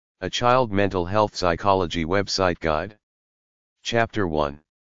A Child Mental Health Psychology Website Guide. Chapter 1.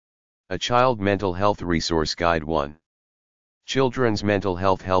 A Child Mental Health Resource Guide 1. Children's Mental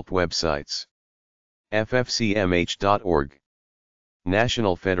Health Help Websites. ffcmh.org.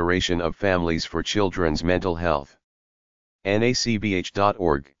 National Federation of Families for Children's Mental Health.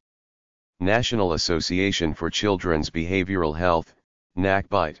 nacbh.org. National Association for Children's Behavioral Health,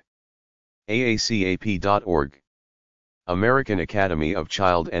 NACBITE. aacap.org. American Academy of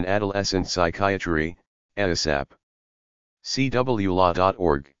Child and Adolescent Psychiatry, AASAP.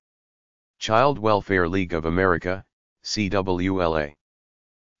 cwlaw.org. Child Welfare League of America, CWLA.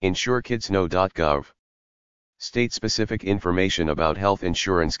 InsureKidsKnow.gov. State-specific information about health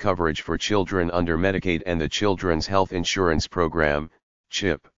insurance coverage for children under Medicaid and the Children's Health Insurance Program,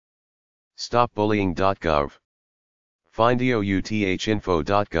 CHIP. StopBullying.gov.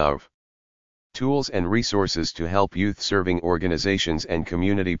 FindYouthInfo.gov. Tools and resources to help youth-serving organizations and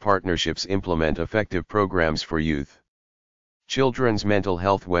community partnerships implement effective programs for youth. Children's mental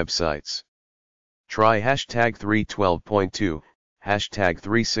health websites. Try hashtag 312.2, hashtag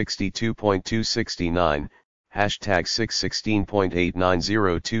 362.269, hashtag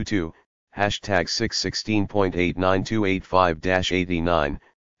 616.89022, hashtag 616.89285-89,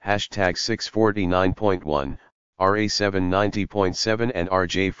 hashtag 649.1, RA790.7 and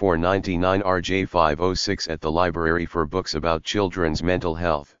RJ499 RJ506 at the Library for Books about Children's Mental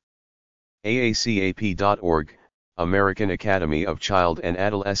Health. aacap.org, American Academy of Child and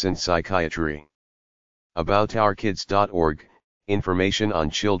Adolescent Psychiatry. AboutOurKids.org, information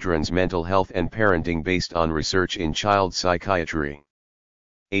on children's mental health and parenting based on research in child psychiatry.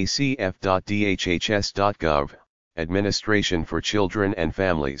 acf.dhhs.gov, Administration for Children and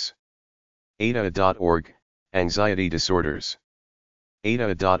Families. ada.org, Anxiety Disorders.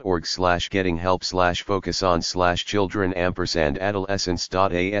 ada.org/gettinghelp/focus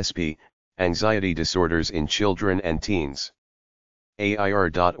on/children&adolescents.asp, Anxiety Disorders in Children and Teens.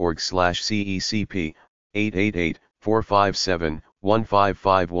 air.org/CECP,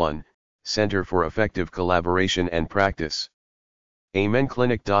 888-457-1551, Center for Effective Collaboration and Practice.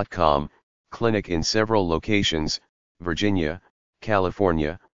 amenclinic.com, clinic in several locations, Virginia,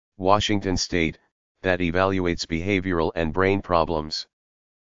 California, Washington State, that evaluates behavioral and brain problems.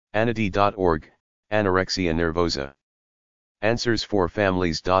 anity.org, Anorexia Nervosa.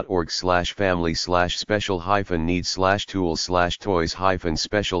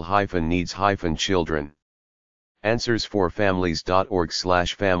 Answersforfamilies.org/family/special-needs/tools/toys-special-needs-children.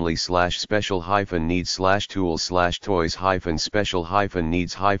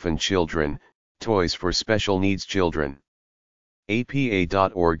 Answersforfamilies.org/family/special-needs/tools/toys-special-needs-children, toys for special needs children.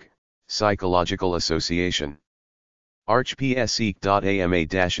 apa.org, Psychological Association.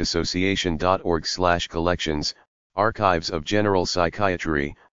 archpseek.ama-association.org/collections, Archives of General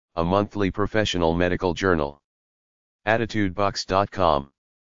Psychiatry, a monthly professional medical journal. attitudebox.com.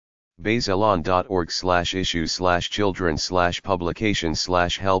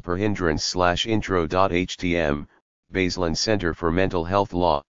 baselon.org/issues/children/publications/helper-hindrance/intro.htm, Baseline Center for Mental Health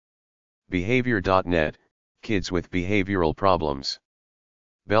Law. Behavior.net, Kids with Behavioral Problems.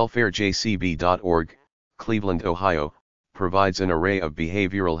 belfairjcb.org, Cleveland, Ohio, provides an array of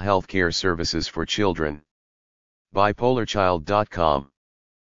behavioral health care services for children. bipolarchild.com.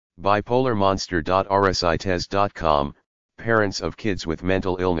 bipolarmonster.rsites.com, parents of kids with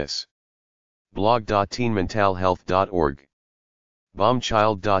mental illness. blog.teenmentalhealth.org.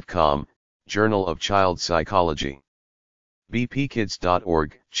 bombchild.com, Journal of Child Psychology.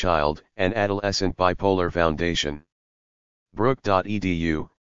 bpkids.org, Child and Adolescent Bipolar Foundation. brook.edu,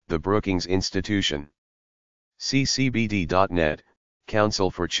 the Brookings Institution. ccbd.net, Council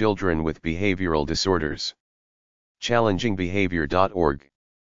for Children with Behavioral Disorders. challengingbehavior.org.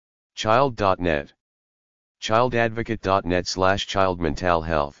 child.net.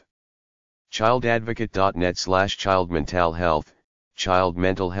 childadvocate.net/childmentalhealth. childadvocate.net/childmentalhealth, child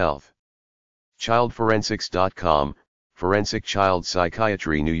mental health. childforensics.com, Forensic Child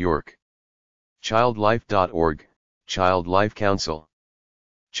Psychiatry New York. childlife.org, Child Life Council.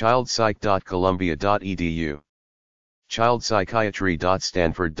 childpsych.columbia.edu.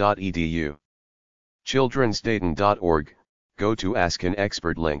 childpsychiatry.stanford.edu. childrensdayton.org, go to Ask an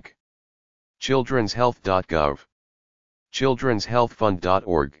Expert link. childrenshealth.gov.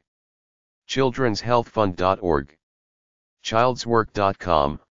 childrenshealthfund.org. childrenshealthfund.org.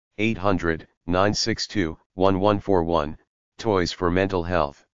 childswork.com, 800-962-1141, Toys for Mental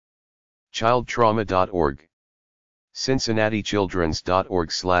Health. childtrauma.org.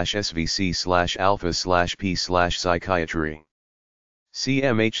 cincinnatichildrens.org/svc/alpha/p/psychiatry.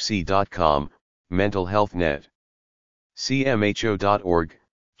 cmhc.com, Mental Health Net. cmho.org,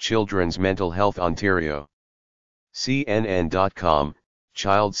 Children's Mental Health Ontario. CNN.com,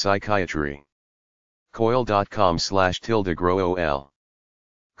 Child Psychiatry. coil.com//GROWOL.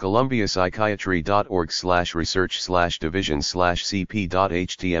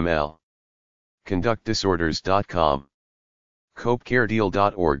 columbiapsychiatry.org/research/division/cp.html. conductdisorders.com.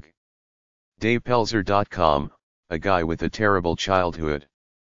 copecaredeal.org. davepelzer.com, A Guy with a Terrible Childhood.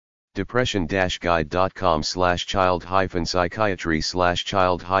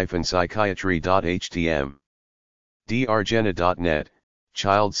 depression-guide.com/child-psychiatry/child-psychiatry.htm. drgena.net,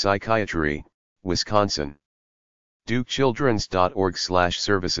 Child Psychiatry, Wisconsin.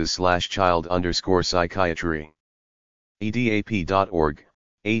 dukechildrens.org/services/child_psychiatry. edap.org,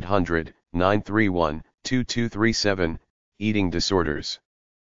 800-931-2237, Eating Disorders.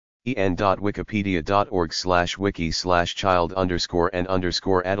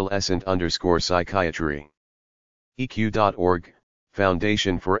 en.wikipedia.org/wiki/child_and_adolescent_psychiatry. eq.org,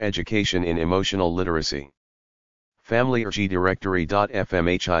 Foundation for Education in Emotional Literacy.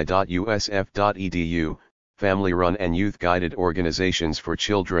 familyrgdirectory.fmhi.usf.edu, family-run and youth-guided organizations for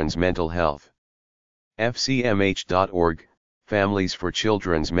children's mental health. fcmh.org, Families for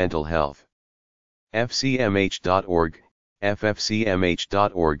Children's Mental Health. fcmh.org,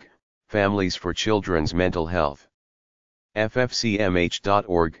 ffcmh.org, Families for Children's Mental Health.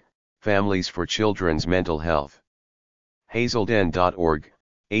 ffcmh.org, Families for Children's Mental Health. hazelden.org,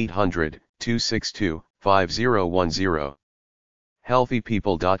 800-262-5010.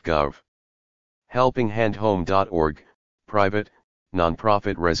 healthypeople.gov. helpinghandhome.org, private,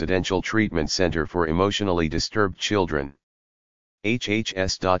 nonprofit residential treatment center for emotionally disturbed children.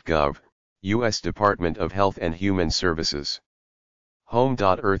 hhs.gov, U.S. Department of Health and Human Services.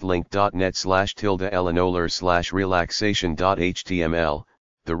 home.earthlink.net/tilde/eleanor/relaxation.html,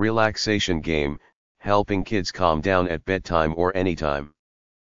 The Relaxation Game, helping kids calm down at bedtime or anytime.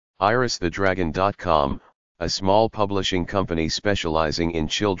 iristhedragon.com, a small publishing company specializing in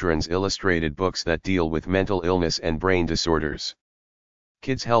children's illustrated books that deal with mental illness and brain disorders.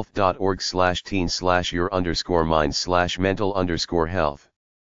 kidshealth.org/teen/your_mind/mental_health.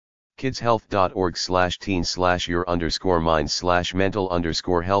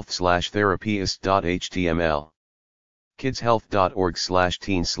 kidshealth.org/teen/your_mind/mental_health/therapist.html.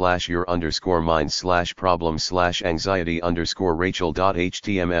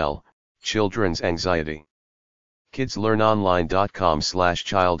 kidshealth.org/teen/your_mind/problem/anxiety_rachel.html, Children's Anxiety.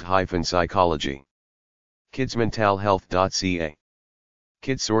 kidslearnonline.com/child-psychology. kidsmentalhealth.ca.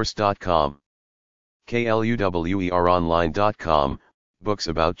 kidsource.com. kluweronline.com, books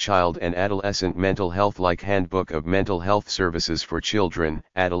about child and adolescent mental health like Handbook of Mental Health Services for Children,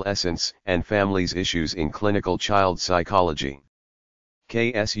 Adolescents, and Families Issues in Clinical Child Psychology.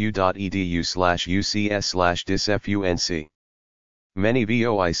 ksu.edu/ucs/disfunc.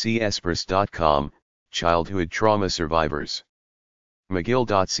 manyvoicespers.com, Childhood Trauma Survivors.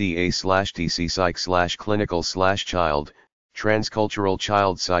 mcgill.ca/tcpsych/clinical/child, Transcultural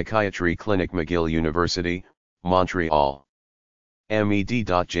Child Psychiatry Clinic, McGill University, Montreal.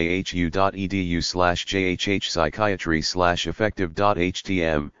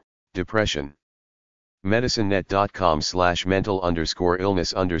 med.jhu.edu/jhhpsychiatry/effective.htm, Depression.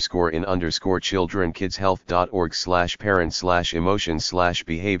 medicinenet.com/mental_illness_in_children.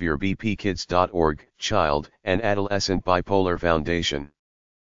 kidshealth.org/parent/emotion/behavior. bpkids.org, Child and Adolescent Bipolar Foundation.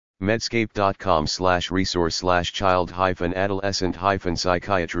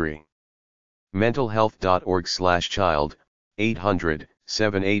 medscape.com/resource/child-adolescent-psychiatry. mentalhealth.org/child,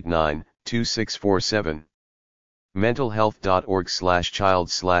 800-789-2647.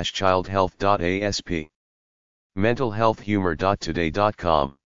 mentalhealth.org/child/childhealth.asp.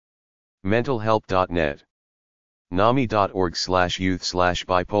 mentalhealthhumor.today.com. mentalhelp.net.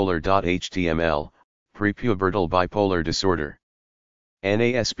 nami.org/youth/bipolar.html, prepubertal bipolar disorder.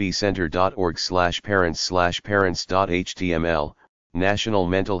 nasbcenter.org/parents/parents.html, National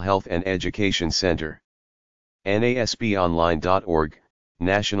Mental Health and Education Center. nasbonline.org,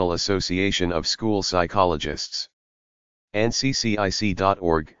 National Association of School Psychologists.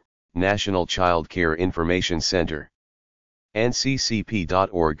 nccic.org, National Child Care Information Center.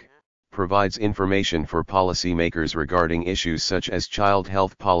 nccp.org, provides information for policymakers regarding issues such as child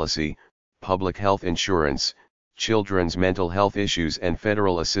health policy, public health insurance, children's mental health issues and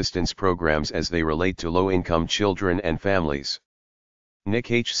federal assistance programs as they relate to low-income children and families.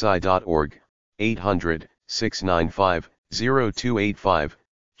 nichsi.org, 800-695-0285,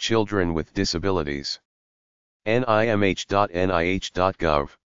 Children with Disabilities. nimh.nih.gov.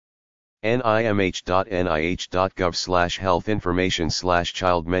 nimh.nih.gov/health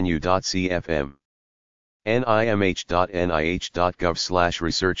information/child menu.cfm.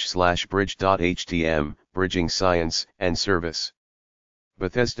 nimh.nih.gov/research/bridge.htm, Bridging Science and Service.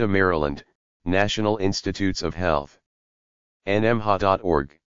 Bethesda, Maryland, National Institutes of Health.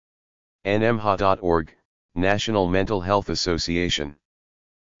 nmha.org. nmha.org, National Mental Health Association.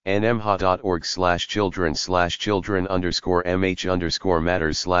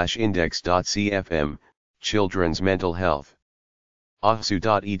 nmha.org/children/mh_matters/index.cfm, Children's Mental Health.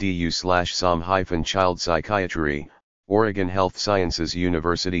 ahsu.edu/som-child psychiatry, Oregon Health Sciences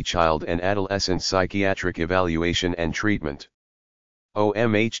University Child and Adolescent Psychiatric Evaluation and Treatment.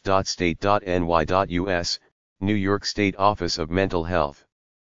 omh.state.ny.us, New York State Office of Mental Health.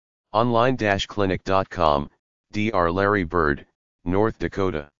 Online-clinic.com, Dr. Larry Bird, North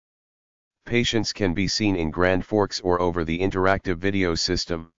Dakota. Patients can be seen in Grand Forks or over the interactive video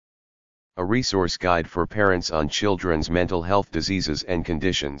system. A resource guide for parents on children's mental health diseases and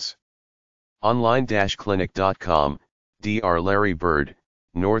conditions. Online-clinic.com, Dr. Larry Bird,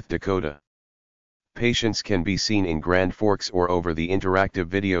 North Dakota. Patients can be seen in Grand Forks or over the interactive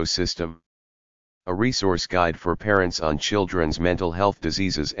video system. A resource guide for parents on children's mental health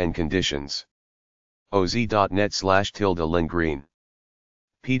diseases and conditions. oz.net/Lindgreen.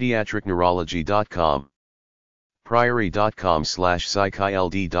 Pediatricneurology.com.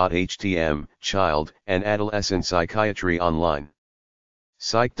 Priory.com/psychild.htm, Child and Adolescent Psychiatry Online.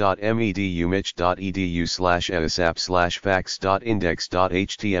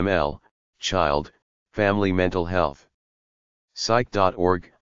 psych.medumich.edu/asap/fax.index.html, Child, Family Mental Health.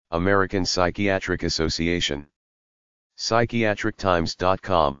 Psych.org, American Psychiatric Association.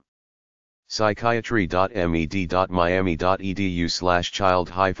 Psychiatrictimes.com.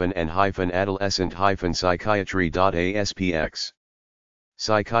 psychiatry.med.miami.edu/child-and-adolescent-psychiatry.aspx.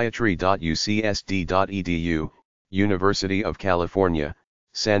 psychiatry.ucsd.edu, University of California,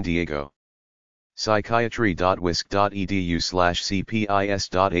 San Diego.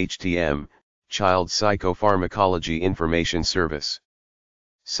 psychiatry.wisc.edu/cpis.htm, Child Psychopharmacology Information Service.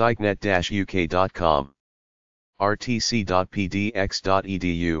 psychnet-uk.com.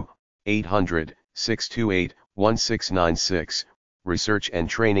 rtc.pdx.edu, 800-628-1696, Research and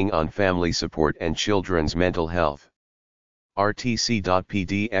Training on Family Support and Children's Mental Health. rtc.pdx.edu,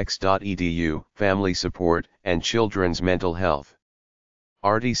 Family Support and Children's Mental Health.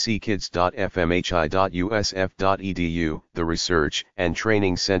 rdckids.fmhi.usf.edu, the Research and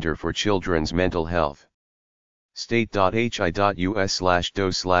Training Center for Children's Mental Health.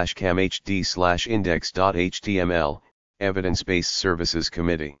 state.hi.us/do/camhd/index.html, Evidence-Based Services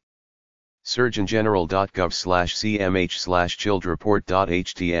Committee.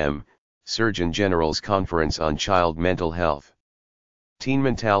 surgeongeneral.gov/cmh/childreport.htm, Surgeon General's Conference on Child Mental Health.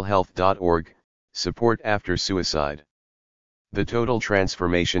 teenmentalhealth.org, Support After Suicide.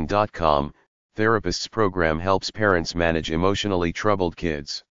 thetotaltransformation.com, Therapists Program helps parents manage emotionally troubled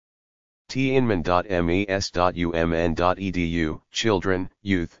kids. tinman.mes.umn.edu, Children,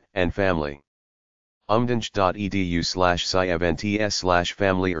 Youth, and Family.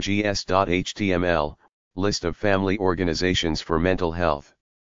 umdnch.edu/scivnts/familyrgs.html, List of family organizations for mental health.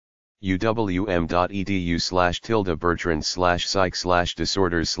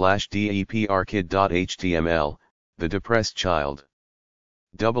 uwm.edu/tilda-bertrand/psych/disorders/deprkid.html, The Depressed Child.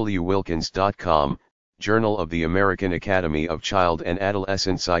 wwilkins.com, Journal of the American Academy of Child and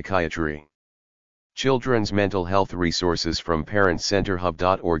Adolescent Psychiatry. Children's Mental Health Resources from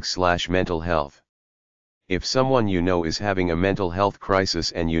ParentCenterHub.org/mental health. If someone you know is having a mental health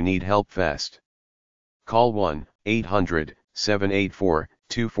crisis and you need help fast, call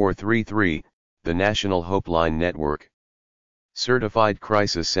 1-800-784-2433, the National Hope Line Network. Certified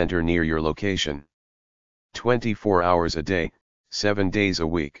crisis center near your location. 24 hours a day, 7 days a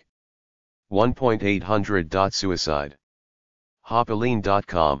week. 1-800-SUICIDE.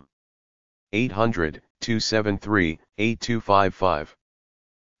 Hopaline.com. 800-273-8255.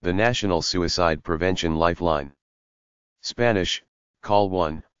 The National Suicide Prevention Lifeline. Spanish, call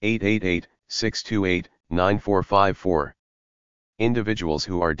 1-888-628-9454. Individuals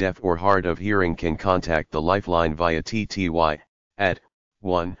who are deaf or hard of hearing can contact the Lifeline via TTY, at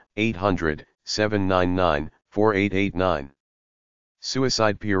 1-800-799-4889.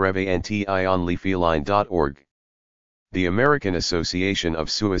 Suicide Prevention onlyfeline.org. The American Association of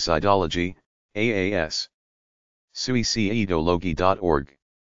Suicidology, AAS. Suicidology.org.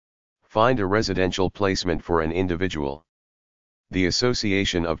 Find a residential placement for an individual. The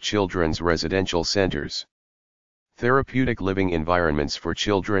Association of Children's Residential Centers. Therapeutic living environments for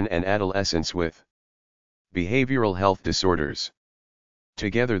children and adolescents with behavioral health disorders.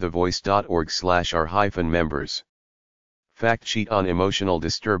 Togetherthevoice.org/r-members. Fact sheet on emotional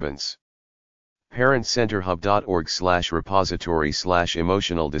disturbance.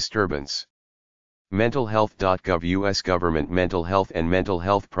 parentcenterhub.org/repository/emotional disturbance. mentalhealth.gov U.S. Government Mental Health and Mental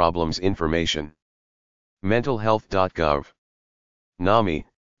Health Problems Information. mentalhealth.gov. NAMI,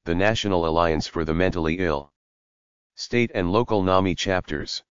 the National Alliance for the Mentally Ill. State and local NAMI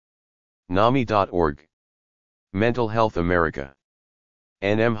chapters. NAMI.org. Mental Health America.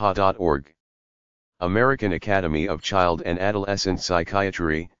 NMHA.org. American Academy of Child and Adolescent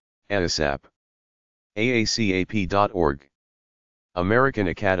Psychiatry, AASAP. AACAP.org. American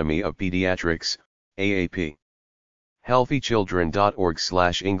Academy of Pediatrics, AAP.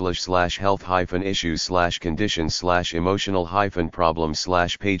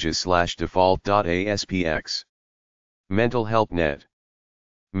 healthychildren.org/english/health-issues/conditions/pages/default.aspx. Mental Health Net.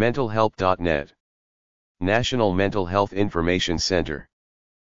 mentalhealth.net. National Mental Health Information Center.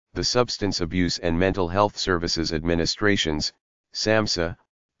 The Substance Abuse and Mental Health Services Administrations, SAMHSA,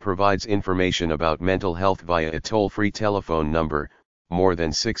 provides information about mental health via a toll-free telephone number, more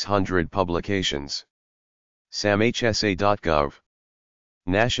than 600 publications. samhsa.gov.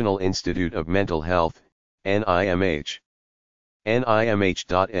 National Institute of Mental Health, NIMH.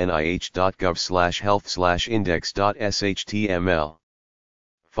 nimh.nih.gov/health/index.html.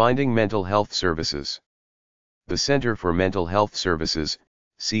 Finding Mental Health Services. The Center for Mental Health Services,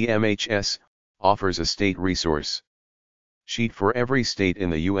 CMHS, offers a state resource sheet for every state in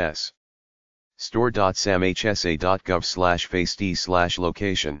the U.S.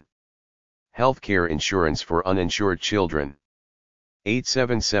 store.samhsa.gov/faced/location. Healthcare insurance for uninsured children.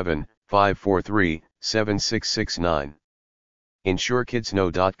 877-543-7669.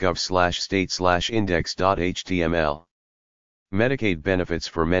 insurekidsno.gov/state/index.html. Medicaid benefits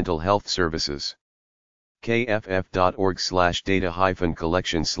for mental health services.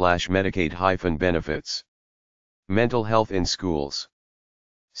 kff.org/data-collection/medicaid-benefits. Mental health in schools.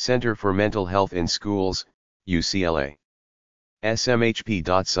 Center for Mental Health in Schools, UCLA.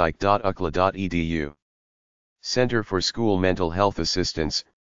 smhp.psych.ucla.edu. Center for School Mental Health Assistance,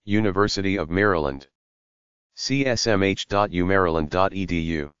 University of Maryland.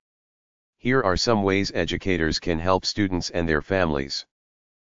 csmh.umaryland.edu. Here are some ways educators can help students and their families.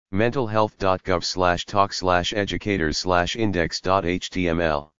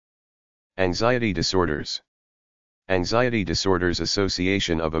 mentalhealth.gov/talk/educators/index.html. Anxiety disorders. Anxiety Disorders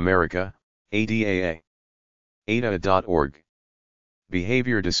Association of America, ADAA. ADA.org.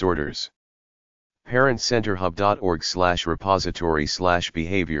 Behavior disorders.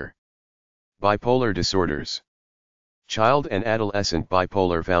 parentcenterhub.org/repository/behavior. Bipolar disorders. Child and Adolescent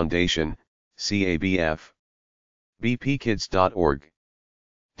Bipolar Foundation, CABF. bpkids.org.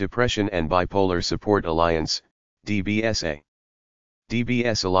 Depression and Bipolar Support Alliance, DBSA.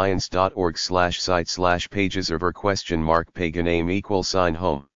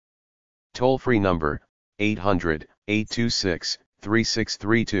 dbsalliance.org/site/pages/paganame=home. Toll-free number,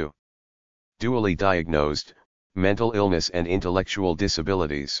 800-826-3632. Dually diagnosed, mental illness and intellectual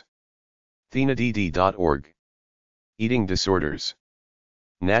disabilities. thenadd.org. Eating disorders.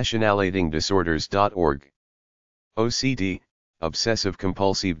 nationaleatingdisorders.org. OCD, obsessive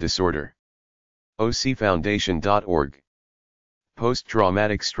compulsive disorder. ocfoundation.org.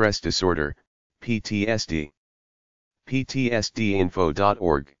 Post-traumatic stress disorder, PTSD.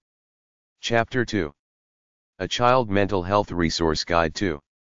 ptsdinfo.org. Chapter 2. A Child Mental Health Resource Guide 2.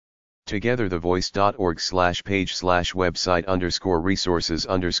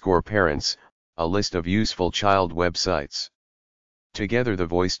 togetherthevoice.org/page/website_resources_parents, a list of useful child websites.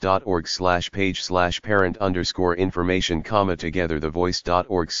 togetherthevoice.org/page/parent_information,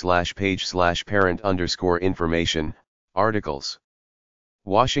 togetherthevoice.org/page/parent_information, articles.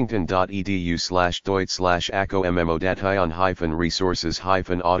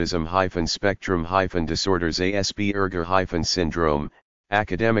 washington.edu/deutsch/acommo-on-resources-autism-spectrum-disorders ASP-Erger-syndrome,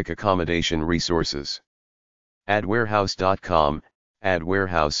 academic accommodation resources. adwarehouse.com,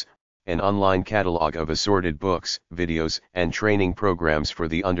 Adwarehouse, an online catalog of assorted books, videos, and training programs for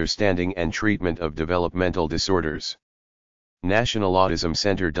the understanding and treatment of developmental disorders.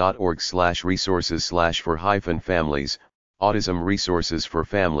 nationalautismcenter.org/resources/for-families, Autism Resources for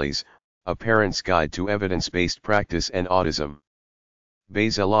Families, A Parent's Guide to Evidence-Based Practice and Autism.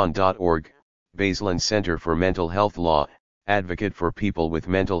 Bazelon.org, Bazelon Center for Mental Health Law, advocate for people with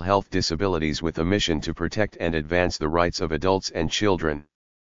mental health disabilities with a mission to protect and advance the rights of adults and children.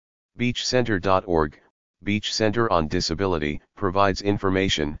 Beachcenter.org, Beach Center on Disability, provides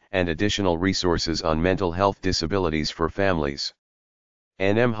information and additional resources on mental health disabilities for families.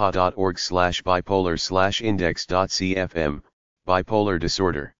 nmha.org/bipolar/index.cfm, bipolar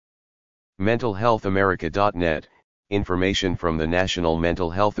disorder. mentalhealthamerica.net, information from the National Mental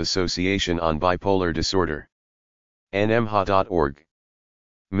Health Association on bipolar disorder. nmha.org.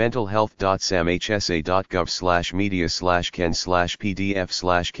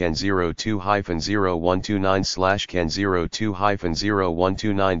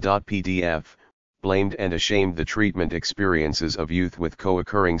 blamed and ashamed: the treatment experiences of youth with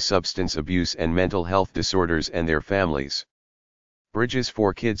co-occurring substance abuse and mental health disorders and their families.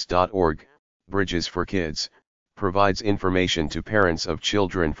 bridgesforkids.org, Bridges for Kids, provides information to parents of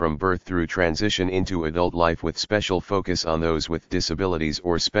children from birth through transition into adult life with special focus on those with disabilities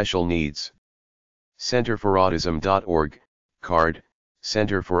or special needs. centerforautism.org, CARD,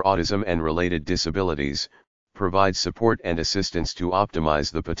 Center for Autism and Related Disabilities, provides support and assistance to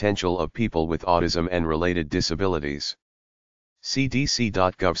optimize the potential of people with autism and related disabilities.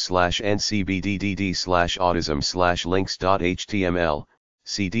 cdc.gov/ncbddd/autism/links.html,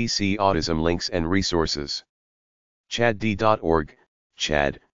 CDC Autism Links and Resources. chad-d.org,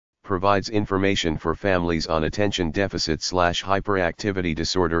 CHAD, provides information for families on attention deficit/hyperactivity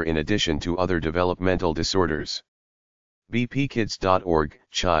disorder in addition to other developmental disorders. bpkids.org,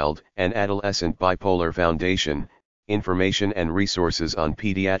 Child and Adolescent Bipolar Foundation, information and resources on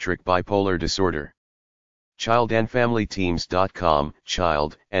pediatric bipolar disorder. childandfamilyteams.com,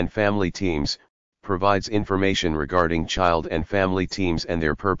 Child and Family Teams, provides information regarding child and family teams and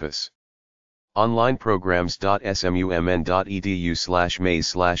their purpose.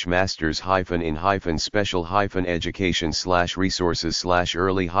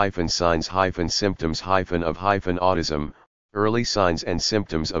 early signs and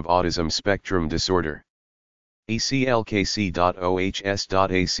symptoms of autism spectrum disorder.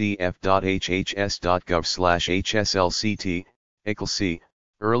 eclkc.ohs.acf.hhs.gov/hslct, ECLC,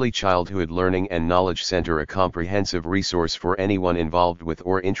 Early Childhood Learning and Knowledge Center, a comprehensive resource for anyone involved with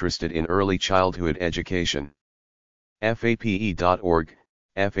or interested in early childhood education. FAPE.org,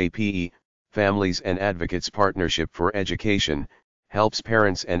 FAPE, Families and Advocates Partnership for Education, helps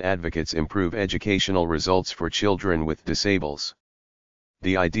parents and advocates improve educational results for children with disables.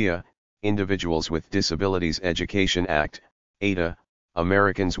 The IDEA, Individuals with Disabilities Education Act, ADA,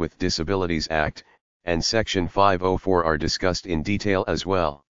 Americans with Disabilities Act, and Section 504 are discussed in detail as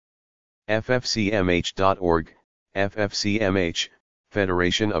well. FFCMH.org, FFCMH,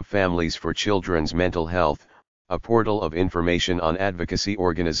 Federation of Families for Children's Mental Health, a portal of information on advocacy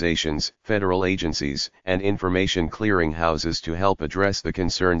organizations, federal agencies, and information clearinghouses to help address the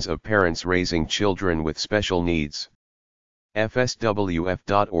concerns of parents raising children with special needs.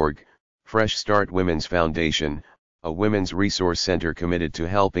 FSWF.org, Fresh Start Women's Foundation, a women's resource center committed to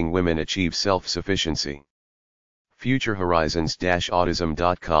helping women achieve self-sufficiency.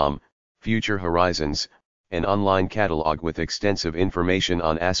 FutureHorizons-autism.com, Future Horizons, an online catalog with extensive information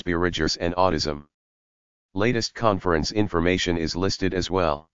on Asperger's and autism. Latest conference information is listed as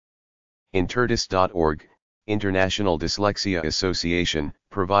well. Interdis.org, International Dyslexia Association,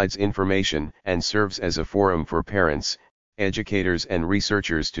 provides information and serves as a forum for parents, educators and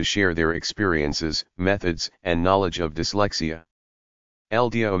researchers to share their experiences, methods, and knowledge of dyslexia.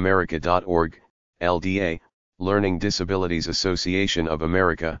 LDAamerica.org, LDA, Learning Disabilities Association of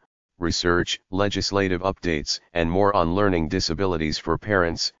America, research, legislative updates, and more on learning disabilities for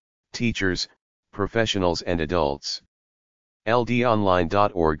parents, teachers, professionals and adults.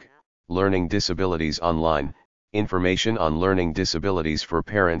 LDonline.org, Learning Disabilities Online, information on learning disabilities for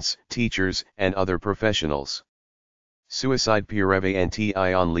parents, teachers, and other professionals. Suicide Prevention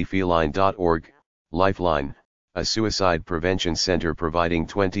on Lifeline.org, Lifeline, a suicide prevention center providing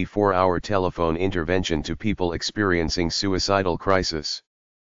 24-hour telephone intervention to people experiencing suicidal crisis.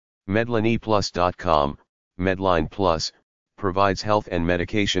 MedlinePlus.com, Medline Plus, provides health and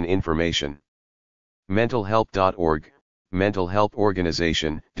medication information. MentalHelp.org, mental health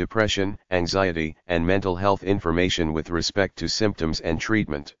organization, depression, anxiety, and mental health information with respect to symptoms and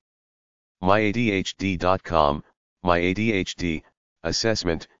treatment. MyADHD.com, MyADHD,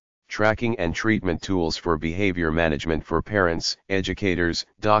 assessment, tracking and treatment tools for behavior management for parents, educators,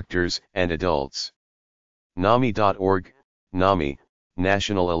 doctors, and adults. NAMI.org, NAMI,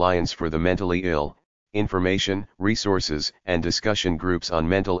 National Alliance for the Mentally Ill, information, resources, and discussion groups on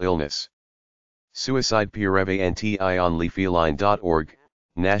mental illness. Suicide Prevention on Lifeline.org,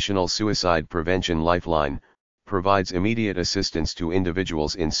 National Suicide Prevention Lifeline, provides immediate assistance to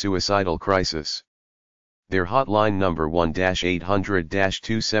individuals in suicidal crisis. Their hotline number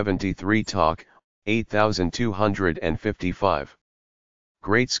 1-800-273-TALK, 8255.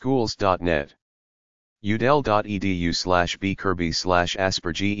 Greatschools.net.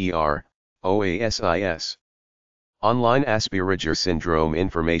 udel.edu/bkirby/asperger, OASIS. Online Asperger syndrome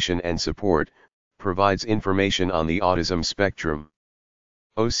information and support, provides information on the autism spectrum.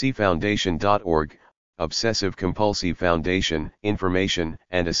 ocfoundation.org, Obsessive Compulsive Foundation, information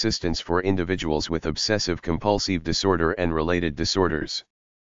and assistance for individuals with obsessive compulsive disorder and related disorders.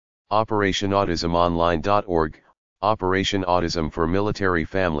 OperationAutismOnline.org, Operation Autism for Military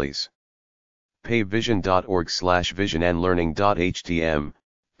Families. pavevision.org/visionandlearning.htm,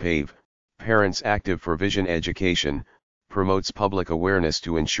 PAVE, Parents Active for Vision Education, promotes public awareness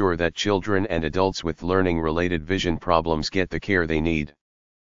to ensure that children and adults with learning-related vision problems get the care they need.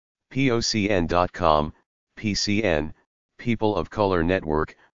 POCN.com, PCN, People of Color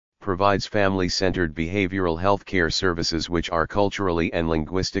Network, provides family-centered behavioral health care services which are culturally and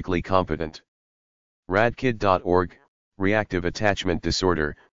linguistically competent. RADKid.org, Reactive Attachment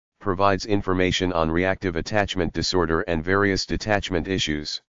Disorder, provides information on reactive attachment disorder and various detachment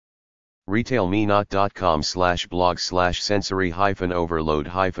issues.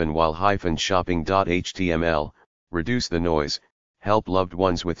 RetailMe.com/blog/sensory-overload-while-shopping.html, reduce the noise, help loved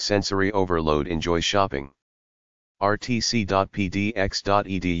ones with sensory overload enjoy shopping.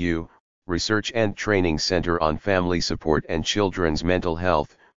 RTC.pdx.edu, Research and Training Center on Family Support and Children's Mental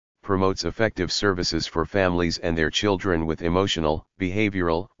Health, promotes effective services for families and their children with emotional,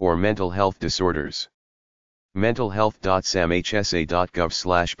 behavioral, or mental health disorders.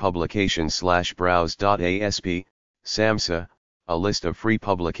 mentalhealth.samhsa.gov/publications/browse.asp, SAMHSA, a list of free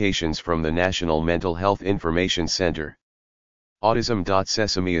publications from the National Mental Health Information Center.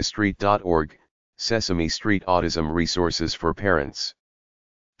 Autism.sesamestreet.org, Sesame Street Autism Resources for Parents.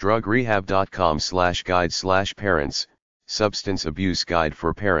 Drugrehab.com/guide/parents, Substance Abuse Guide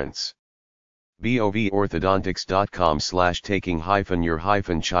for Parents.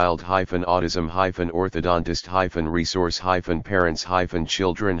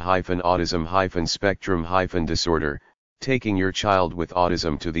 taking your child with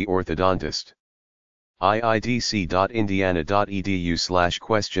autism to the orthodontist.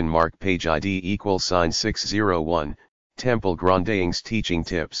 iidc.indiana.edu/page ID =601, Temple Grandin's Teaching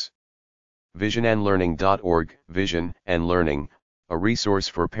Tips. Visionandlearning.org, Vision and Learning, a resource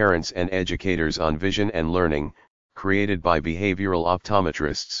for parents and educators on vision and learning, created by behavioral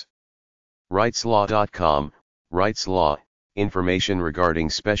optometrists. Rightslaw.com, Rights Law, information regarding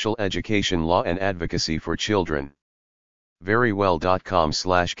special education law and advocacy for children.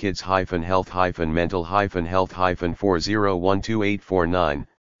 Verywell.com/kids-health-mental-health-40128449,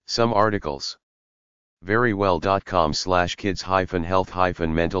 some articles.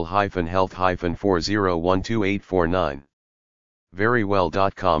 Verywell.com/kids-health-mental-health-40128449.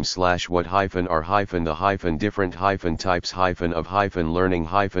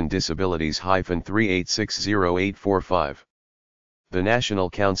 Verywell.com/what-are-the-different-types-of-learning-disabilities-3860845.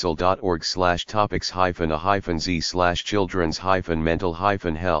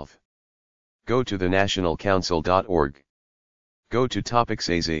 thenationalcouncil.org/topics-z/children's-mental-health. Go to thenationalcouncil.org. Go to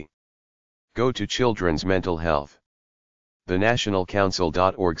Topics-AZ. Go to Children's Mental Health.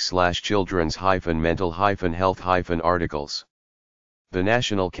 thenationalcouncil.org/children's-mental-health-articles.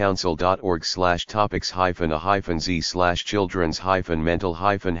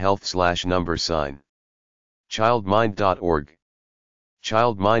 thenationalcouncil.org/topics-z/children's-mental-health/#. childmind.org.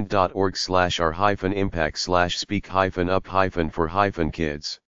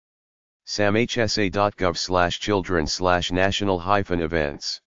 childmind.org/r-impact/speak-up-for-kids.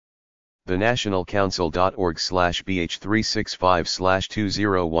 samhsa.gov/children/national-events.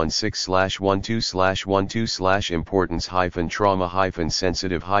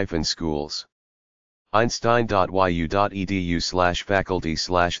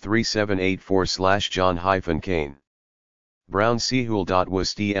 einstein.yu.edu/faculty/3784/John-Kane.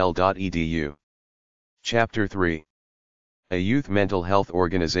 brownsehul.wsdl.edu. Chapter 3. A Youth Mental Health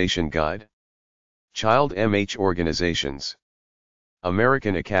Organization Guide. Child MH Organizations.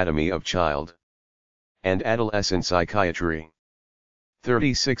 American Academy of Child and Adolescent Psychiatry.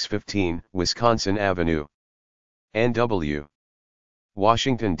 3615 Wisconsin Avenue, NW.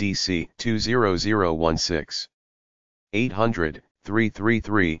 Washington, D.C. 20016.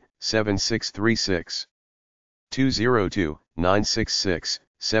 800-333-7636.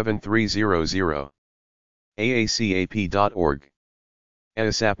 202-966-7300. aacap.org.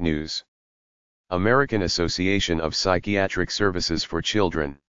 ASAP News. American Association of Psychiatric Services for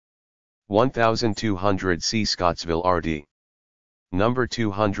Children. 1200 C. Scottsville, RD. Number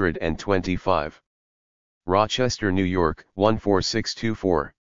 225. Rochester, New York,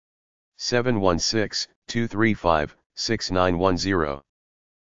 14624. 716-235-6910.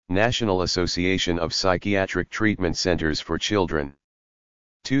 National Association of Psychiatric Treatment Centers for Children.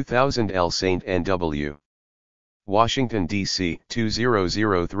 2000 L. St. N.W. Washington, D.C.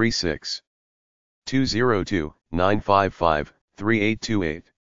 20036. 202-955-3828.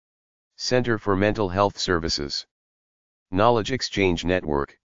 Center for Mental Health Services. Knowledge Exchange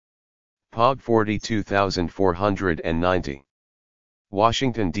Network. epub 42490.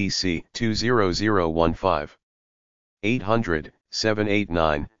 Washington, D.C. 20015.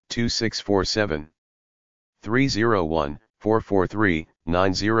 800-789-2647.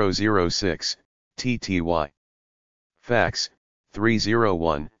 301-443-9006, TTY. Fax,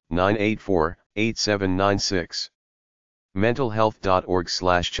 301-984-8796.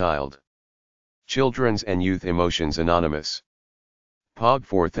 mentalhealth.org/child. Children's and Youth Emotions Anonymous. epub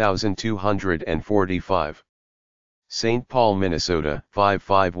 4245. St. Paul, Minnesota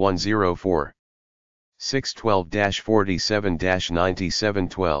 55104.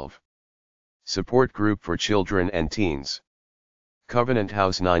 612-47-9712. Support Group for Children and Teens. Covenant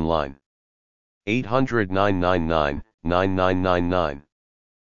House 9 line. 800-999-9999.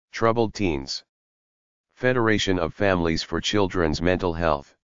 Troubled Teens. Federation of Families for Children's Mental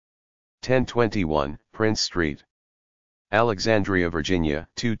Health. 1021 Prince Street. Alexandria, Virginia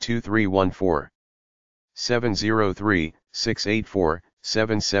 22314.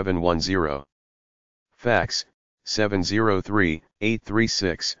 703-684-7710. Fax,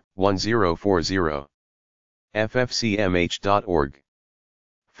 703-836-1040. ffcmh.org.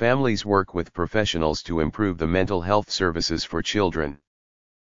 Families work with professionals to improve the mental health services for children.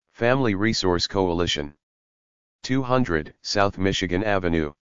 Family Resource Coalition. 200 South Michigan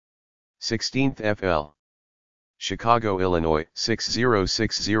Avenue. 16th FL. Chicago, Illinois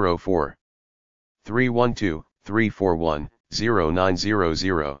 60604.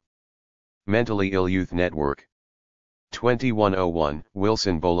 312-341-0900. Mentally Ill Youth Network. 2101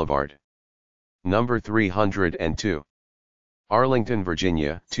 Wilson Boulevard. Number 302. Arlington,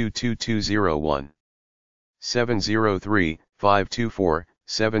 Virginia 22201.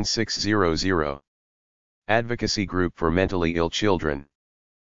 703-524-7600. Advocacy Group for Mentally Ill Children.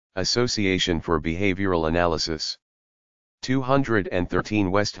 Association for Behavioral Analysis.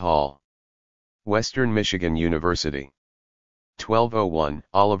 213 West Hall. Western Michigan University. 1201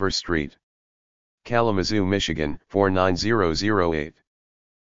 Oliver Street. Kalamazoo, Michigan 49008.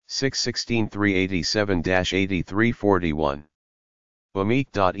 616-387-8341.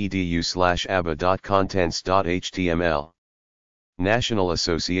 umeek.edu/aba.contents.html. National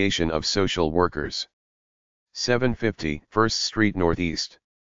Association of Social Workers. 750 1st Street Northeast.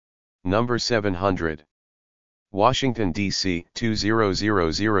 Number 700. Washington, D.C.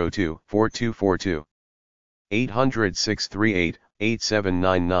 20002-4242.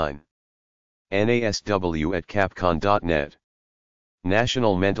 800-638-8799. NASW@capcom.net.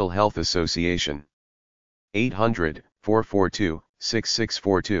 National Mental Health Association.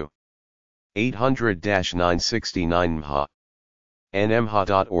 800-442-6642. 800-969 MHA.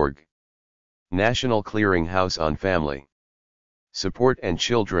 nmha.org. National Clearinghouse on Family Support and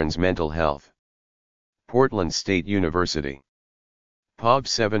Children's Mental Health. Portland State University. epub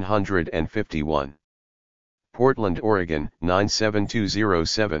 751. Portland, Oregon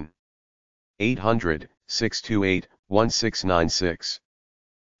 97207. 800-628-1696.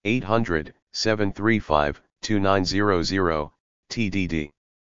 800-735-2900, TDD.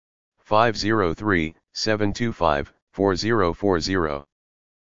 503-725-4040.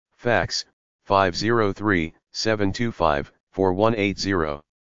 Fax, 503-725-4180.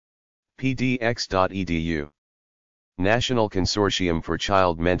 pdx.edu. National Consortium for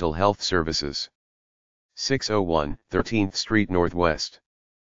Child Mental Health Services. 601 13th Street Northwest.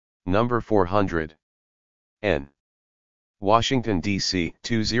 Number 400. N. Washington, D.C.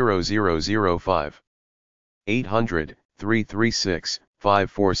 20005.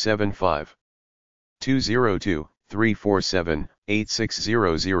 800-336-5475.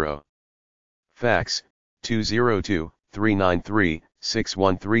 202-347-8600. Fax,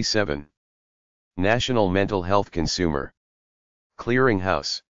 202-393-6137. National Mental Health Consumer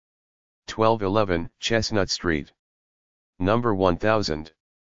Clearinghouse. 1211 Chestnut Street. Number 1000.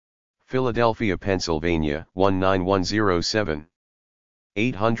 Philadelphia, Pennsylvania 19107.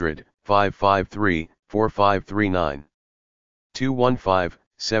 800-553-4539.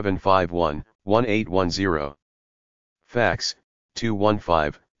 215-751-1810. Fax,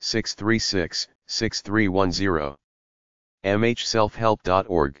 215-636-6310.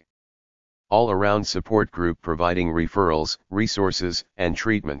 mhselfhelp.org. All-around support group providing referrals, resources, and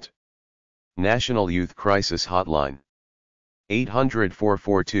treatment. National Youth Crisis Hotline.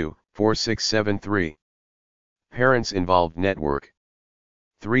 800-442-4673. Parents Involved Network.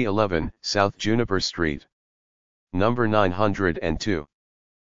 311 South Juniper Street. Number 902.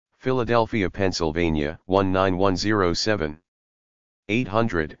 Philadelphia, Pennsylvania 19107.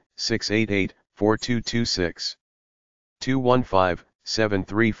 800-688-5655. 4226.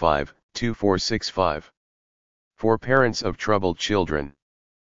 215-735-2465. For parents of troubled children.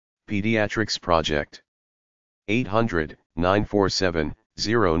 Pediatrics Project.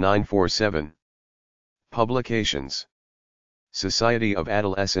 800-947-0947. Publications. Society of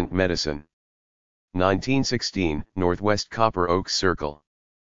Adolescent Medicine. 1916, Northwest Copper Oaks Circle.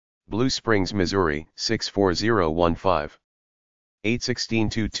 Blue Springs, Missouri, 64015.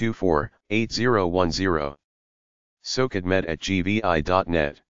 816-224-8010.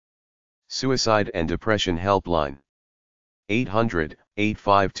 socadmed@gvi.net. Suicide and Depression Helpline.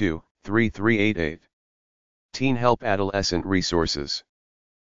 800-852-3388. Teen Help Adolescent Resources.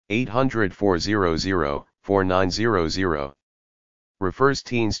 800-400-4900. Refers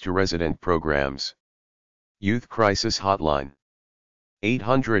teens to resident programs. Youth Crisis Hotline.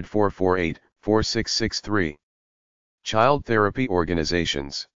 800-448-4663. Child Therapy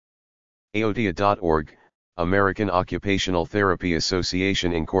Organizations. AODA.org, American Occupational Therapy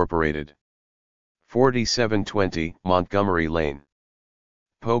Association Incorporated. 4720 Montgomery Lane.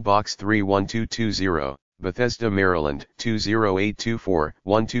 PO Box 31220, Bethesda, Maryland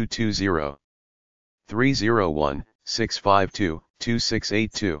 20824-1220.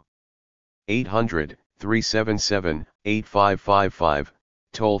 301-652-2682. 800-377-8555,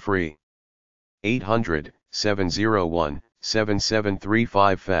 toll free.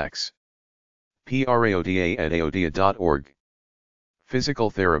 800-701-7735 fax. PRAODA@aoda.org.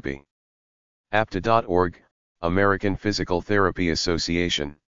 Physical Therapy. APTA.org, American Physical Therapy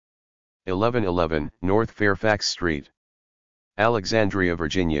Association. 1111 North Fairfax Street. Alexandria,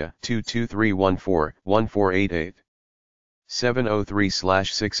 Virginia 22314-1488.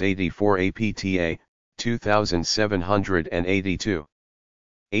 703/684 APTA, 2782.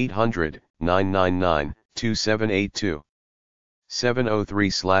 800-999-2782.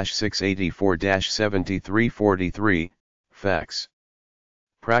 703/684-7343, fax.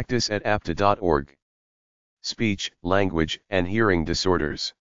 Practice@apta.org. Speech, Language, and Hearing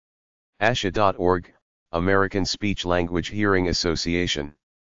Disorders. ASHA.org, American Speech Language Hearing Association.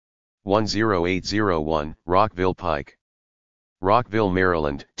 10801, Rockville Pike. Rockville,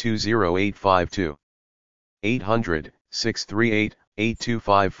 Maryland 20852.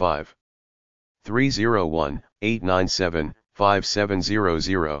 800-638-8255.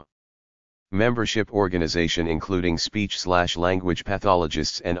 301-897-5700. Membership organization including speech/language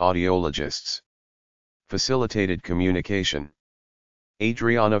pathologists and audiologists. Facilitated Communication.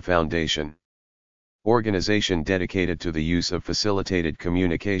 Adriana Foundation. Organization dedicated to the use of facilitated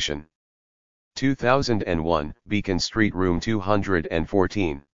communication. 2001, Beacon Street, Room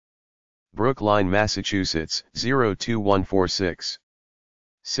 214. Brookline, Massachusetts 02146.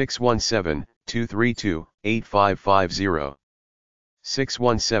 617-232-8550.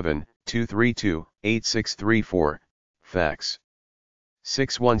 617-232-8634, fax.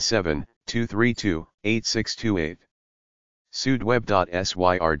 617-232-8628.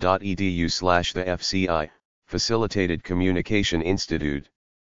 sudweb.syr.edu/the FCI, Facilitated Communication Institute.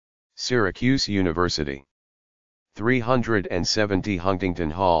 Syracuse University. 370 Huntington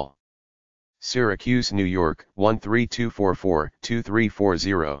Hall. Syracuse, New York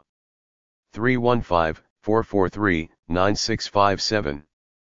 13244-2340. 315-443-9657.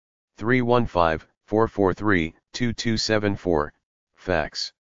 315-443-2274,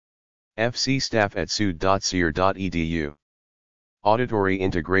 fax. FC staff at sud.syr.edu. Auditory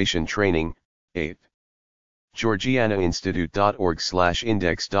Integration Training, 8.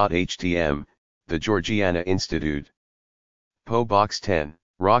 GeorgianaInstitute.org/index.htm, The Georgiana Institute. PO Box 10,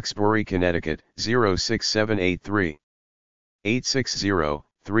 Roxbury, Connecticut 06783.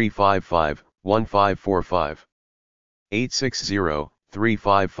 860-355-1545.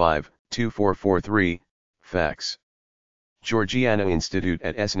 860-355-2443, fax.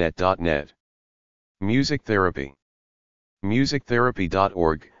 GeorgianaInstitute@snet.net. Music Therapy.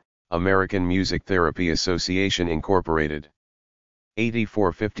 MusicTherapy.org, American Music Therapy Association Incorporated.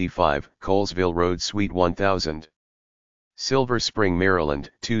 8455 Colesville Road, Suite 1000. Silver Spring, Maryland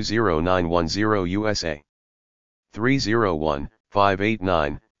 20910 USA.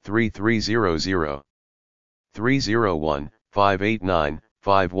 301-589-3300.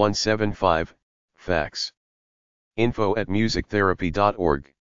 301-589-5175, fax.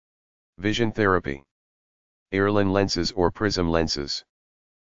 info@musictherapy.org. Vision Therapy. Airlin Lenses or Prism Lenses.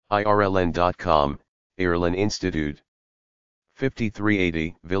 IRLN.com, Airlin Institute.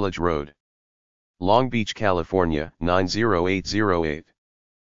 5380 Village Road. Long Beach, California 90808.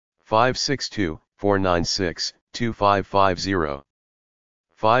 562-496-2550.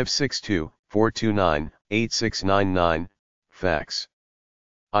 562-429-8699, fax.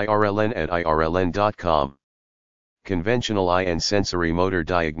 irln@irln.com. Conventional eye and sensory motor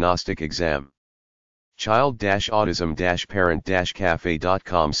diagnostic exam.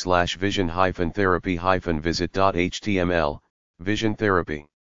 child-autism-parent-cafe.com/vision-therapy-visit.html, Vision Therapy.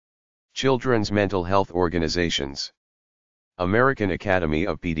 Children's Mental Health Organizations. American Academy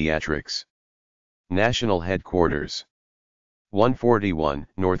of Pediatrics. National Headquarters. 141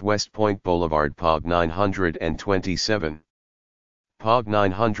 Northwest Point Boulevard, POG 927. POG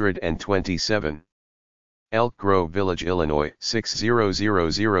 927. Elk Grove Village, Illinois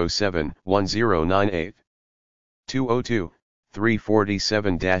 60007-1098.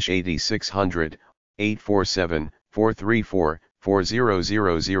 202-347-8600,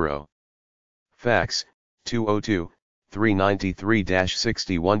 847-434-4000. Fax,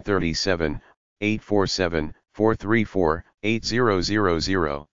 202-393-6137,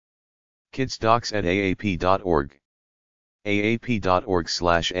 847-434-8000. kidsdocs@aap.org.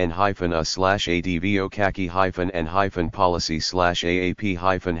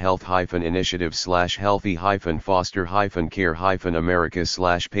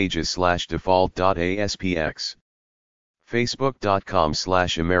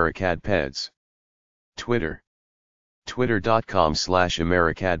 facebook.com/americadpeds. Twitter.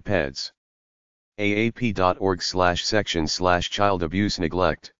 twitter.com/americadpeds. aap.org/section/child abuse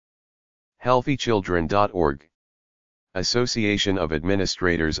neglect. healthychildren.org. Association of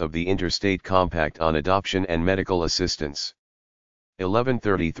Administrators of the Interstate Compact on Adoption and Medical Assistance.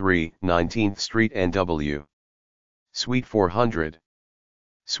 1133 19th Street NW. Suite 400.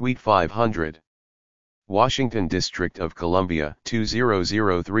 Suite 500. Washington, District of Columbia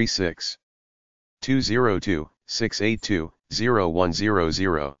 20036.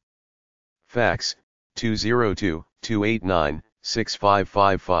 202-682-0100. Fax,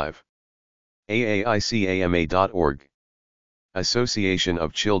 202-289-6555. aaicama.org. Association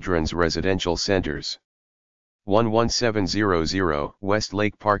of Children's Residential Centers. 11700 West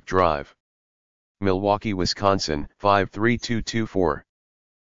Lake Park Drive. Milwaukee, Wisconsin 53224.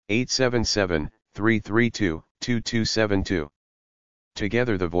 877-332-2272.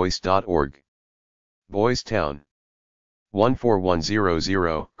 togetherthevoice.org. Boys Town.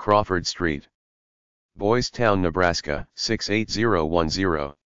 14100 Crawford Street. Boys Town, Nebraska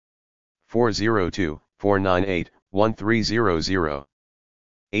 68010. 402-498-1300.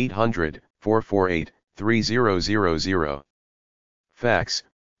 800-448-3000. Fax,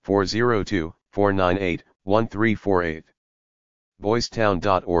 402-498-1348.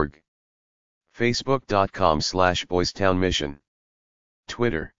 boystown.org. facebook.com/boystownmission.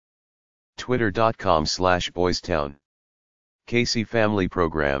 Twitter. twitter.com/boystown. Casey Family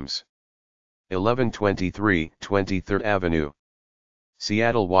Programs. 1123 23rd Avenue.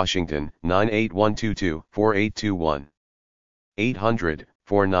 Seattle, Washington 98122-4821.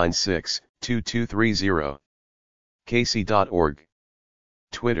 800-496-2230. casey.org.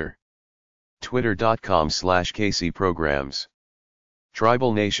 Twitter. twitter.com/Casey Programs.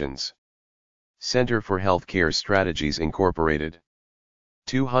 Tribal Nations. Center for Healthcare Strategies Incorporated.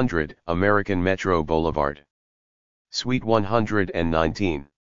 200 American Metro Boulevard. Suite 119.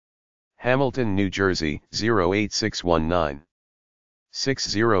 Hamilton, New Jersey 08619.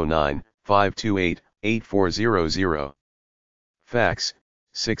 609-528-8400. Fax,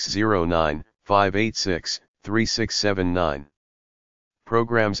 609-586-3679.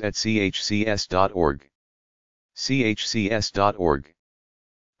 programs@chcs.org. chcs.org.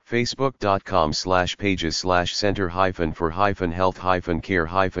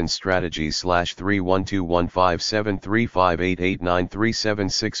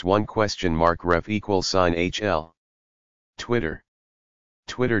 Twitter.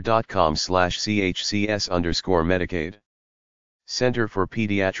 twitter.com/chcs_Medicaid. Center for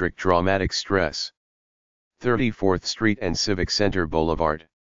Pediatric Traumatic Stress. 34th Street and Civic Center Boulevard.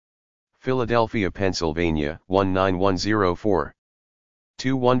 Philadelphia, Pennsylvania 19104.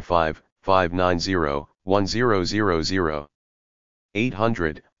 215-590-1000.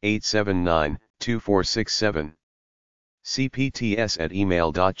 800-879-2467.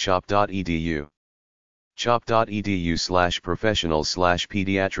 cpts@email.chop.edu.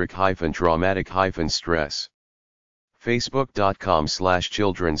 chop.edu/professional/pediatric-traumatic-stress.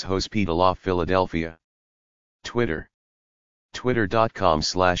 facebook.com/Children's Hospital of Philadelphia. Twitter.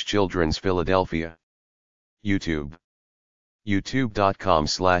 twitter.com/Children's Philadelphia. YouTube.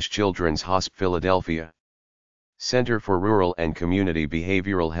 youtube.com/Children's Hosp Philadelphia. Center for Rural and Community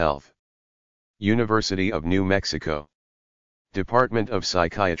Behavioral Health. University of New Mexico. Department of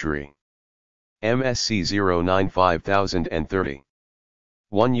Psychiatry. MSC 09530.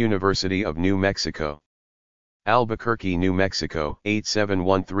 1 University of New Mexico. Albuquerque, New Mexico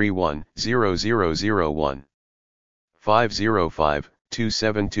 87131-0001.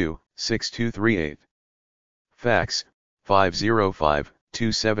 505-272-6238. Fax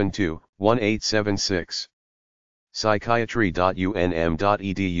 505-272-1876.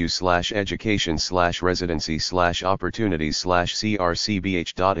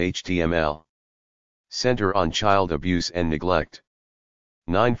 psychiatry.unm.edu/education/residency/opportunities/crcbh.html. Center on Child Abuse and Neglect.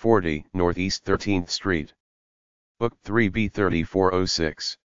 940 Northeast 13th Street. Book 3B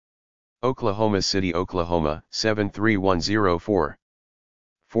 3406. Oklahoma City, Oklahoma 73104.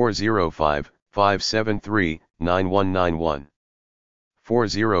 405-573-9191.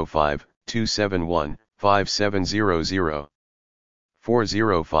 405-271-5700.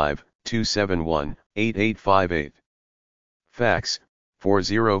 405-271-8858. Fax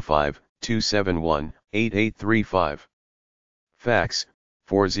 405-271-8835. Fax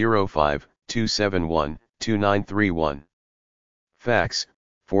 405-271-2931. Fax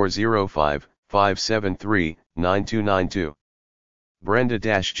 405-573-9292.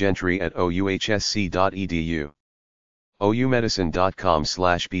 Brenda-Gentry at ouhsc.edu.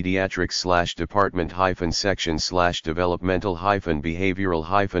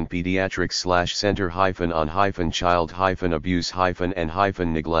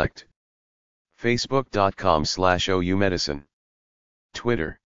 Facebook.com/oumedicine.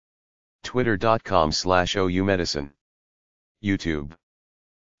 Twitter. Twitter.com/oumedicine. YouTube.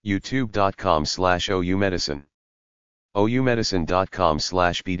 YouTube.com/oumedicine.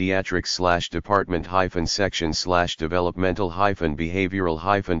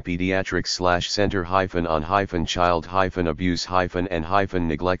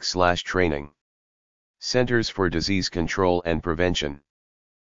 Centers for Disease Control and Prevention.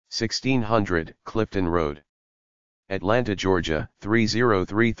 1600 Clifton Road. Atlanta, Georgia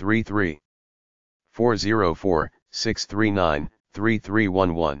 30333.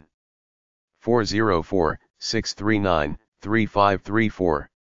 404-639-3311. 404-639-3534.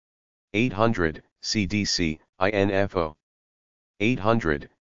 800 CDC INFO.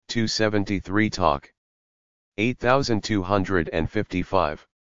 800-273-TALK. 8255.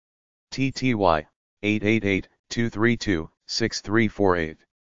 TTY 888-232-6348.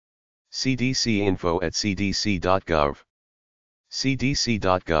 cdcinfo@cdc.gov.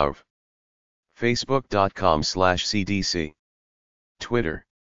 cdc.gov. Facebook.com/CDC. Twitter.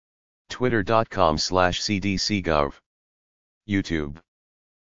 Twitter.com/CDCgov. YouTube.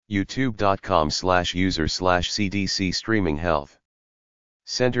 YouTube.com/user/CDC Streaming Health.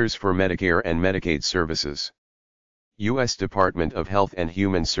 Centers for Medicare and Medicaid Services. U.S. Department of Health and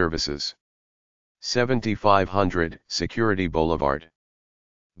Human Services. 7500 Security Boulevard.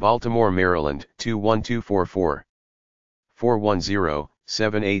 Baltimore, Maryland 21244.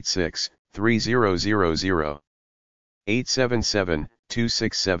 410-786-3000.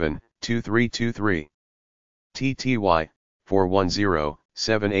 877-267-2323. TTY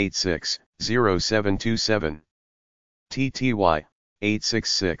 410-786-0727. TTY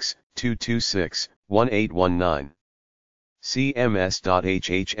 866-226-1819.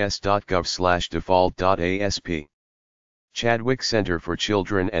 cms.hhs.gov/default.asp. Chadwick Center for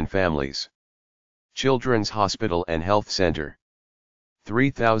Children and Families. Children's Hospital and Health Center.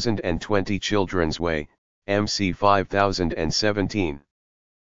 3020 Children's Way, MC 5017.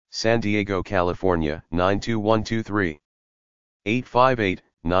 San Diego, California 92123.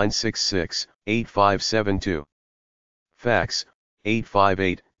 858-966-8572. Fax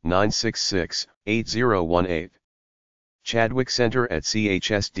 858-966-8018. Chadwick Center at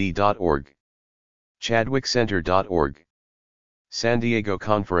chsd.org. chadwickcenter.org. San Diego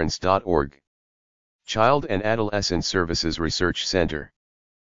Conference.org. Child and Adolescent Services Research Center.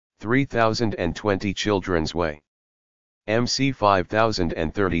 3020 Children's Way, MC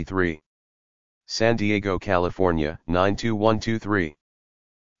 5033. San Diego, California 92123.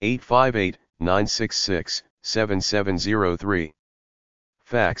 858-966-7703.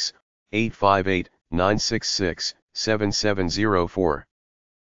 Fax 858-966-7704.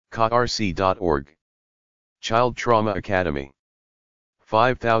 CARC.org. Child Trauma Academy.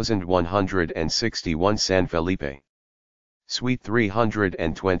 5161 San Felipe. Suite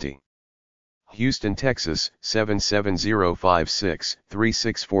 320. Houston, Texas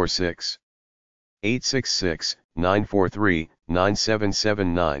 77056-3646.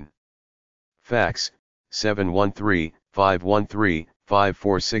 866-943-9779. Fax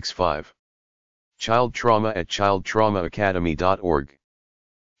 713-513-5465. Child Trauma at childtraumaacademy.org.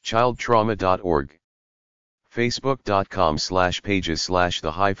 childtrauma.org.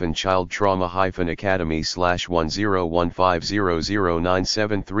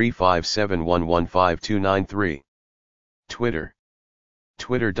 Twitter.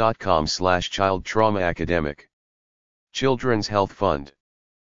 Twitter.com/childtraumaacademic. Children's Health Fund.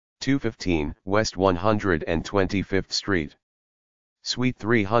 215 West 125th Street. Suite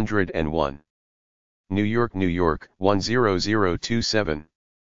 301. New York, New York, 10027.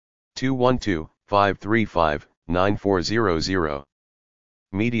 212-535-9400.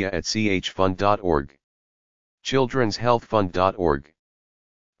 media@chfund.org. childrenshealthfund.org.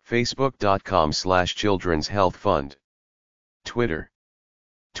 facebook.com/childrenshealthfund. Twitter.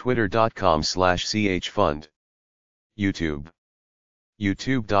 twitter.com/chfund. YouTube.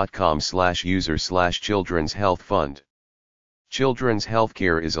 youtube.com/user/children's-health-fund. Children's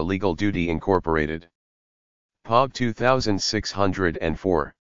Healthcare is a legal duty incorporated. epub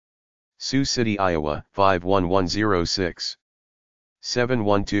 2604. Sioux City, Iowa, 51106.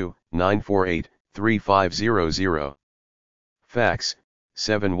 712-948-3500. Fax,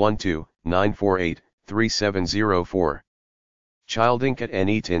 712-948-3704.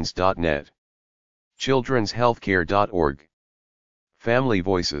 childinc@netins.net. childrenshealthcare.org. Family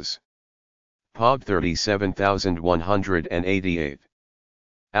Voices. epub 37188.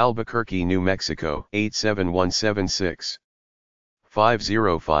 Albuquerque, New Mexico, 87176.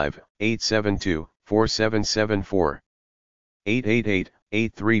 505-872-4774.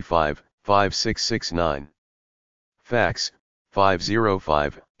 888-835-5669. Fax,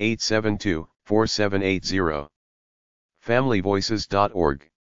 505-872-4780. familyvoices.org.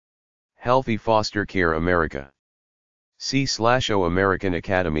 Healthy Foster Care America. C/O American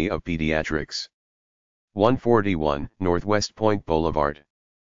Academy of Pediatrics. 141 Northwest Point Boulevard,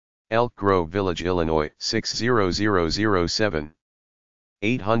 Elk Grove Village, Illinois 60007.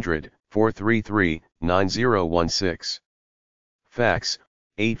 800-433-9016. Fax,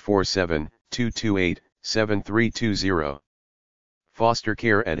 847-228-7320.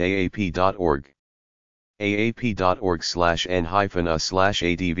 fostercare@aap.org.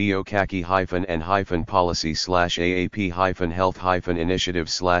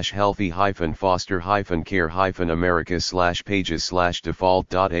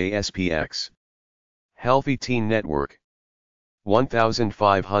 Healthy Teen Network.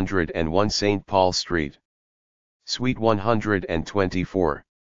 1501 St. Paul Street. Suite 124.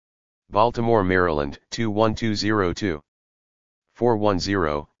 Baltimore, Maryland 21202.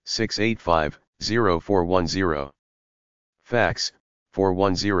 410-685-0410. Fax,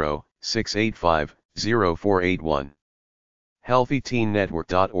 410-685-0481.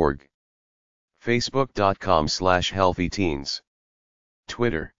 healthyteennetwork.org. facebook.com/healthyteens.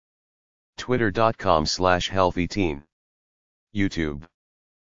 Twitter. twitter.com/healthyteen. YouTube.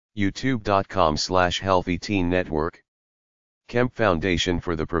 youtube.com/healthyteennetwork. Kemp Foundation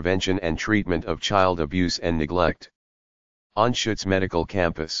for the Prevention and Treatment of Child Abuse and Neglect. Anschutz Medical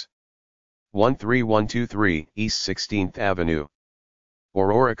Campus. 13123 East 16th Avenue.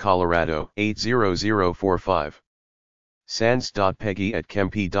 Aurora, Colorado 80045.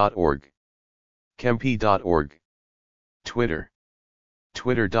 sans.peggy@kempe.org. kempe.org. Twitter.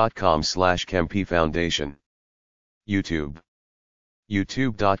 twitter.com/Kempe Foundation. YouTube.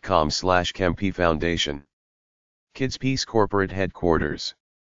 youtube.com/Kempe Foundation. Kids Peace Corporate Headquarters.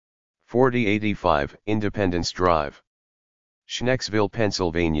 4085 Independence Drive, Schnecksville,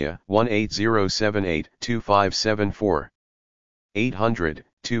 Pennsylvania 18078-2574.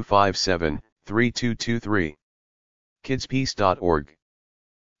 800-257-3223. kidspeace.org.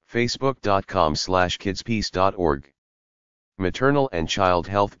 facebook.com/kidspeace.org. Maternal and Child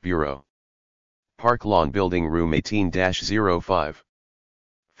Health Bureau. Park Lawn Building, Room 18-05.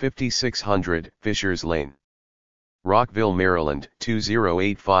 5600 Fishers Lane, Rockville, Maryland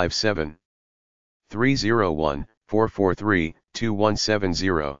 20857.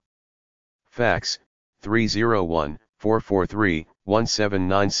 301-443-2170. Fax,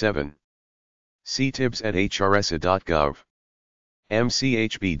 301-443-1797. ctibs@hrsa.gov.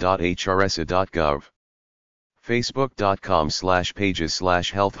 mchb.hrsa.gov.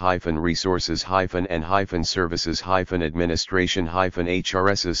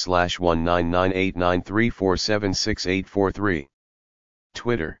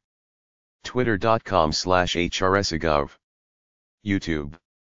 Twitter. twitter.com/hrsagov. YouTube.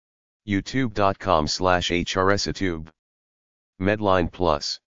 youtube.com/hrsatube. Medline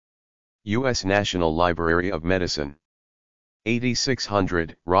Plus. U.S. National Library of Medicine.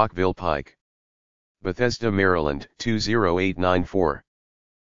 8600 Rockville Pike, Bethesda, Maryland 20894.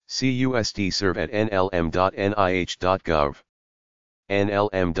 CUSD serve@nlm.nih.gov.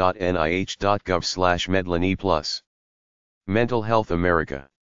 nlm.nih.gov/medline+. Mental Health America.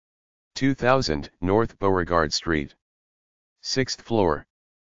 2000, North Beauregard Street. 6th floor.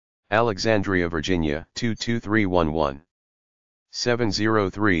 Alexandria, Virginia 22311.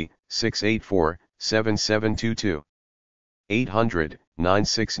 703-684-7722.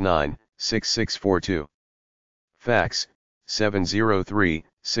 800-969-6642. Fax,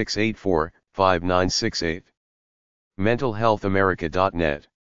 703-684-5968. mentalhealthamerica.net.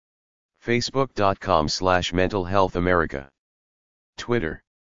 facebook.com/mentalhealthamerica. Twitter.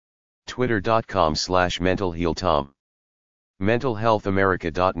 twitter.com/mentalhealtom.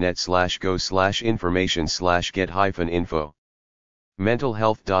 mentalhealthamerica.net/go/information/get-info.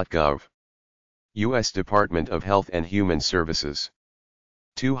 mentalhealth.gov. U.S. Department of Health and Human Services.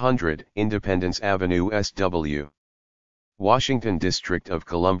 200 Independence Avenue, SW. Washington, District of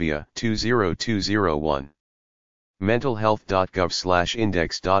Columbia 20201.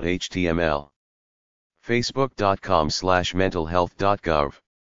 mentalhealth.gov/index.html. facebook.com/mentalhealth.gov.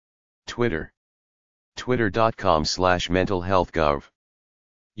 Twitter. twitter.com/mentalhealthgov.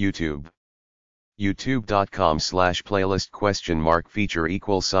 YouTube. youtube.com/playlist ?feature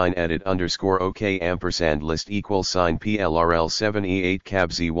 =edit_ok list =PLRL7E8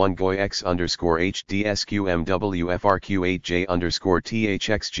 cabz1 goix _HDSQMWFRQ8J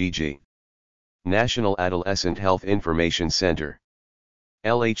 _THXGG. National Adolescent Health Information Center.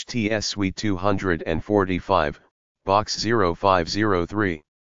 LHTS Suite 245, Box 0503.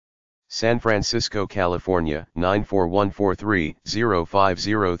 San Francisco, California 94143,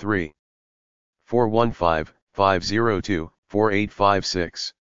 0503.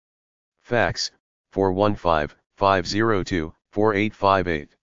 415-502-4856. Fax,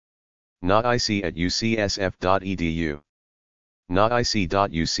 415-502-4858. notic@ucsf.edu.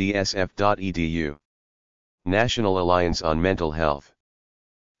 notic.ucsf.edu. National Alliance on Mental Health.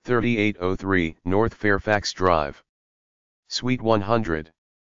 3803 North Fairfax Drive. Suite 100.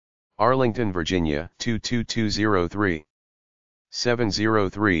 Arlington, Virginia 22203.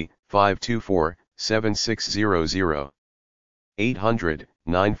 703-524-7600.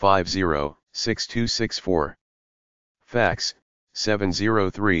 800-950-6264. Fax,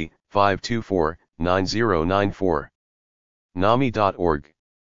 703-524-9094. NAMI.org.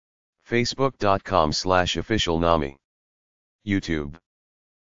 Facebook.com/officialNAMI. YouTube.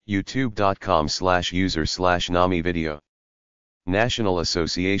 youtube.com/user/NAMI video. National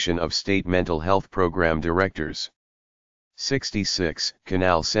Association of State Mental Health Program Directors. 66,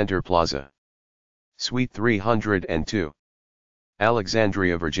 Canal Center Plaza. Suite 302.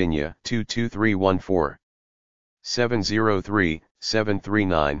 Alexandria, Virginia 22314.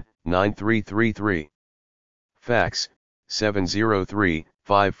 703-739-9333. Fax,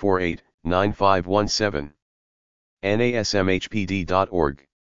 703-548-9517. NASMHPD.org.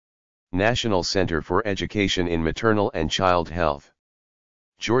 National Center for Education in Maternal and Child Health.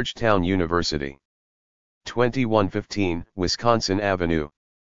 Georgetown University. 2115 Wisconsin Avenue.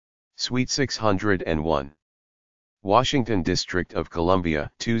 Suite 601. Washington, District of Columbia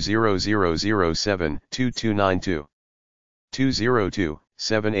 20007-2292.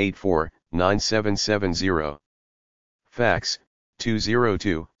 202-784-9770. Fax,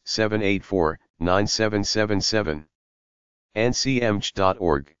 202-784-9777.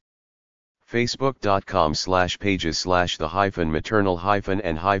 ncmch.org.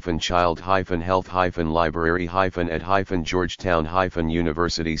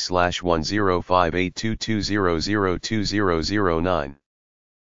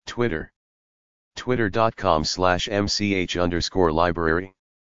 Twitter. twitter.com/mch_library.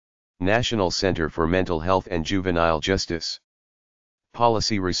 National Center for Mental Health and Juvenile Justice.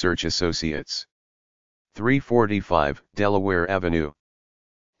 Policy Research Associates. 345 Delaware Avenue.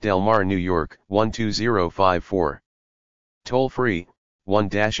 Del Mar, New York 12054. Toll free,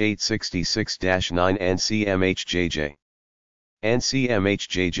 1-866-9 NCMHJJ.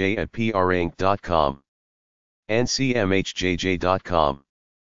 ncmhjj@princ.com. ncmhjj.com.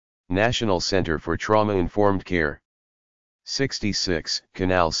 National Center for Trauma-Informed Care. 66,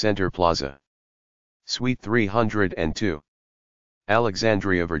 Canal Center Plaza. Suite 302.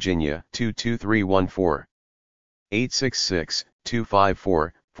 Alexandria, Virginia 22314.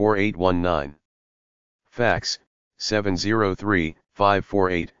 866-254-4819. Fax,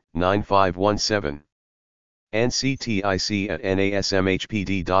 703-548-9517.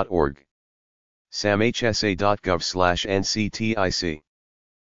 nctic@nasmhpd.org. samhsa.gov/nctic.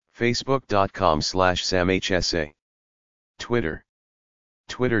 facebook.com/samhsa. Twitter.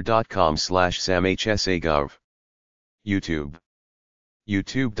 twitter.com/samhsagov. YouTube.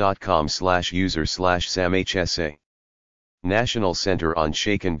 youtube.com/user/samhsa. National Center on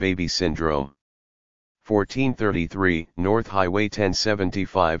Shaken Baby Syndrome. 1433 North Highway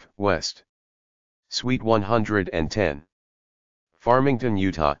 1075 West. Suite 110. Farmington,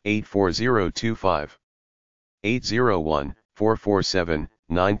 Utah 84025.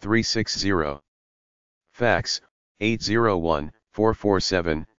 801-447-9360. Fax,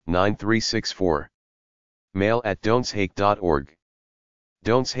 801-447-9364. Mail at don'tshake.org.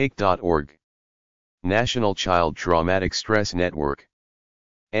 don'tshake.org. National Child Traumatic Stress Network.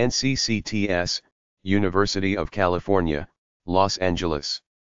 NCCTS, University of California, Los Angeles.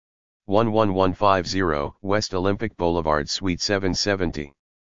 11150 West Olympic Boulevard, Suite 770.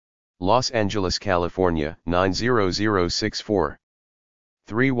 Los Angeles, California 90064.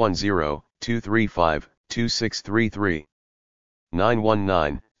 310-235-2633.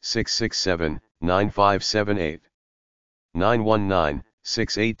 919-667-9578.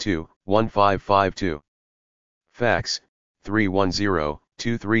 919-682-1552. Fax,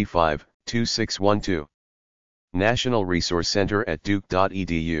 310-235-2612. National Resource Center at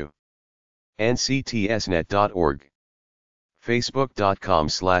duke.edu. nctsnet.org.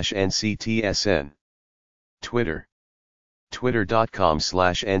 Facebook.com/nctsn. Twitter.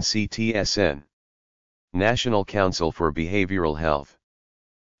 Twitter.com/nctsn. National Council for Behavioral Health.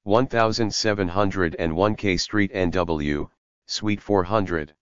 1701 K Street, NW, Suite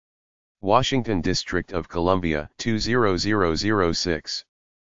 400. Washington, District of Columbia 20006.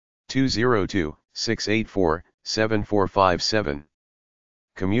 202-684-7457.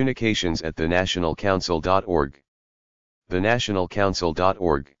 Communications at thenationalcouncil.org.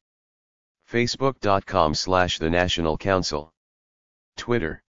 thenationalcouncil.org. Facebook.com/thenationalcouncil.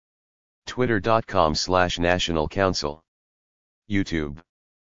 Twitter. Twitter.com/nationalcouncil. YouTube.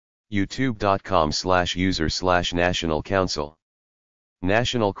 youtube.com/user/nationalcouncil.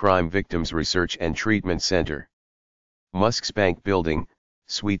 National Crime Victims Research and Treatment Center. Musk's Bank Building,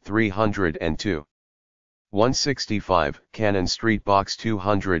 Suite 302. 165 Cannon Street, Box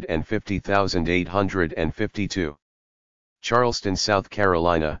 250,852. Charleston, South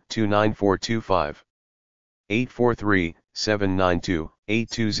Carolina 29425.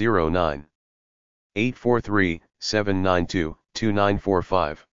 843-792-8209.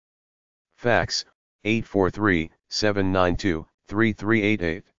 843-792-2945. Fax,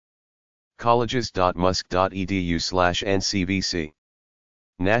 843-792-3388. colleges.musk.edu/ncvc.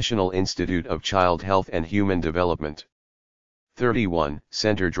 National Institute of Child Health and Human Development. 31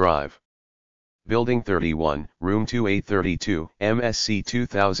 Center Drive. Building 31, Room 2832, MSC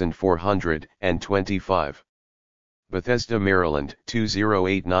 2425. Bethesda, Maryland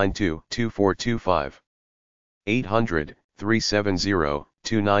 20892-2425.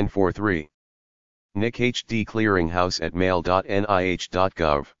 800-370-2943. NICHD Clearinghouse at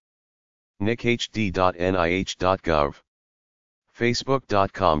mail.nih.gov. nichd.nih.gov.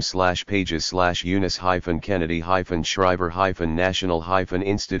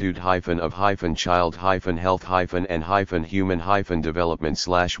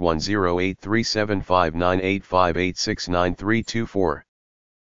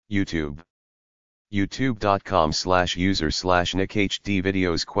 YouTube. youtube.com/user/nichd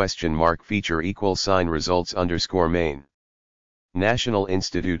videos $feature=results_main. National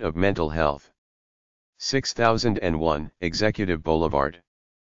Institute of Mental Health. 6001 Executive Boulevard.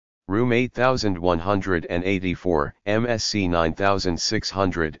 Room 8184, MSC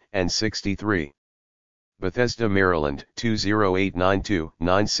 9663. Bethesda, Maryland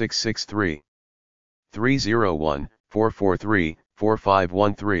 20892-9663.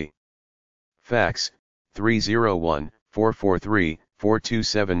 301-443-4513. Fax,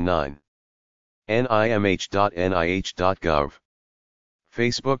 301-443-4279. nimh.nih.gov.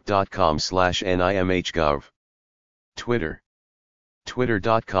 Facebook.com/nimhgov. Twitter.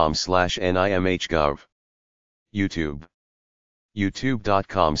 Twitter.com/nimhgov. YouTube.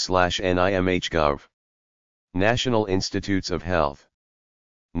 youtube.com/nimhgov. National Institutes of Health.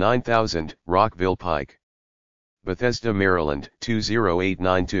 9000 Rockville Pike. Bethesda, Maryland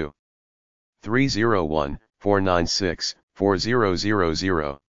 20892.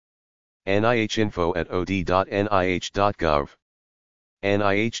 301-496-4000. nihinfo@od.nih.gov.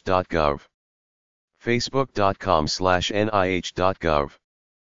 nih.gov. Facebook.com/nih.gov.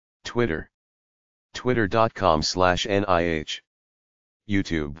 Twitter. Twitter.com/nih.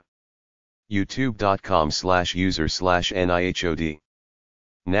 YouTube. youtube.com/user/nihod.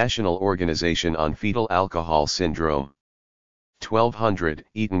 National Organization on Fetal Alcohol Syndrome. 1200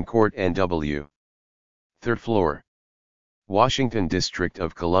 Eaton Court, NW. 3rd floor. Washington, District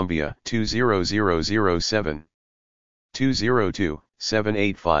of Columbia 20007.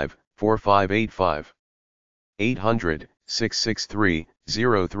 202-785-4585.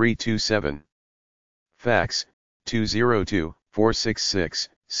 663-0327. Fax,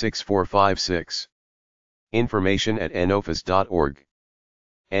 202-466-6456. Information at nofas.org.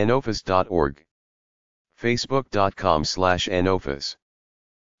 nofas.org. Facebook.com/nofas.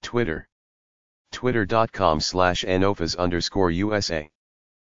 Twitter. Twitter.com/nofas_USA.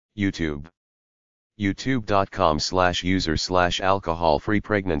 YouTube. youtube.com/user/alcohol-free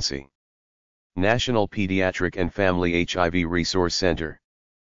pregnancy. National Pediatric and Family HIV Resource Center.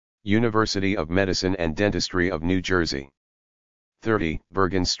 University of Medicine and Dentistry of New Jersey. 30,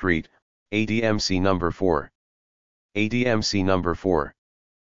 Bergen Street, ADMC number 4. ADMC number 4.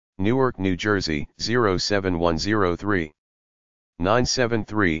 Newark, New Jersey, 07103.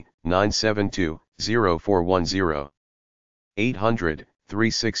 973-972-0410.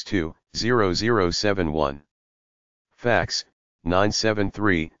 800-362-0071. Fax,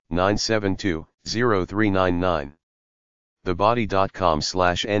 973-972-0399.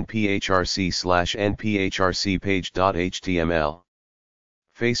 thebody.com/nphrc/nphrcpage.html.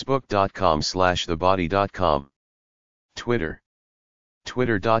 facebook.com/thebody.com. Twitter.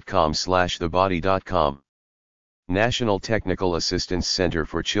 twitter.com/thebody.com. National Technical Assistance Center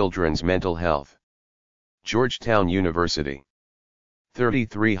for Children's Mental Health. Georgetown University.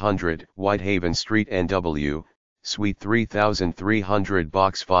 3300 Whitehaven Street, NW, Suite 3300,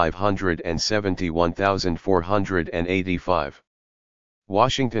 Box 571,485.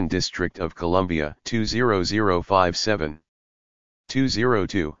 Washington, District of Columbia, 20057.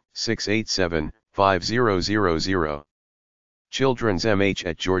 202-687-5000. Children's MH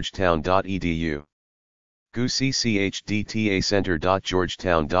at georgetown.edu.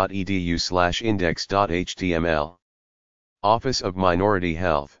 gucchdtacenter.georgetown.edu/index.html. Office of Minority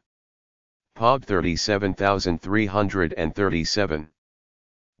Health. POB 37337.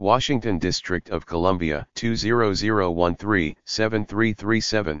 Washington, District of Columbia,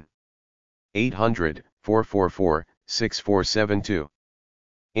 20013-7337. 800-444-6472.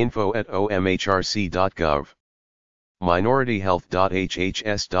 info@omhrc.gov.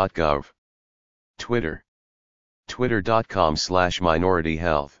 minorityhealth.hhs.gov. Twitter.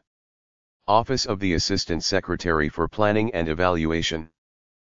 twitter.com/minorityhealth. Office of the Assistant Secretary for Planning and Evaluation.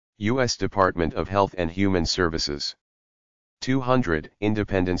 U.S. Department of Health and Human Services. 200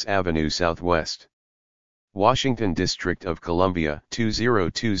 Independence Avenue Southwest. Washington, District of Columbia,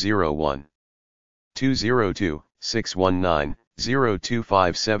 20201.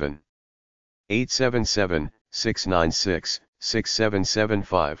 202-619-0257.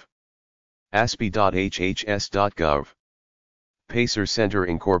 877-696-6775. aspi.hhs.gov. Pacer Center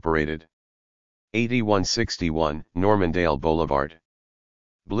Incorporated. 8161 Normandale Boulevard.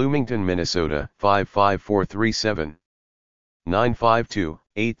 Bloomington, Minnesota, 55437.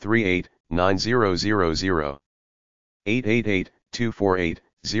 952-838-9000.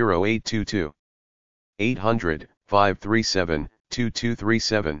 888-248-0822.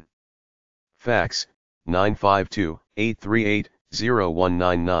 800-537-2237. Fax,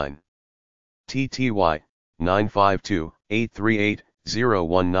 952-838-0199. TTY,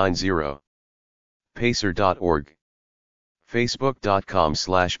 952-838-0190. Pacer.org.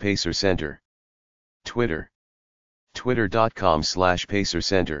 Facebook.com/PacerCenter. Twitter.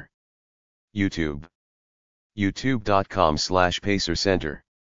 Twitter.com/PacerCenter. YouTube. YouTube.com/PacerCenter.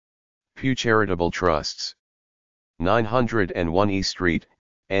 Pew Charitable Trusts. 901 E Street,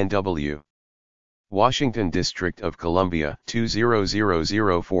 NW. Washington, District of Columbia,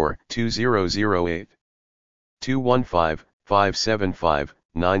 20004-2008.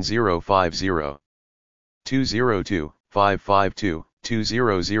 215-575-9050.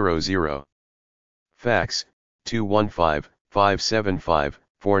 202-552-2000. Fax,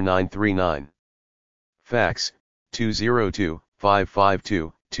 215-575-4939. Fax,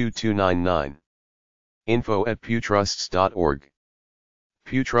 202-552-2299. info@pewtrusts.org.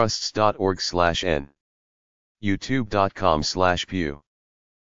 pewtrusts.org/n. youtube.com/pew.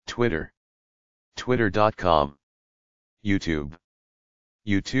 Twitter. twitter.com. YouTube.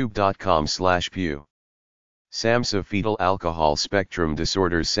 youtube.com/pew. SAMHSA Fetal Alcohol Spectrum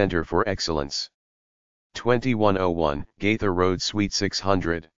Disorders Center for Excellence. 2101 Gaither Road, Suite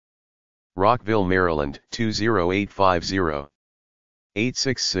 600. Rockville, Maryland, 20850.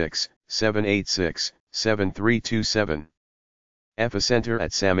 866-786-7327.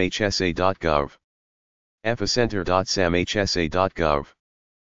 epicenter@samhsa.gov. epicenter.samhsa.gov.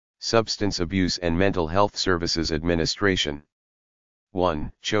 Substance Abuse and Mental Health Services Administration.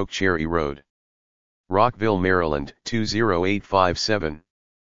 1 Chokecherry Road. Rockville, Maryland, 20857.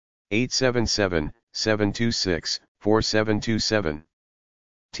 877-726-4727.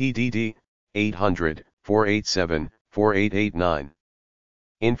 TDD, 800-487-5487. 4889.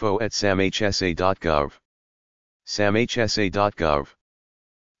 info@samhsa.gov. samhsa.gov.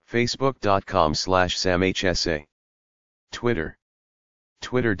 facebook.com/samhsa. Twitter.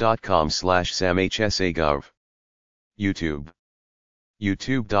 twitter.com/samhsagov. YouTube.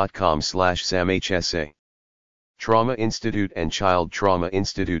 youtube.com/samhsa. Trauma Institute and Child Trauma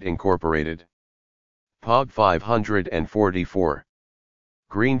Institute Incorporated. epub 544.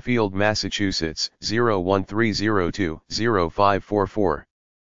 Greenfield, Massachusetts 01302-0544.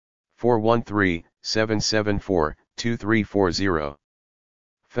 413-774-2340.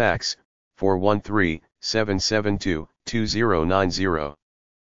 Fax 413-772-2090.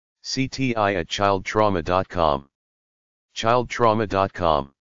 cti@childtrauma.com.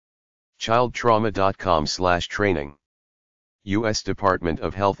 childtrauma.com. childtrauma.com/training. U.S. Department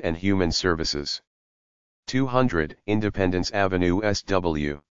of Health and Human Services. 200 Independence Avenue,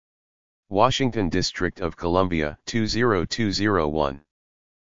 SW. Washington, District of Columbia 20201.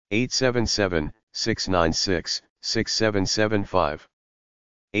 877-696-6775.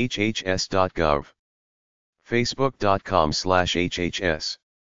 hhs.gov. facebook.com/hhs.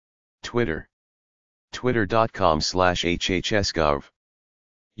 Twitter. twitter.com/hhsgov.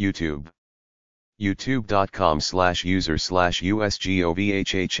 YouTube.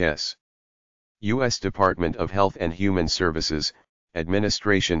 youtube.com/user/usgovhhs. U.S. Department of Health and Human Services,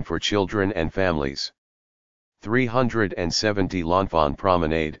 Administration for Children and Families. 370 L'Enfant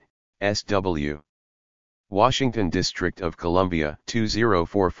Promenade, SW. Washington, District of Columbia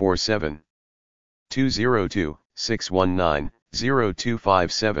 20447.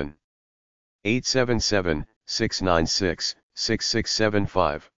 202-619-0257.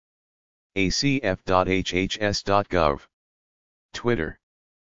 877-696-6675. acf.hhs.gov. Twitter.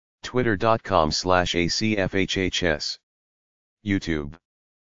 twitter.com/acfhhs. YouTube.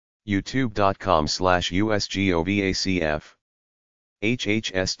 youtube.com/usgovacf.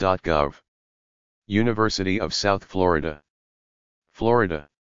 hhs.gov. University of South Florida. Florida.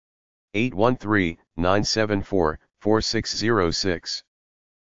 813-974-4606.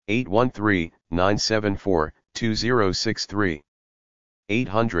 813-974-2063.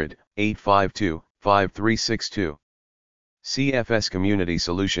 800-852-5362.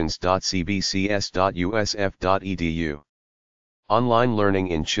 cfscommunitysolutions.cbcs.usf.edu. Online Learning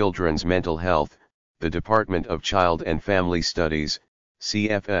in Children's Mental Health, the Department of Child and Family Studies,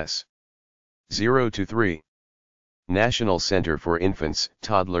 CFS. 0 to 3. National Center for Infants,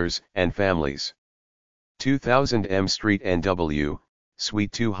 Toddlers, and Families. 2000 M Street, NW,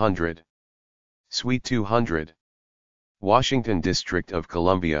 Suite 200. Suite 200. Washington, District of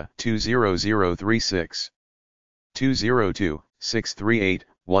Columbia 20036.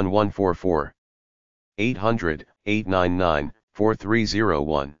 202-638-1144.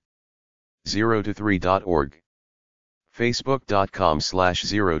 800-899-4301. 0to3.org.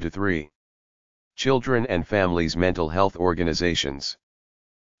 facebook.com/0to3. Children and Families Mental Health Organizations.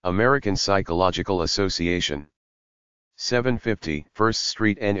 American Psychological Association. 750 First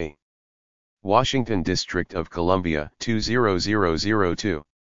Street, NE. Washington, District of Columbia 20002.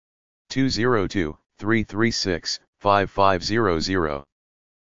 202-336-5500.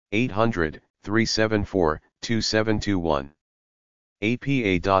 800-374-2721.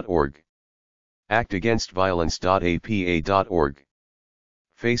 apa.org. actagainstviolence.apa.org.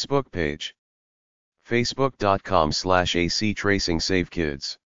 Facebook page. facebook.com/AC Tracing Safe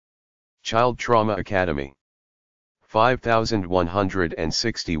Kids. Child Trauma Academy.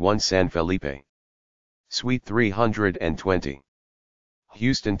 5161 San Felipe. Suite 320.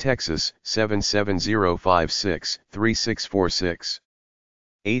 Houston, Texas 77056-3646.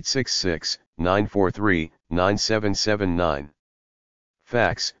 866-943-9779.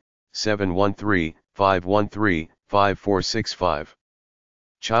 Fax 713-513-5465.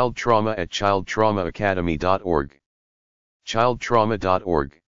 Child Trauma at childtraumaacademy.org.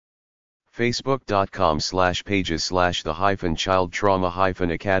 childtrauma.org.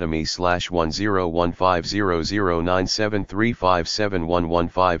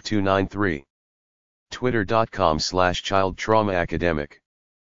 twitter.com/childtraumaacademic.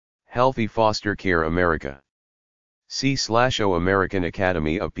 Healthy Foster Care America. C/O American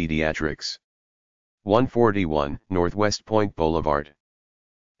Academy of Pediatrics. 141 Northwest Point Boulevard,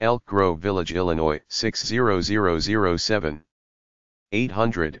 Elk Grove Village, Illinois 60007.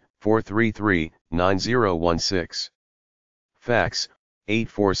 800-433-9016. Fax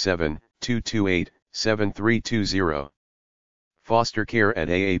 847-228-7320.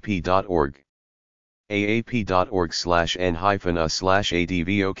 fostercare@aap.org.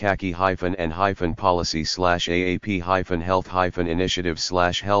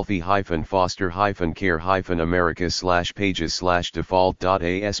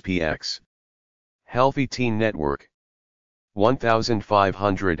 Healthy Teen Network.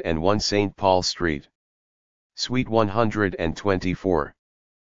 1501 St. Paul Street, Suite 124,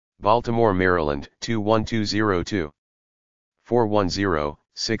 Baltimore, Maryland 21202.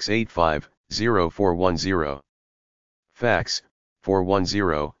 410-685-0410. Fax,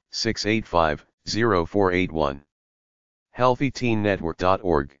 410-685-0481.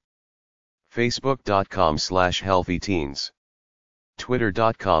 HealthyTeenNetwork.org. Facebook.com/HealthyTeens.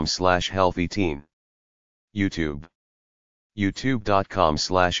 Twitter.com/HealthyTeen. YouTube.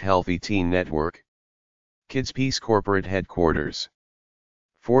 YouTube.com/HealthyTeenNetwork. Kids Peace Corporate Headquarters.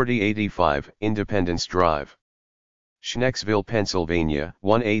 4085 Independence Drive, Schnecksville, Pennsylvania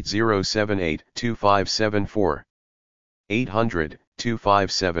 18078-2574.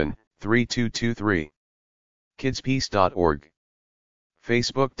 800-257-3223. kidspeace.org.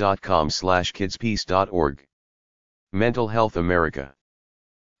 Facebook.com/kidspeace.org. Mental Health America.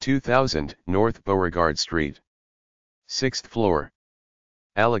 2000 North Beauregard Street, 6th floor,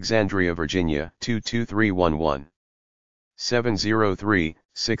 Alexandria, Virginia 22311.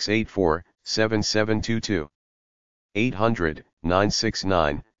 703-684-7722.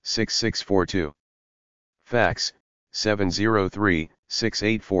 800-969-6642. Fax,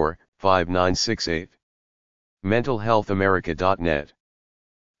 703-684-5968. mentalhealthamerica.net.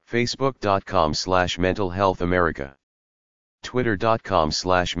 Facebook.com/mentalhealthamerica.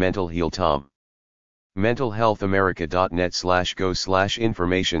 Twitter.com/mentalhealtom.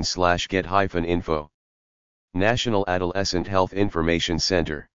 mentalhealthamerica.net/go/information/get-info. National Adolescent Health Information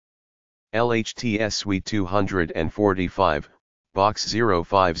Center. LHTS Suite 245, Box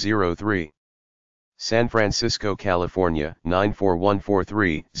 0503. San Francisco, California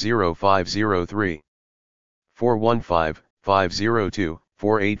 94143-0503.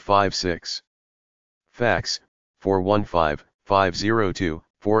 415-502-4856. Fax,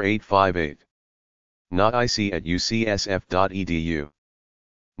 415-502-4858. notic@ucsf.edu.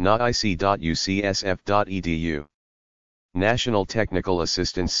 notic.ucsf.edu. National Technical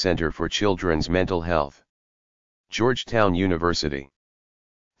Assistance Center for Children's Mental Health. Georgetown University.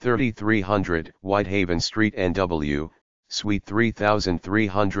 3300 Whitehaven Street, NW, Suite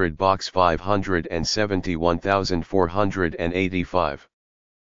 3300, Box 571,485.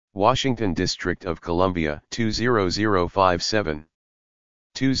 Washington, District of Columbia 20057.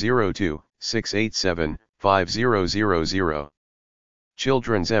 202-687-5000.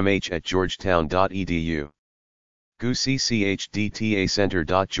 Children's MH@georgetown.edu.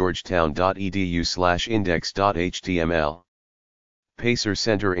 gucchdaCenter.georgetown.edu/index.html. Pacer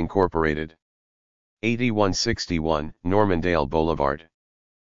Center Incorporated. 8161 Normandale Boulevard,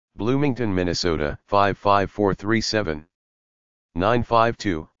 Bloomington, Minnesota 55437.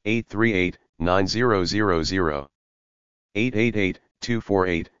 952-838-9000.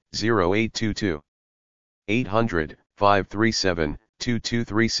 888-248-0822.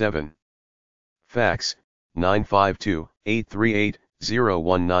 800-537-2237. Fax,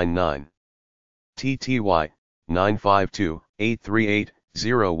 952-838-0199. TTY,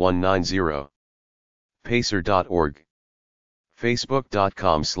 952-838-0190. Pacer.org.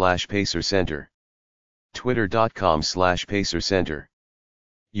 Facebook.com/Pacer Center. Twitter.com/Pacer Center.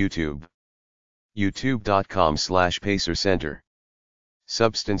 YouTube. YouTube.com/Pacer Center.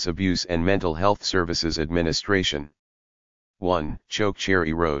 Substance Abuse and Mental Health Services Administration. 1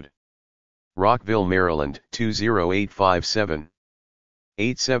 Chokecherry Road, Rockville, Maryland 20857.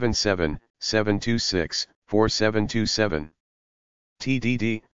 877-726-4727.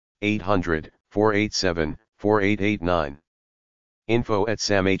 TDD, 800-487-4889.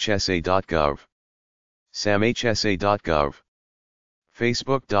 info@samhsa.gov. samhsa.gov.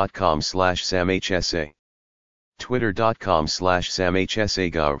 Facebook.com/samhsa.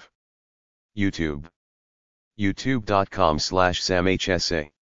 Twitter.com/samhsa.gov. YouTube.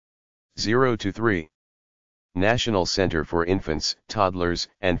 YouTube.com/samhsa. 0 to 3. National Center for Infants, Toddlers,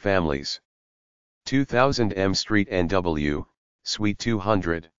 and Families. 2000 M Street, NW, Suite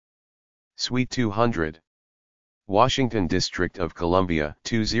 200. Suite 200. Washington, District of Columbia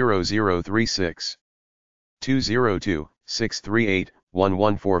 20036.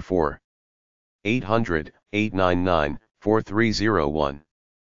 202-638-1144. 800-899-4301.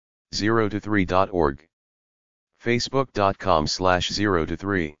 0to3.org.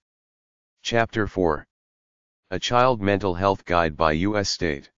 Facebook.com/0to3. Chapter 4. A Child Mental Health Guide by U.S.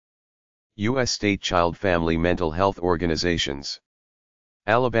 State. U.S. State Child Family Mental Health Organizations.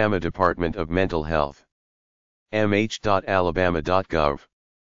 Alabama Department of Mental Health. mh.alabama.gov.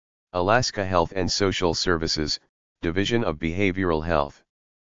 Alaska Health and Social Services, Division of Behavioral Health.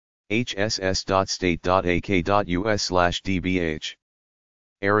 hss.state.ak.us/dbh.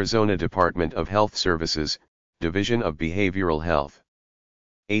 Arizona Department of Health Services, Division of Behavioral Health.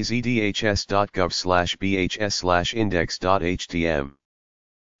 azdhs.gov/bhs/index.htm.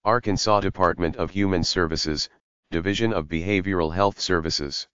 Arkansas Department of Human Services, Division of Behavioral Health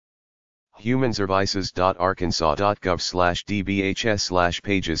Services.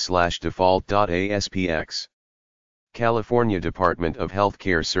 humanservices.arkansas.gov/dbhs/pages/default.aspx. California Department of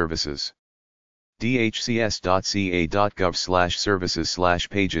Healthcare Services.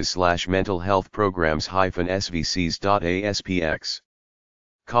 dhcs.ca.gov/services/pages/mental health programs-svcs.aspx.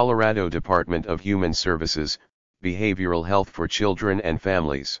 Colorado Department of Human Services, Behavioral Health for Children and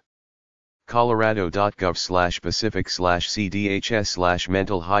Families.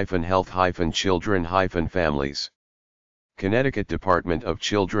 colorado.gov/pacific/cdhs/mental-health-children-families. Connecticut Department of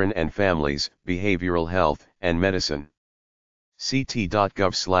Children and Families, Behavioral Health and Medicine.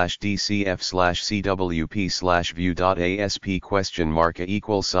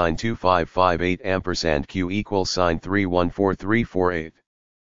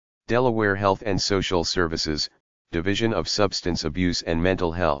 Delaware Health and Social Services, Division of Substance Abuse and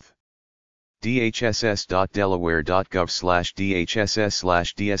Mental Health.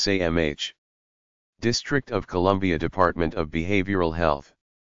 dhss.delaware.gov/dhss/dsamh. District of Columbia Department of Behavioral Health.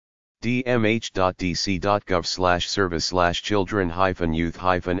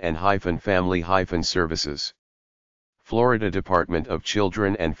 dmh.dc.gov/service/children-youth-and-family-services. Florida Department of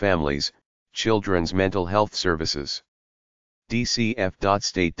Children and Families, Children's Mental Health Services.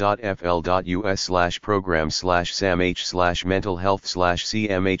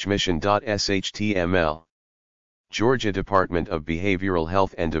 dcf.state.fl.us/program/samh/mental-health/cmh-mission.html. Georgia Department of Behavioral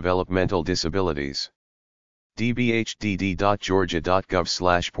Health and Developmental Disabilities.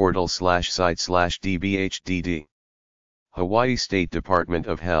 dbhdd.georgia.gov/portal/site/dbhdd. Hawaii State Department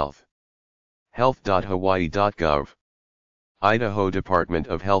of Health. health.hawaii.gov. Idaho Department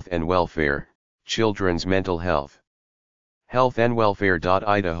of Health and Welfare, Children's Mental Health.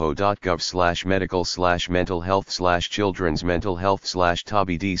 healthandwelfare.idaho.gov/medical/mental-health/children's mental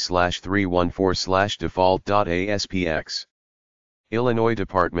health/tbd/314/default.aspx. Illinois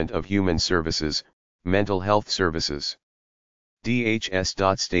Department of Human Services, Mental Health Services.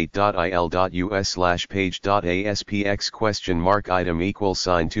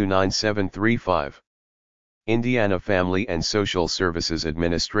 dhs.state.il.us/page.aspx?item=29735. Indiana Family and Social Services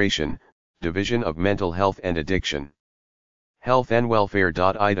Administration, Division of Mental Health and Addiction.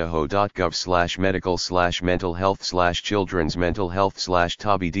 healthandwelfare.idaho.gov/medical/mental-health/children's mental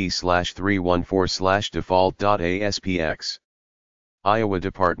health/tbd/314/default.aspx. Iowa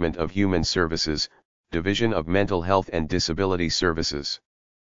Department of Human Services, Division of Mental Health and Disability Services.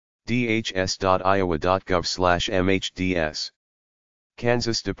 dhs.iowa.gov/mhds.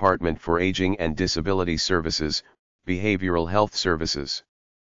 Kansas Department for Aging and Disability Services, Behavioral Health Services.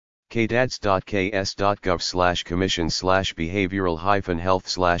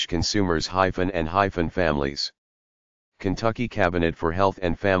 kdads.ks.gov/commission/behavioral-health/consumers-and-families. Kentucky Cabinet for Health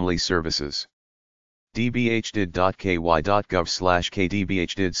and Family Services.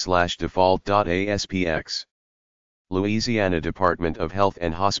 dbhdid.ky.gov/kdbhdid/default.aspx. Louisiana Department of Health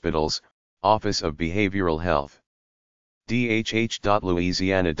and Hospitals, Office of Behavioral Health.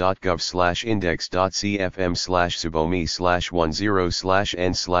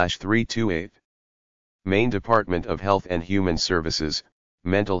 dhh.louisiana.gov/index.cfm/subomi/10/n/328. Maine Department of Health and Human Services,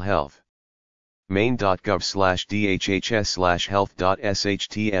 Mental Health.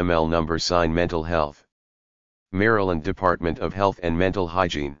 maine.gov/dhhs/health.shtml #mental health. Maryland Department of Health and Mental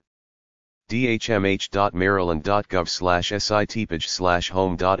Hygiene.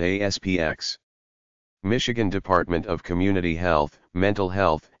 dhmh.maryland.gov/sitpage/home.aspx. Michigan Department of Community Health, Mental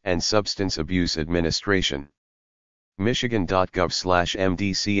Health, and Substance Abuse Administration.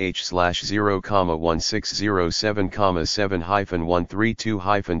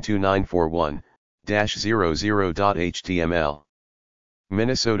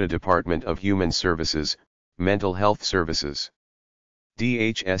 Minnesota Department of Human Services, Mental Health Services.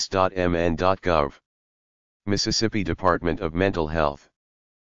 dhs.mn.gov. Mississippi Department of Mental Health.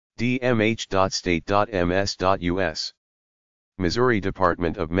 dmh.state.ms.us. Missouri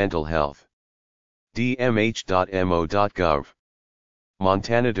Department of Mental Health. dmh.mo.gov.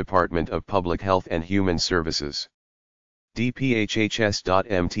 Montana Department of Public Health and Human Services.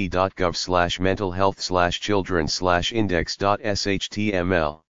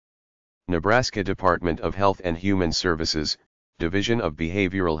 dphhs.mt.gov/mental-health/children/index.shtml. Nebraska Department of Health and Human Services, Division of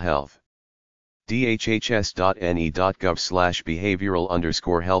Behavioral Health.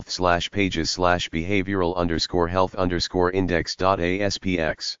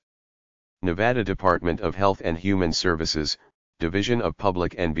 dhhs.ne.gov/behavioral_health/pages/behavioral_health_index.aspx. Nevada Department of Health and Human Services, Division of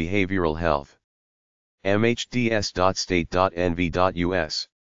Public and Behavioral Health. mhds.state.nv.us.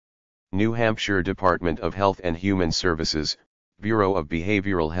 New Hampshire Department of Health and Human Services, Bureau of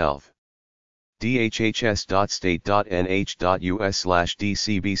Behavioral Health.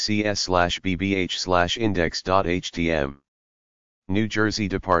 dhhs.state.nh.us/dcbcs/bbh/index.htm. New Jersey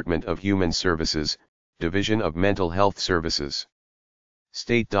Department of Human Services, Division of Mental Health Services.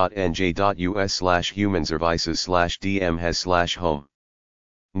 state.nj.us/humanservices/dmhes/home.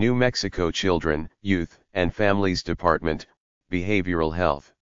 New Mexico Children, Youth, and Families Department, Behavioral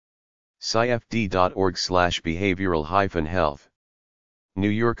Health. scifd.org/behavioral-health. New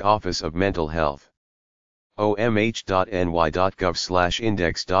York Office of Mental Health.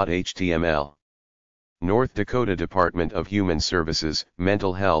 omh.ny.gov/index.html. North Dakota Department of Human Services,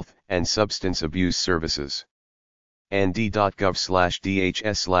 Mental Health, and Substance Abuse Services.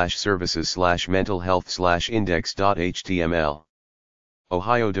 nd.gov/dhs/services/mentalhealth/index.html.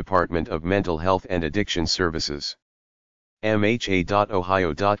 Ohio Department of Mental Health and Addiction Services.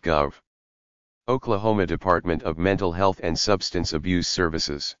 mha.ohio.gov. Oklahoma Department of Mental Health and Substance Abuse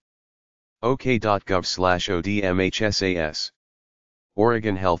Services. ok.gov/odmhsas.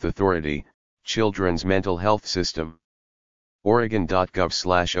 Oregon Health Authority, Children's Mental Health System.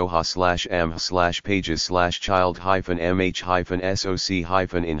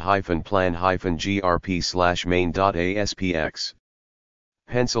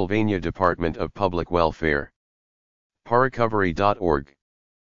 Pennsylvania Department of Public Welfare. Paracovery.org.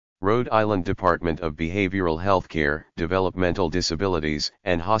 Rhode Island Department of Behavioral Healthcare, Developmental Disabilities,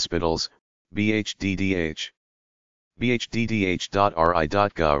 and Hospitals, BHDDH.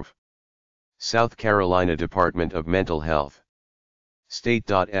 bhdh.ri.gov. South Carolina Department of Mental Health.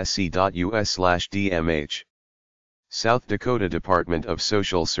 state.sc.us/dmh. South Dakota Department of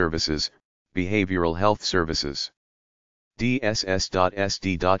Social Services, Behavioral Health Services.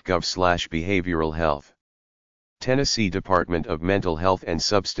 dss.sd.gov/behavioral health. Tennessee Department of Mental Health and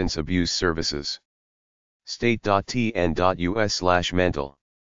Substance Abuse Services. state.tn.us/mental.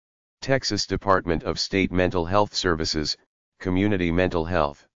 Texas Department of State Mental Health Services, Community Mental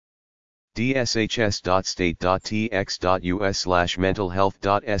Health.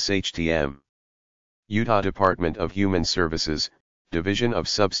 dshs.state.tx.us/mentalhealth.shtm. Utah Department of Human Services, Division of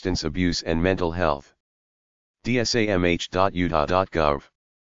Substance Abuse and Mental Health. dsamh.utah.gov.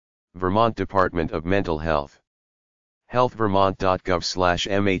 Vermont Department of Mental Health.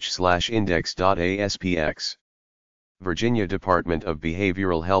 healthvermont.gov/mh/index.aspx. Virginia Department of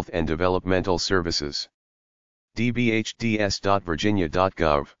Behavioral Health and Developmental Services.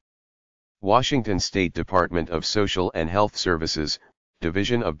 dbhds.virginia.gov. Washington State Department of Social and Health Services,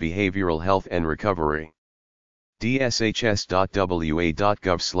 Division of Behavioral Health and Recovery.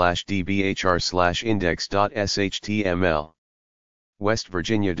 dshs.wa.gov/dbhr/index.shtml. West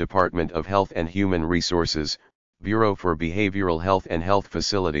Virginia Department of Health and Human Resources, Bureau for Behavioral Health and Health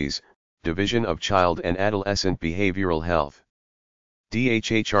Facilities, Division of Child and Adolescent Behavioral Health.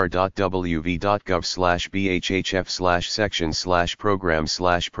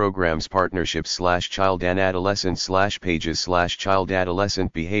 dhrr.wv.gov/bhhf/sections/programs/programs partnerships/child and adolescent/pages/child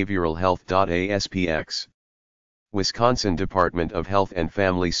adolescent behavioral health.aspx. Wisconsin Department of Health and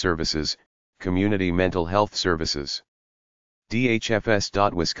Family Services, Community Mental Health Services.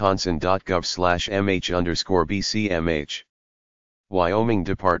 dhfs.wisconsin.gov/mh_bcmh. Wyoming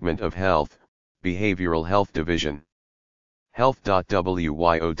Department of Health, Behavioral Health Division.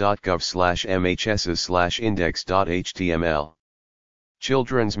 health.wyo.gov/mhss/index.html.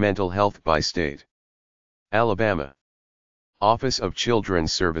 Children's Mental Health by State. Alabama. Office of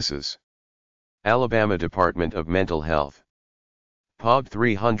Children's Services. Alabama Department of Mental Health. POB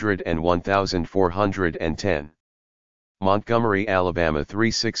 301,410. Montgomery, Alabama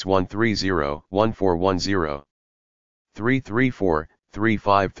 36130-1410.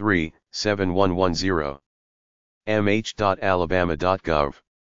 334-353-7110. mh.alabama.gov.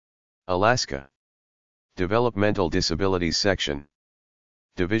 Alaska. Developmental Disabilities Section.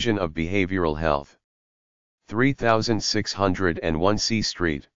 Division of Behavioral Health. 3601 C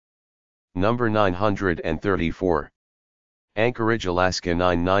Street. Number 934. Anchorage, Alaska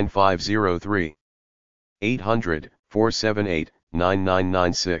 99503.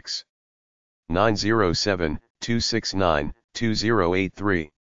 800-478-9996.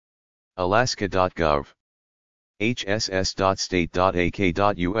 907-269-2083. Alaska.gov.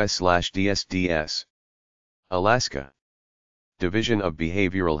 hss.state.ak.us/dsds. Alaska. Division of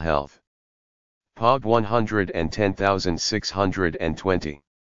Behavioral Health. epub 110620.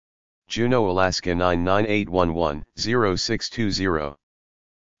 Juneau, Alaska 99811-0620.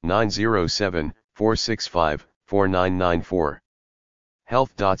 907-465-4994.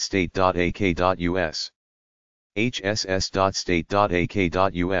 health.state.ak.us.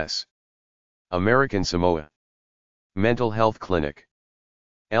 hss.state.ak.us. American Samoa. Mental Health Clinic.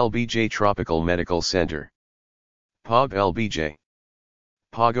 LBJ Tropical Medical Center. epub LBJ.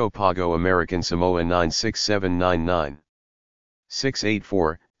 Pago Pago, American Samoa 96799.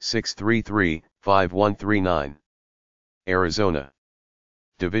 684-633-5139. Arizona.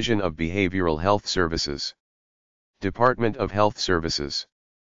 Division of Behavioral Health Services. Department of Health Services.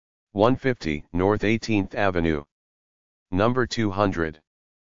 150 North 18th Avenue. Number 200.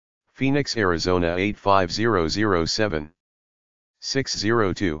 Phoenix, Arizona 85007.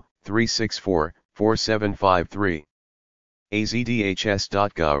 602-364-4753.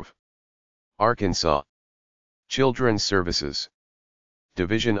 azdhs.gov. Arkansas. Children's Services.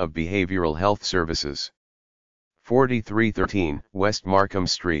 Division of Behavioral Health Services. 4313 West Markham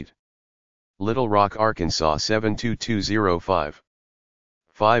Street. Little Rock, Arkansas 72205.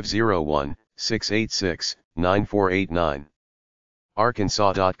 501-686-9489.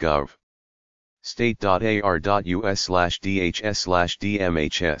 arkansas.gov.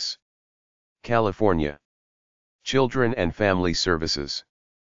 state.ar.us/dhs/dmhs. California. Children and Family Services.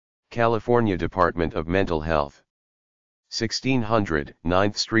 California Department of Mental Health. 1600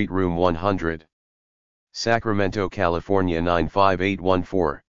 9th Street, Room 100. Sacramento, California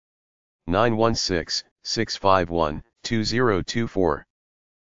 95814. 916-651-2024.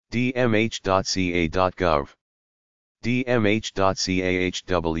 dmh.ca.gov.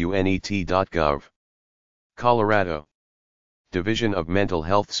 dmh.cahwnet.gov. Colorado. Division of Mental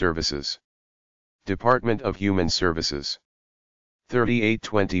Health Services. Department of Human Services.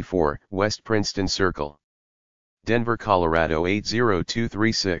 3824 West Princeton Circle. Denver, Colorado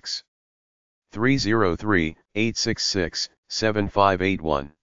 80236.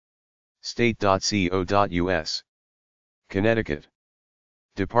 303-866-7581. state.co.us. Connecticut.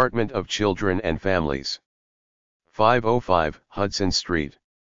 Department of Children and Families. 505 Hudson Street.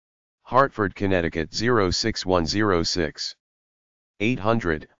 Hartford, Connecticut 06106.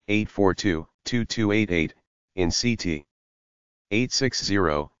 800-842-2288, in CT.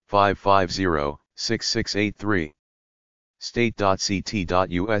 860-550-6683.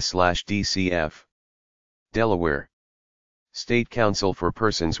 state.ct.us/DCF. Delaware. State Council for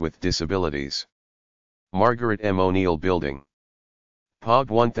Persons with Disabilities. Margaret M. O'Neill Building. epub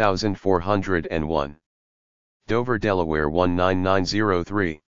 1401. Dover, Delaware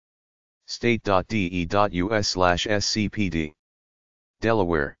 19903. state.de.us/SCPD.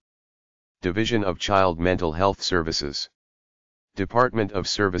 Delaware. Division of Child Mental Health Services. Department of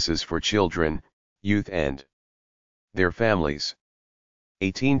Services for Children, Youth and their Families.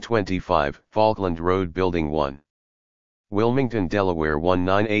 1825 Falkland Road, Building 1. Wilmington, Delaware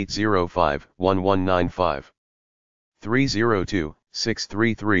 19805-1195.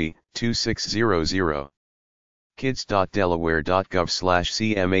 302-633-2600.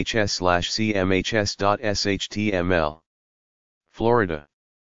 kids.delaware.gov/cmhs/cmhs.shtml. Florida.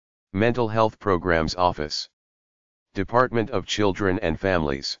 Mental Health Programs Office. Department of Children and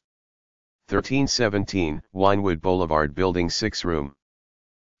Families. 1317 Winewood Boulevard, Building 6, Room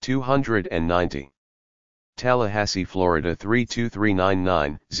 290. Tallahassee, Florida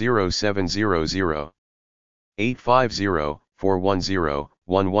 32399-0700.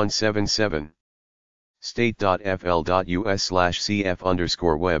 850-410-1177.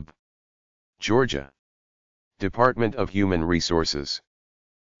 state.fl.us/cf_web. Georgia. Department of Human Resources.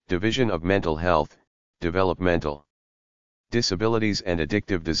 Division of Mental Health, Developmental Disabilities and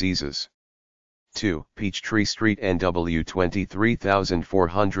Addictive Diseases. 2 Peachtree Street, NW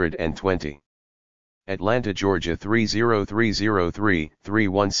 23420. Atlanta, Georgia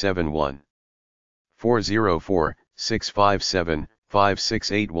 30303-3171.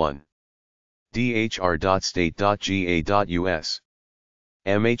 404-657-5681. dhr.state.ga.us.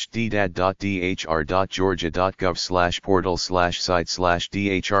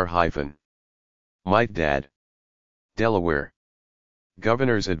 mhdad.dhr.georgia.gov/portal/site/dhr-. Might Dad. Delaware.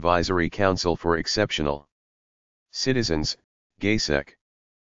 Governor's Advisory Council for Exceptional Citizens, GASEC.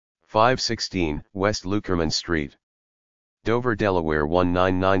 516 West Lukerman Street. Dover, Delaware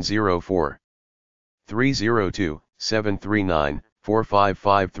 19904.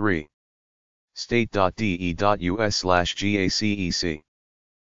 302-739-4553. state.de.us/GACEC.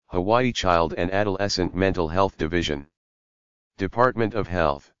 Hawaii Child and Adolescent Mental Health Division. Department of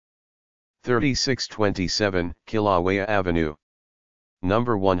Health. 3627 Kilauea Avenue,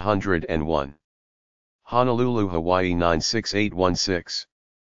 Number 101. Honolulu, Hawaii 96816.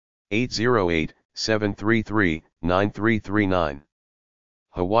 808-733-9339.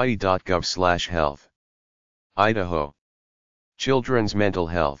 Hawaii.gov/health. Idaho. Children's Mental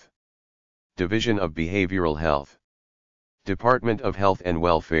Health Division of Behavioral Health. Department of Health and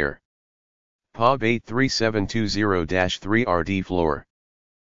Welfare. epub 83720-3RD floor.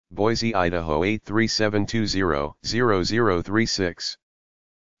 Boise, Idaho 83720-0036.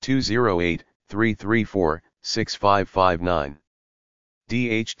 208-334-6559.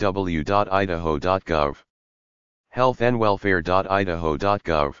 dhw.idaho.gov.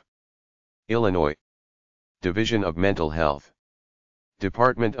 healthandwelfare.idaho.gov. Illinois. Division of Mental Health.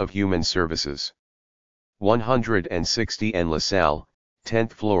 Department of Human Services. 160 and LaSalle,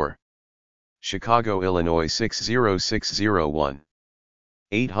 10th floor. Chicago, Illinois 60601.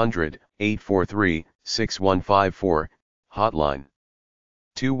 800-843-6154, hotline.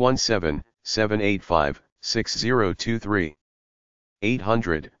 217-785-6023.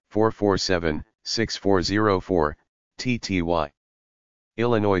 800-447-6404, TTY.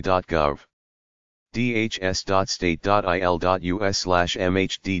 Illinois.gov.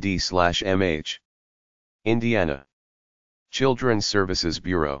 dhs.state.il.us/mhdd/mh. Indiana. Children's Services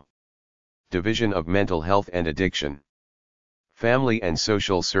Bureau. Division of Mental Health and Addiction. Family and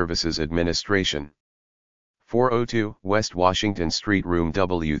Social Services Administration. 402 West Washington Street, Room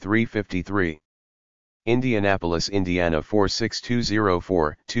W353. Indianapolis, Indiana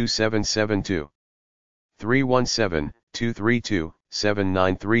 46204-2772.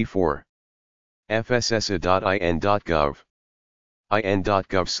 317-232-7934. fssa.in.gov.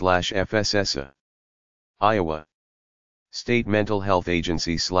 in.gov/fssa. Iowa. State Mental Health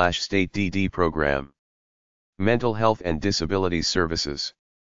Agency/State DD Program. Mental Health and Disability Services.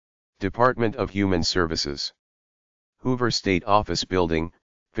 Department of Human Services. Hoover State Office Building,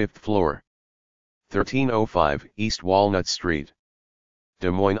 5th floor. 1305 East Walnut Street.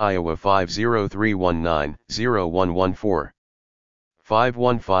 Des Moines, Iowa 50319-0114.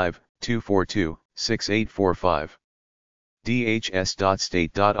 515-242-6845.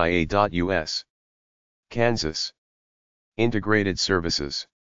 dhs.state.ia.us. Kansas. Integrated Services.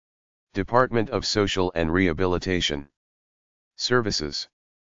 Department of Social and Rehabilitation Services.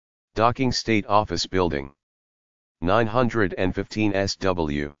 Docking State Office Building. 915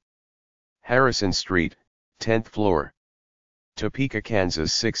 SW. Harrison Street, 10th floor. Topeka,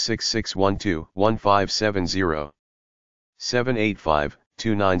 Kansas 66612-1570.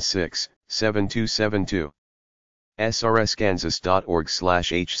 785-296-7272.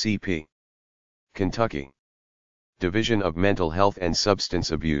 srskansas.org/hcp. Kentucky. Division of Mental Health and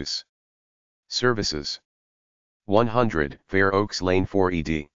Substance Abuse Services. 100 Fair Oaks Lane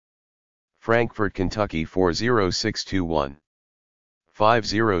 4ED. Frankfort, Kentucky 40621.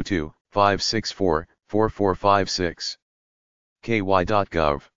 502-564-4456.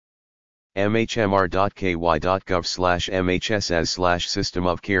 ky.gov.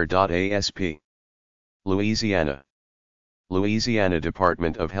 mhmr.ky.gov/mhss/systemofcare.asp. Louisiana. Louisiana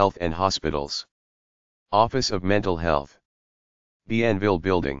Department of Health and Hospitals. Office of Mental Health. Bienville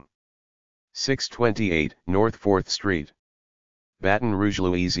Building. 628 North 4th Street. Baton Rouge,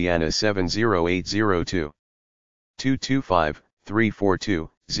 Louisiana 70802.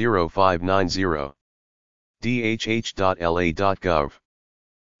 225-342-0590. dhh.la.gov.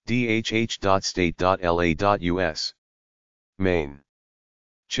 dhh.state.la.us. Maine.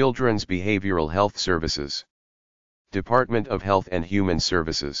 Children's Behavioral Health Services. Department of Health and Human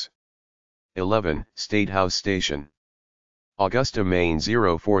Services. 11 State House Station. Augusta, Maine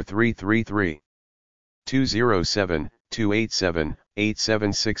 04333.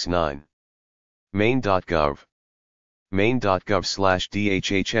 207-287-8769. Maine.gov.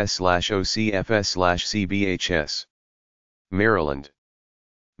 maine.gov/dhhs/ocfs/cbhs. Maryland.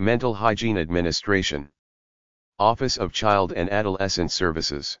 Mental Hygiene Administration. Office of Child and Adolescent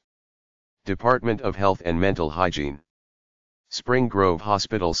Services. Department of Health and Mental Hygiene. Spring Grove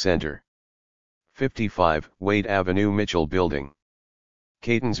Hospital Center. 55 Wade Avenue, Mitchell Building.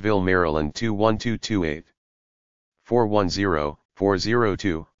 Catonsville, Maryland 21228.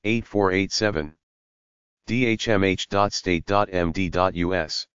 410-402-8487.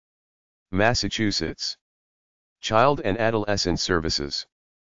 dhmh.state.md.us. Massachusetts. Child and Adolescent Services.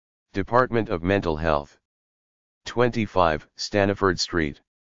 Department of Mental Health. 25 Stanford Street.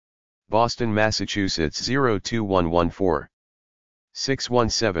 Boston, Massachusetts 02114.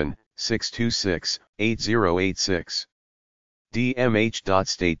 617-626-8086.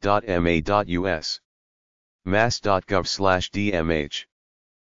 dmh.state.ma.us. mass.gov/dmh.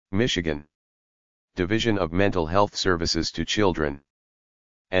 Michigan. Division of Mental Health Services to Children.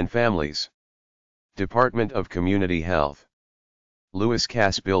 and Families. Department of Community Health. Lewis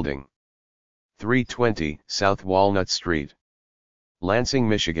Cass Building. 320 South Walnut Street. Lansing,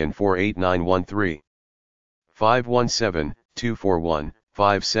 Michigan 48913.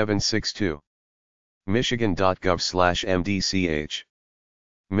 517-241-5762. Michigan.gov/MDCH.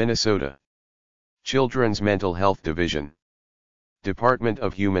 Minnesota. Children's Mental Health Division. Department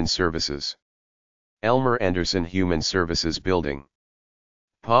of Human Services. Elmer Anderson Human Services Building.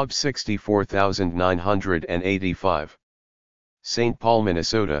 epub 64985. St. Paul,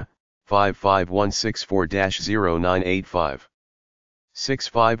 Minnesota, 55164-0985.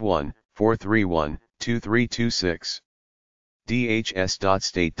 651-431-2326.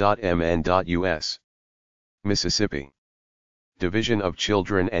 dhs.state.mn.us. Mississippi. Division of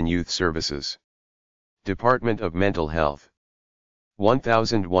Children and Youth Services. Department of Mental Health.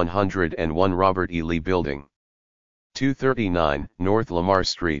 1101 Robert E. Lee Building. 239 North Lamar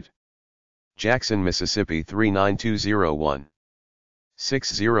Street. Jackson, Mississippi 39201.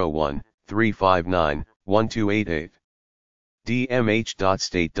 601-359-1288.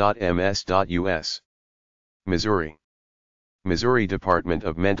 dmh.state.ms.us. Missouri. Missouri Department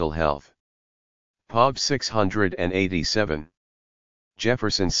of Mental Health. epub 687.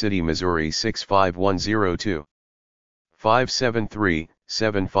 Jefferson City, Missouri 65102.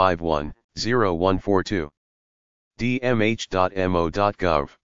 573-751-0142. dmh.mo.gov.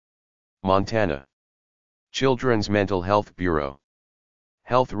 Montana. Children's Mental Health Bureau.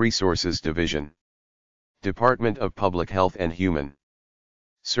 Health Resources Division. Department of Public Health and Human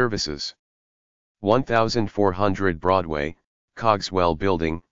Services. 1400 Broadway, Cogswell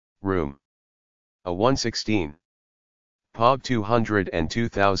Building, Room A116. epub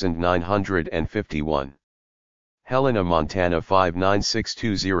 202,951. Helena, Montana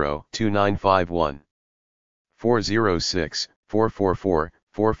 59620-2951.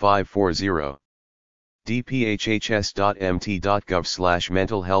 406-444-4540.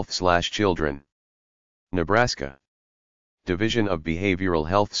 dphhs.mt.gov/mental-health/children. Nebraska. Division of Behavioral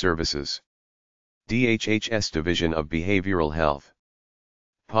Health Services. DHHS Division of Behavioral Health.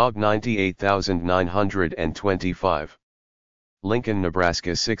 epub 98925. Lincoln,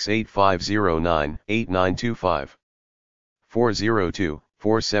 Nebraska 68509-8925.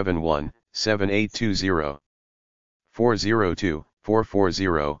 402-471-7820.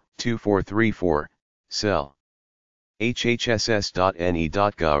 402-440-2434, cell.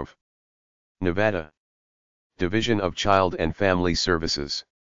 hhss.ne.gov. Nevada. Division of Child and Family Services.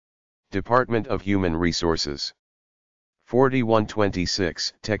 Department of Human Resources.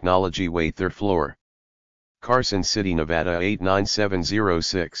 4126 Technology Way, 3rd floor. Carson City, Nevada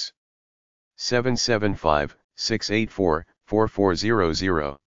 89706.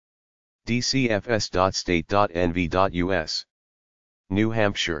 775-684-4400. dcfs.state.nv.us. New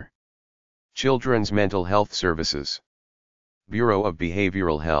Hampshire. Children's Mental Health Services. Bureau of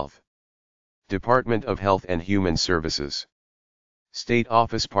Behavioral Health. Department of Health and Human Services. State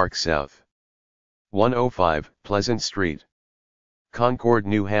Office, Park South. 105 Pleasant Street. Concord,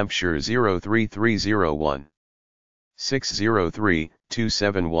 New Hampshire 03301.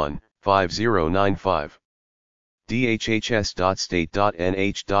 603-271-5095.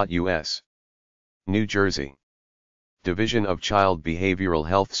 dhhs.state.nh.us. New Jersey. Division of Child Behavioral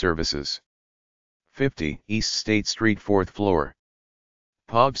Health Services. 50 East State Street, 4th floor.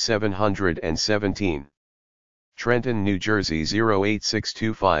 epub 717. Trenton, New Jersey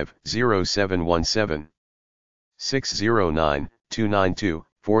 08625-0717.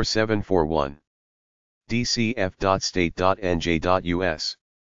 609-292-4741. dcf.state.nj.us.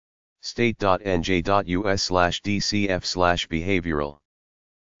 state.nj.us/dcf/behavioral.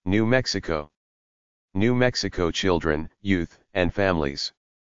 New Mexico. New Mexico Children, Youth, and Families.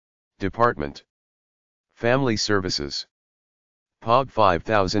 Department. Family Services. epub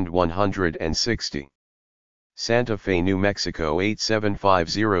 5160. Santa Fe, New Mexico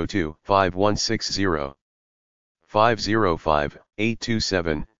 87502-5160.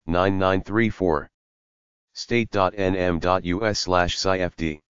 505-827-9934.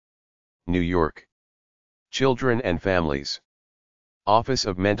 state.nm.us/CFD. New York. Children and Families. Office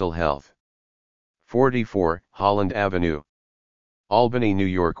of Mental Health. 44 Holland Avenue. Albany, New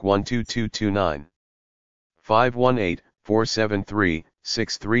York 12229.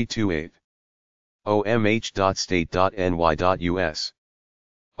 518-473-6328. omh.state.ny.us.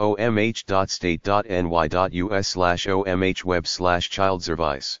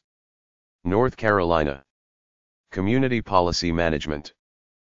 omh.state.ny.us/omhweb/childservice. North Carolina. Community Policy Management.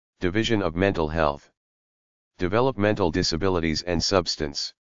 Division of Mental Health. Developmental Disabilities and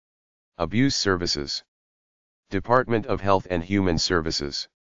Substance Abuse Services. Department of Health and Human Services.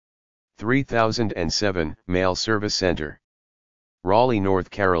 3007, Mail Service Center. Raleigh, North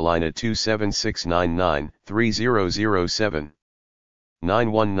Carolina 27699-3007.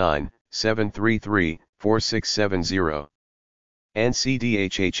 919-733-4670.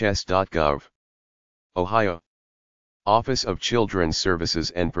 ncdhhs.gov. Ohio. Office of Children's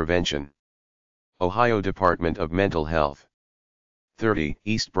Services and Prevention. Ohio Department of Mental Health. 30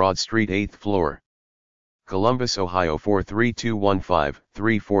 East Broad Street 8th floor. Columbus, Ohio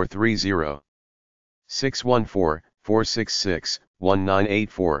 43215-3430.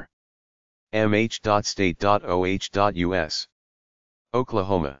 614-466-1984. mh.state.oh.us.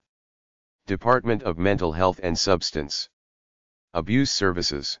 Oklahoma. Department of Mental Health and Substance Abuse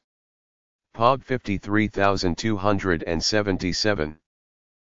Services. epub 53277.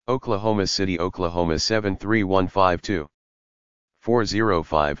 Oklahoma City, Oklahoma 73152.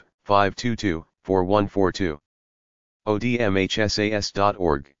 405-522-4142.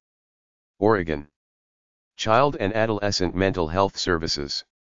 odmhsas.org. Oregon. Child and Adolescent Mental Health Services.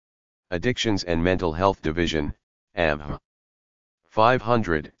 Addictions and Mental Health Division, AMH.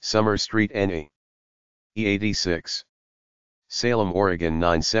 500 Summer Street, NA. E86. Salem, Oregon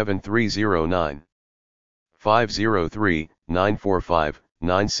 97309.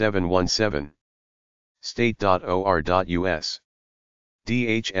 503-945-9717. state.or.us.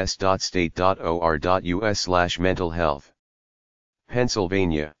 dhs.state.or.us/mental health.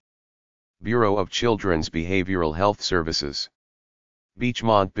 Pennsylvania. Bureau of Children's Behavioral Health Services.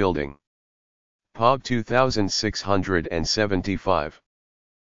 Beechmont Building. epub 2675.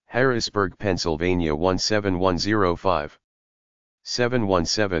 Harrisburg, Pennsylvania 17105.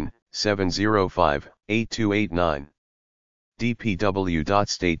 717-705-8289.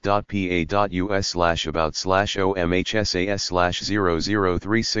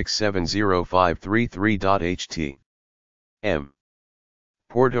 dpw.state.pa.us/omhsas/003670533.ht. M.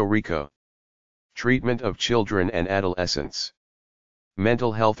 Puerto Rico. Treatment of Children and Adolescents.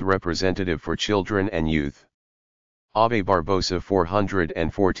 Mental Health Representative for Children and Youth. Ave Barbosa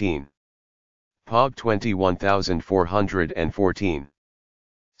 414. epub 21414.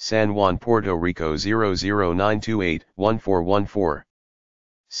 San Juan, Puerto Rico 00928-1414.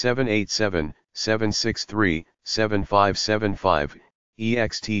 787-763-7575,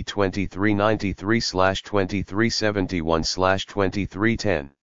 EXT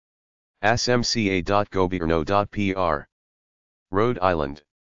 2393/2371/2310. asmca.gobierno.pr. Rhode Island.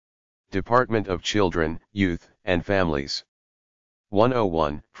 Department of Children, Youth, and Families.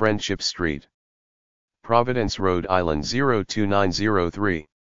 101 Friendship Street. Providence, Rhode Island 02903.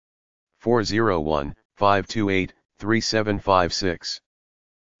 401-528-3756.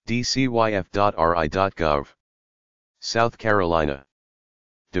 dcyf.ri.gov. South Carolina.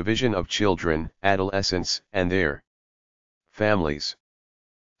 Division of Children, Adolescents, and Their Families.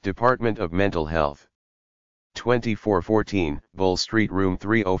 Department of Mental Health. 2414 Bull Street, Room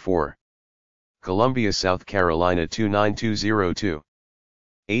 304. Columbia, South Carolina 29202.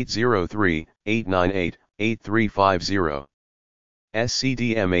 803-898-8350.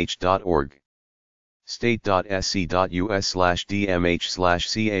 scdmh.org.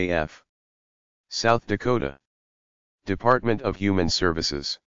 state.sc.us/dmh/caf. South Dakota. Department of Human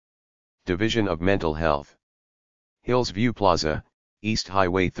Services. Division of Mental Health. Hills View Plaza, East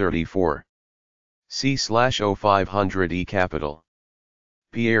Highway 34. C/0500 Capital.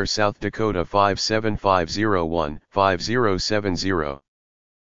 Pierre, South Dakota 57501-5070.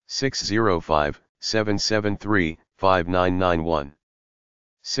 605-773-5991.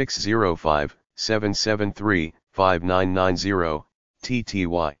 605-773-5990,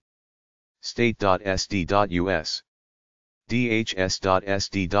 TTY. state.sd.us.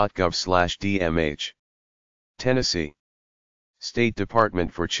 dhs.sd.gov/dmh. Tennessee. State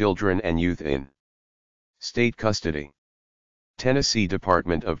Department for Children and Youth in State Custody. Tennessee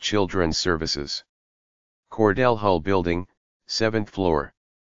Department of Children's Services. Cordell Hull Building, 7th floor.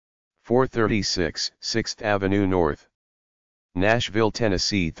 436 6th Avenue North. Nashville,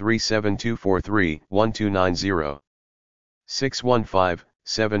 Tennessee 37243-1290.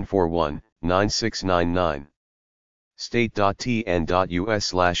 615-741-9699.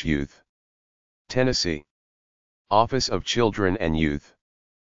 state.tn.us/youth. Tennessee. Office of Children and Youth.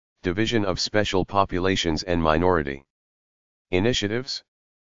 Division of Special Populations and Minority Initiatives.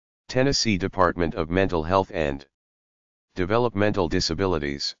 Tennessee Department of Mental Health and Developmental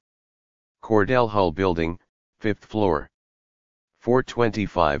Disabilities. Cordell Hull Building, 5th floor.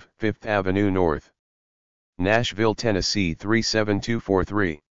 425 5th Avenue North. Nashville, Tennessee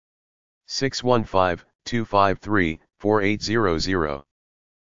 37243. 615-253-4800.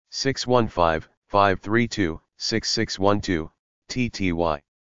 615-532-6612, TTY.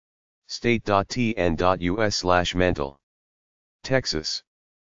 state.tn.us/mental. Texas.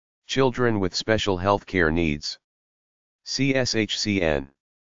 Children with Special Health Care Needs. CSHCN.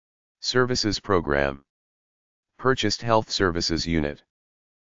 Services Program. Purchased Health Services Unit.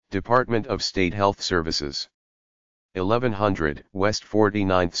 Department of State Health Services. 1100 West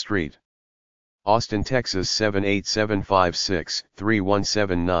 49th Street. Austin, Texas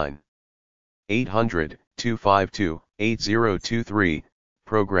 78756-3179. 800-252-8023,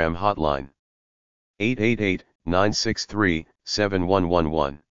 Program Hotline.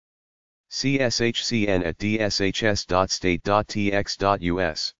 888-963-7111.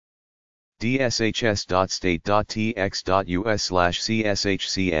 cshcn@dshs.state.tx.us.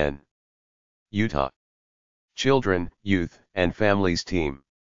 dshs.state.tx.us/cshcn. Utah. Children, Youth, and Families Team.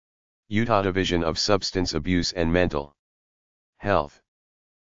 Utah Division of Substance Abuse and Mental Health.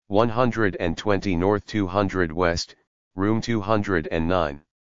 120 North 200 West, Room 209.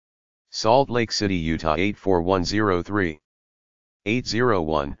 Salt Lake City, Utah 84103.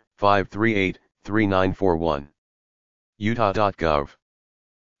 801-538-3941. Utah.gov.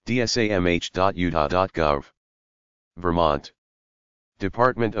 dsamh.utah.gov. Vermont.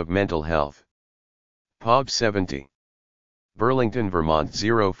 Department of Mental Health. epub 70. Burlington, Vermont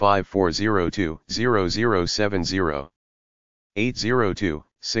 05402-0070.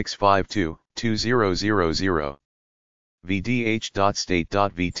 802-652-2000.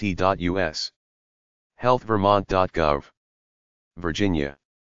 vdh.state.vt.us. healthvermont.gov. Virginia.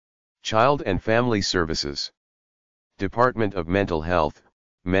 Child and Family Services. Department of Mental Health,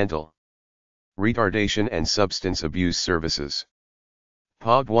 Mental Retardation and Substance Abuse Services.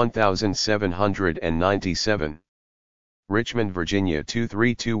 epub 1797. Richmond, Virginia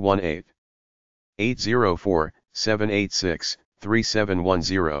 23218.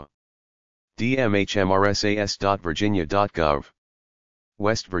 804-786-3710. dmhmrsas.virginia.gov.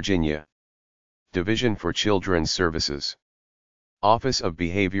 West Virginia. Division for Children's Services. Office of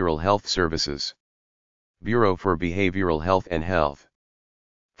Behavioral Health Services. Bureau for Behavioral Health and Health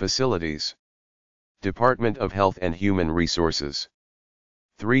Facilities. Department of Health and Human Resources.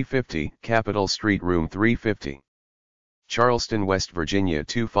 350 Capitol Street, Room 350. Charleston, West Virginia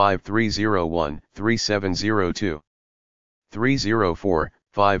 25301-3702.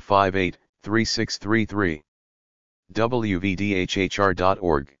 304-558-3633.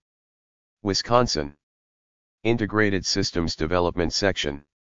 wvdhhr.org. Wisconsin. Integrated Systems Development Section.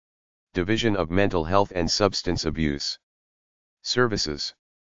 Division of Mental Health and Substance Abuse Services.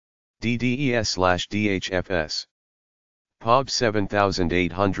 DDES/DHFS. epub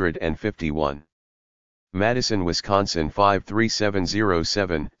 7851. Madison, Wisconsin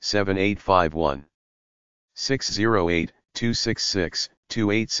 53707-7851.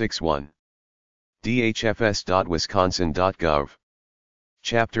 608-266-2861. dhfs.wisconsin.gov.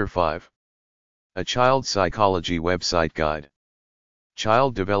 Chapter 5. A Child Psychology Website Guide.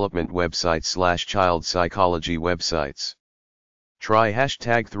 Child Development Website / Child Psychology Websites. Try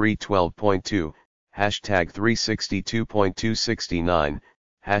hashtag 312.2, hashtag 362.269,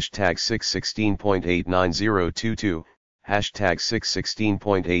 hashtag 616.89022, hashtag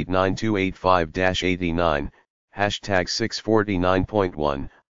 616.89285-89, hashtag 649.1,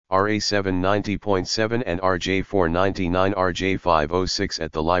 RA790.7 and RJ499 RJ506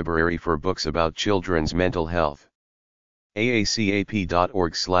 at the Library for Books about Children's Mental Health.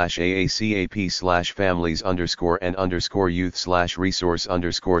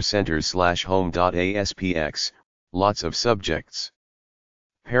 aacap.org/aacap/families_and_youth/resource_centers/home.aspx, lots of subjects.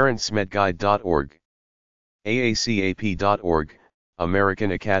 parentsmedguide.org. aacap.org,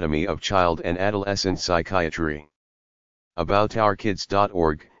 American Academy of Child and Adolescent Psychiatry.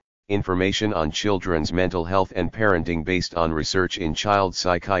 aboutourkids.org, information on children's mental health and parenting based on research in child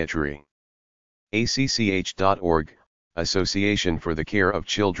psychiatry. acch.org, Association for the Care of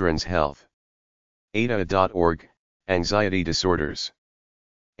Children's Health. ADA.org, Anxiety Disorders.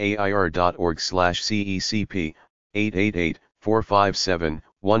 AIR.org/CECP,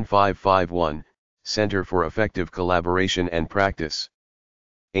 888-457-1551, Center for Effective Collaboration and Practice.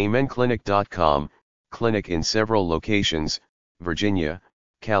 AmenClinic.com, clinic in several locations, Virginia,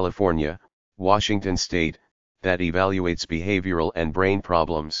 California, Washington State, that evaluates behavioral and brain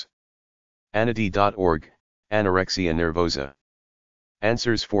problems. Anity.org, Anorexia nervosa.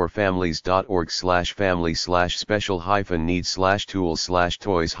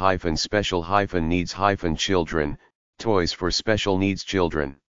 Answers4families.org/family/special-needs/tools/toys-special-needs-children, toys for special needs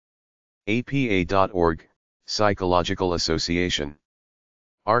children. APA.org, Psychological Association.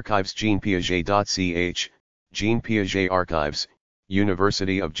 Archives jeanpiaget.ch, Jean Piaget Archives,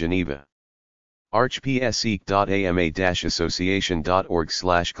 University of Geneva.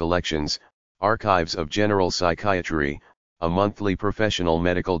 archpseek.ama-association.org/collections, Archives of General Psychiatry, a monthly professional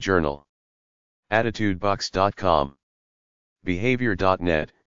medical journal. attitudebox.com.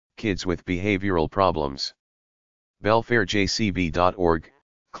 behavior.net, kids with behavioral problems. belfairjcb.org,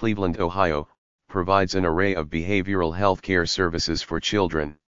 Cleveland, Ohio, provides an array of behavioral health care services for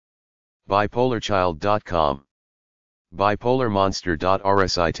children. bipolarchild.com.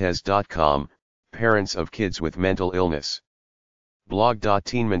 bipolarmonster.rsites.com, parents of kids with mental illness.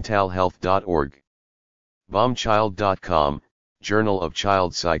 blog.teenmentalhealth.org. bombchild.com, Journal of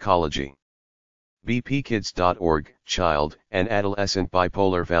Child Psychology. bpkids.org, Child and Adolescent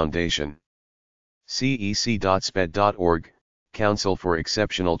Bipolar Foundation. cec.sped.org, Council for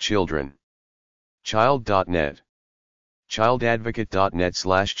Exceptional Children. child.net.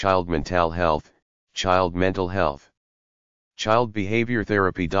 childadvocate.net/child mental health, child mental health.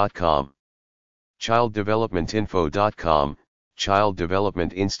 childbehaviortherapy.com. childdevelopmentinfo.com, Child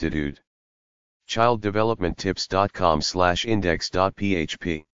Development Institute.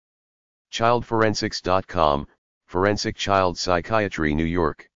 childdevelopmenttips.com/index.php. childforensics.com, Forensic Child Psychiatry, New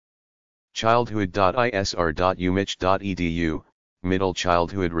York. childhood.isr.umich.edu, Middle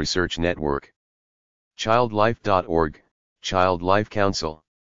Childhood Research Network. childlife.org, Child Life Council.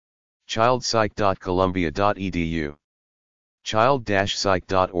 childpsych.columbia.edu.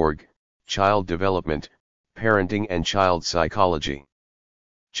 child-psych.org, Child Development, Parenting and Child Psychology.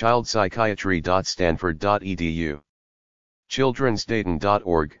 childpsychiatry.stanford.edu.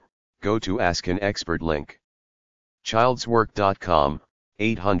 childrensdayton.org, go to Ask an Expert link. childswork.com,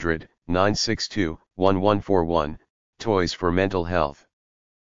 800-962-1141, Toys for Mental Health.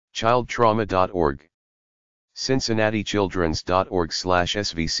 childtrauma.org.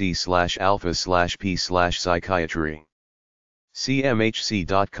 cincinnatichildrens.org/svc/alpha/p/psychiatry.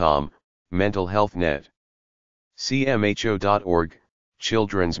 cmhc.com, Mental Health Net. cmho.org,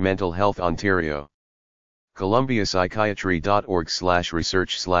 Children's Mental Health Ontario.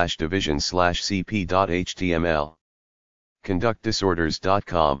 columbiapsychiatry.org/research/division/cp.html.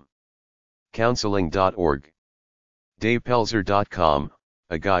 conductdisorders.com. counseling.org. davepelzer.com,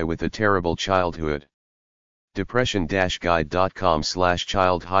 A Guy with a Terrible Childhood.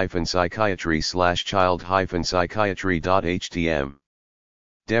 depression-guide.com/child-psychiatry/child-psychiatry.htm.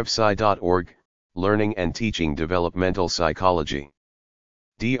 devsci.org, Learning and Teaching Developmental Psychology.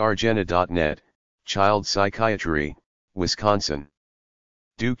 drgena.net, Child Psychiatry, Wisconsin.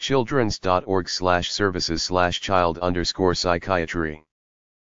 dukechildrens.org/services/child_psychiatry.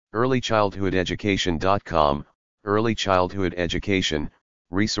 earlychildhoodeducation.com, Early Childhood Education,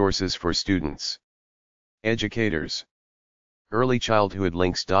 Resources for Students. Educators.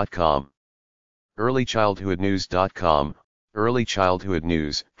 earlychildhoodlinks.com. earlychildhoodnews.com, Early Childhood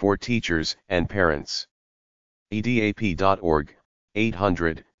News for teachers and parents. edap.org,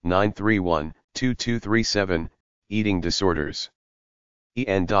 800-931-2237, Eating Disorders.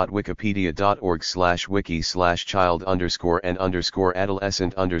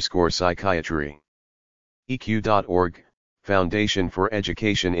 en.wikipedia.org/wiki/child_and_adolescent_psychiatry. eq.org, Foundation for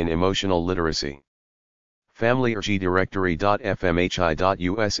Education in Emotional Literacy.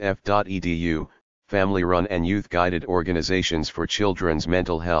 familyrgdirectory.fmhi.usf.edu, family-run and youth-guided organizations for children's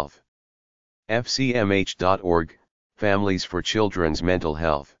mental health. fcmh.org, Families for Children's Mental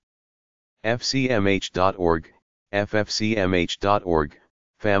Health. fcmh.org, ffcmh.org,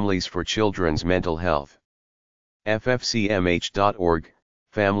 Families for Children's Mental Health. ffcmh.org,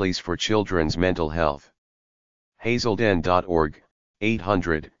 Families for Children's Mental Health. hazelden.org,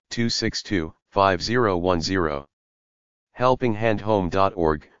 800-262-5010.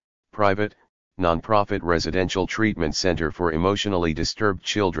 helpinghandhome.org, private, nonprofit residential treatment center for emotionally disturbed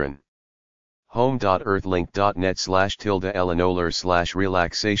children.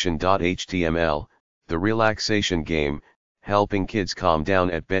 home.earthlink.net/tilde/eleanor/relaxation.html, The Relaxation Game, helping kids calm down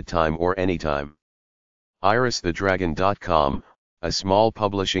at bedtime or anytime. iristhedragon.com, a small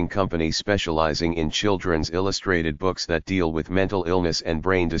publishing company specializing in children's illustrated books that deal with mental illness and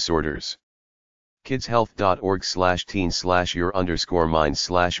brain disorders.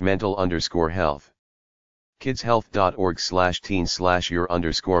 kidshealth.org/teen/your_mind/mental_health.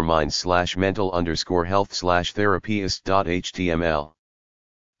 kidshealth.org/teen/your_mind/mental_health/therapist.html.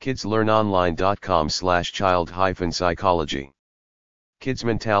 kidslearnonline.com/child-psychology.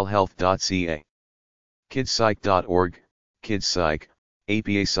 kidsmentalhealth.ca. kidspsych.org, KidPsych,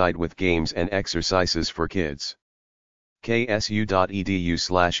 APA site with games and exercises for kids.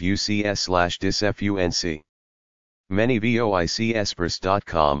 ksu.edu/ucs/disfunc.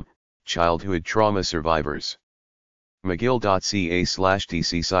 manyvoicespers.com, Childhood Trauma Survivors.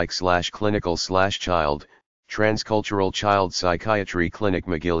 mcgill.ca/tc/psych/clinical/child, Transcultural Child Psychiatry Clinic,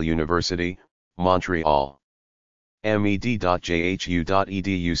 McGill University, Montreal.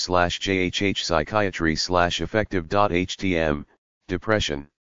 med.jhu.edu/jhh psychiatry/effective.htm, depression.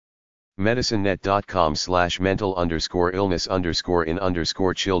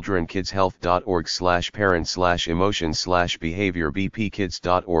 medicinenet.com/mental_illness_in/children-kids-health.org/parents/emotions/behavior,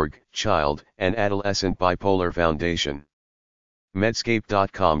 bpkids.org, Child and Adolescent Bipolar Foundation.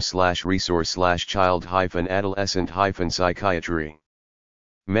 Medscape.com/resource/child-adolescent-psychiatry.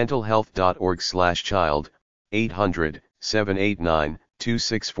 mentalhealth.org/child,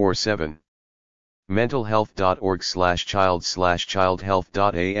 800-789-2647.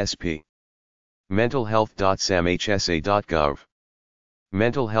 mentalhealth.org/child/childhealth.asp. mentalhealth.samhsa.gov.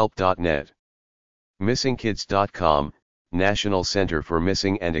 mentalhelp.net. missingkids.com, National Center for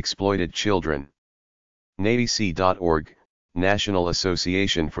Missing and Exploited Children. NAEC.org, National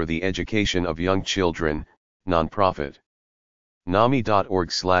Association for the Education of Young Children, nonprofit.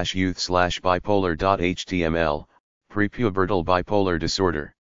 NAMI.org/youth/bipolar.html, prepubertal bipolar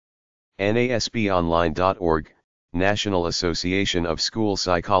disorder. NASBonline.org, National Association of School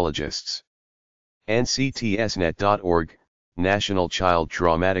Psychologists. NCTSnet.org, National Child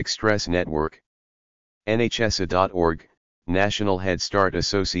Traumatic Stress Network. NHSA.org, National Head Start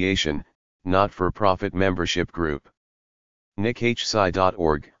Association, not-for-profit membership group.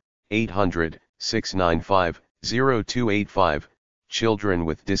 NICHSI.org, 800-695-0285, Children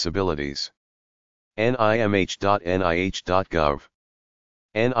with Disabilities. NIMH.nih.gov.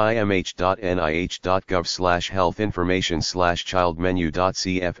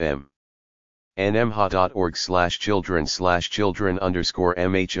 NIMH.nih.gov/health-information/child-menu.cfm.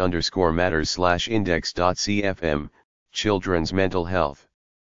 nmha.org/children/children_mh_matters/index.cfm, Children's Mental Health.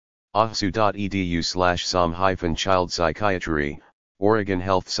 ahsu.edu/som-child psychiatry, Oregon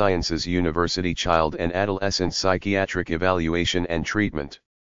Health Sciences University Child and Adolescent Psychiatric Evaluation and Treatment.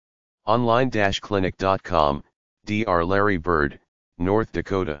 Online-clinic.com, Dr. Larry Bird, North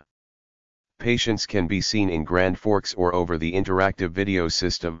Dakota. Patients can be seen in Grand Forks or over the interactive video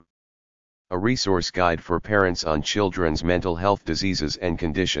system. A resource guide for parents on children's mental health diseases and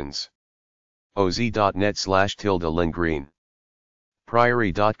conditions. oz.net/Lindgreen.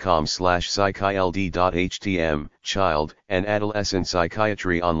 Priory.com/psychild.htm, Child and Adolescent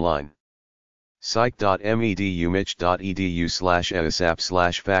Psychiatry Online.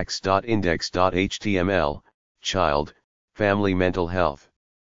 psych.medumich.edu/asap/fax.index.html, Child, Family Mental Health.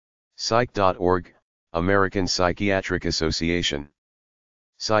 Psych.org, American Psychiatric Association.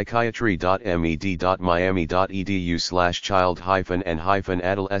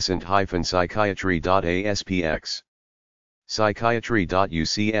 psychiatry.med.miami.edu/child-and-adolescent-psychiatry.aspx.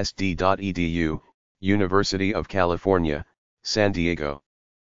 psychiatry.ucsd.edu, University of California, San Diego.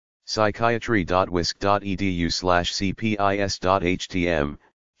 psychiatry.wisc.edu/cpis.htm,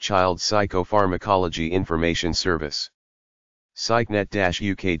 Child Psychopharmacology Information Service.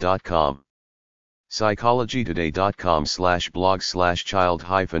 psychnet-uk.com.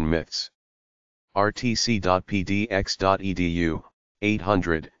 psychologytoday.com/blog/child-myths. rtc.pdx.edu,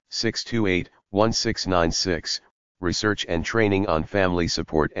 800-628-1696, Research and Training on Family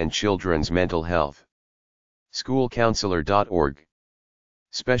Support and Children's Mental Health. schoolcounselor.org.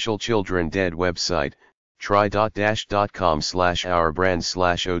 Special Children Dead website,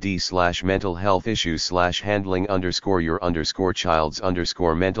 try.dash.com/ourbrand/od/mental health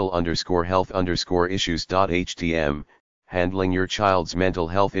issues/handling_your_child's_mental_health_issues.htm, handling your child's mental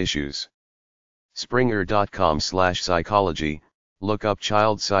health issues. springer.com/psychology, look up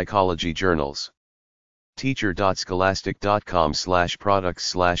child psychology journals.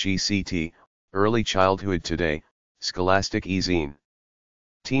 teacher.scholastic.com/products/ect, early childhood today, Scholastic e-zine.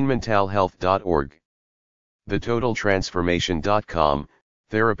 teenmentalhealth.org. thetotaltransformation.com,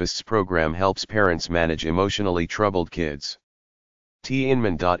 therapists program helps parents manage emotionally troubled kids.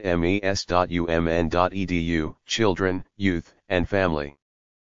 tinman.mes.umn.edu, children, youth, and family.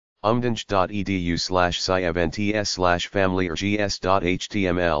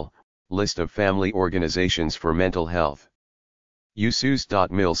 umdnch.edu/sci-events/family-gs.html, list of family organizations for mental health.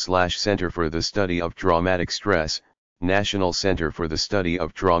 usus.mil/Center for the Study of Traumatic Stress, National Center for the Study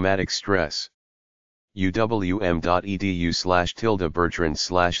of Traumatic Stress.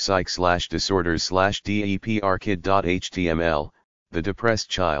 uwm.edu/tilde/bertrand/psych/disorders/deprkid.html, The Depressed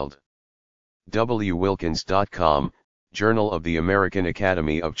Child. wwilkins.com, Journal of the American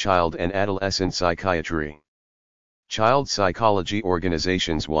Academy of Child and Adolescent Psychiatry. Child Psychology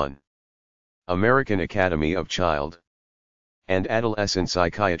Organizations 1. American Academy of Child and Adolescent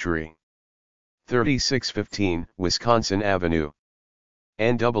Psychiatry. 3615 Wisconsin Avenue,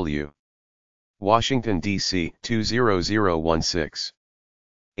 NW, Washington, D.C. 20016.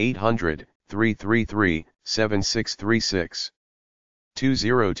 800-333-7636.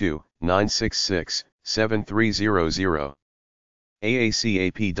 202-966-7300.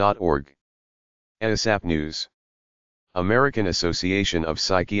 aacap.org. ASAP News. American Association of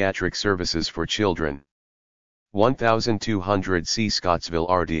Psychiatric Services for Children. 1200 C.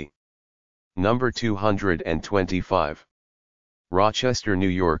 Scottsville, RD. Number 225. Rochester, New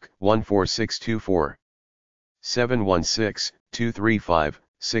York, 14624.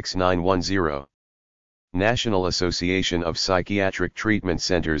 716-235-6910. National Association of Psychiatric Treatment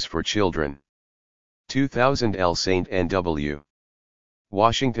Centers for Children. 2000 L. St. N.W.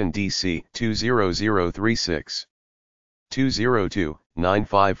 Washington, D.C. 20036.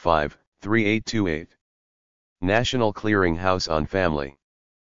 202-955-3828. National Clearinghouse on Family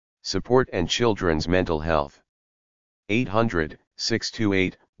Support and Children's Mental Health.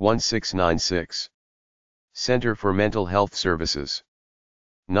 800-628-1696. Center for Mental Health Services.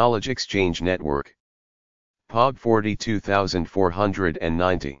 Knowledge Exchange Network. epub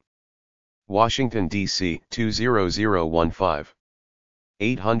 42490. Washington, D.C. 20015.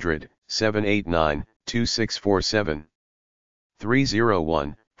 800-789-2647.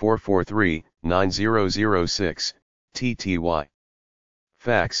 301-443-9006, TTY.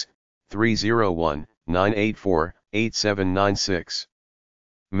 Fax, 301-984-8796.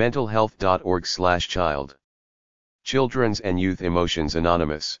 mentalhealth.org/child. Children's and Youth Emotions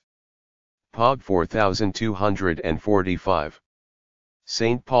Anonymous. epub 4245.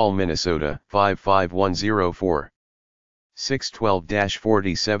 St. Paul, Minnesota 55104.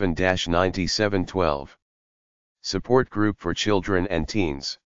 612-47-9712. Support Group for Children and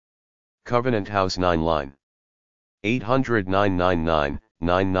Teens. Covenant House 9 Line.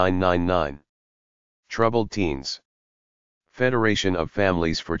 800-999-9999. Troubled Teens. Federation of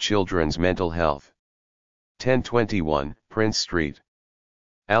Families for Children's Mental Health. 1021 Prince Street,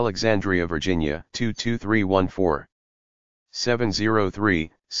 Alexandria, Virginia 22314.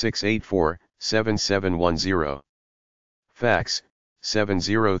 703-684-7710. Fax,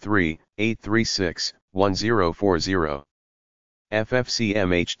 703-836-1040.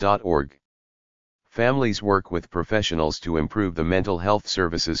 ffcmh.org. Families work with professionals to improve the mental health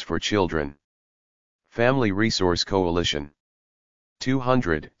services for children. Family Resource Coalition.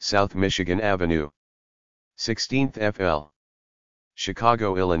 200 South Michigan Avenue, 16th FL.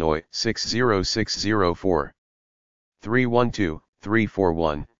 Chicago, Illinois 60604.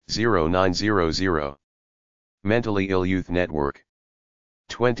 312-341-0900. Mentally Ill Youth Network.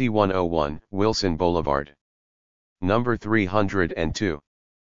 2101 Wilson Boulevard. Number 302.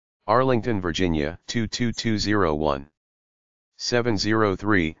 Arlington, Virginia 22201.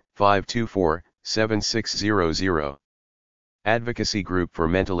 703-524-7600. Advocacy Group for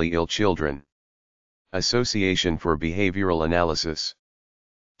Mentally Ill Children. Association for Behavioral Analysis.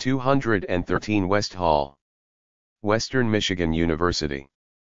 213 West Hall, Western Michigan University.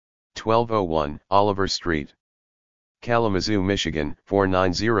 1201 Oliver Street, Kalamazoo, Michigan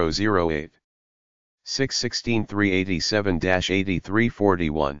 49008.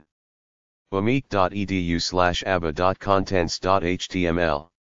 616-387-8341. wamiq.edu/aba.contents.html.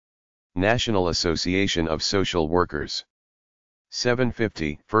 National Association of Social Workers.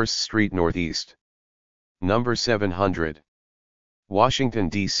 750 First Street Northeast. Number 700. Washington,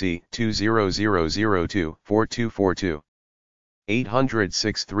 D.C. 20002-4242.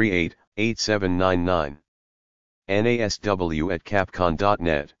 800-638-8799.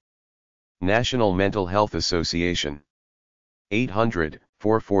 NASW@capcom.net. National Mental Health Association.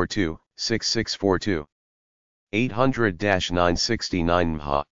 800-442-6642. 800-969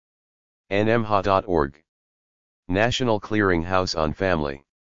 MHA. nmha.org. National Clearinghouse on Family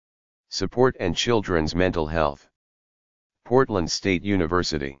Support and Children's Mental Health. Portland State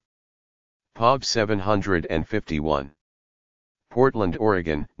University. epub 751. Portland,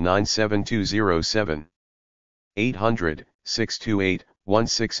 Oregon 97207.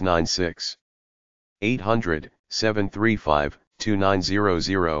 800-628-1696.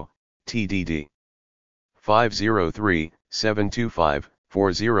 800-735-2900, TDD.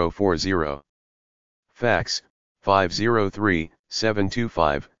 503-725-4040. Fax,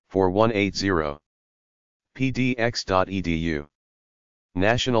 503-725-4180. pdx.edu.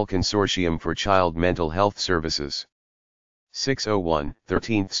 National Consortium for Child Mental Health Services. 601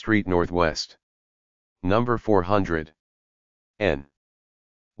 13th Street Northwest. Number 400. N.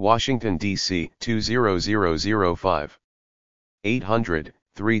 Washington, D.C. 20005.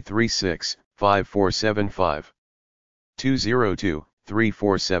 800-336-5475.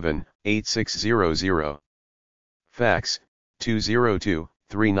 202-347-11 8600. Fax,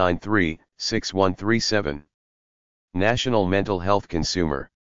 202-393-6137. National Mental Health Consumer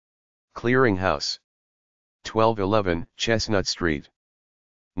Clearinghouse. 1211 Chestnut Street.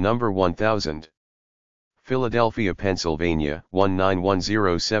 Number 1000. Philadelphia, Pennsylvania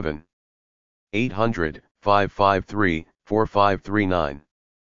 19107. 800-553-4539.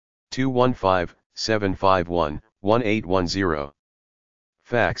 215-751-1810.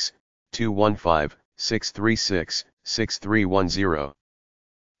 Fax, 215-636-6310.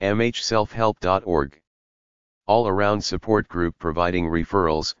 mhselfhelp.org. All-around support group providing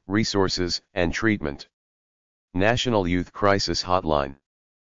referrals, resources, and treatment. National Youth Crisis Hotline.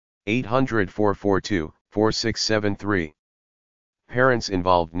 800-442-4673. Parents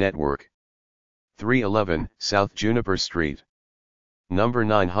Involved Network. 311 South Juniper Street. Number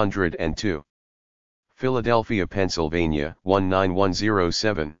 902. Philadelphia, Pennsylvania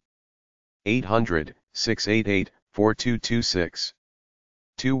 19107. 800-688-4226.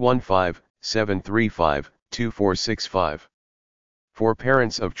 215-735-2465. For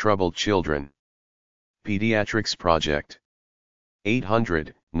Parents of Troubled Children. Pediatrics Project.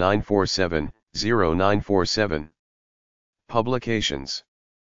 800-947-0947. Publications.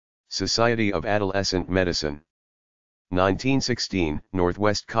 Society of Adolescent Medicine. 1916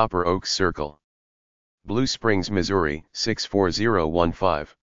 Northwest Copper Oaks Circle. Blue Springs, Missouri 64015.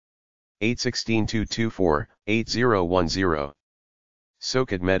 816-224-8010.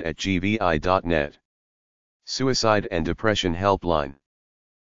 SOCADmed@gvi.net. Suicide and Depression Helpline.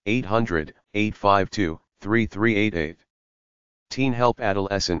 800-852-3388. Teen Help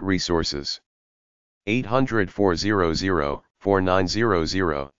Adolescent Resources.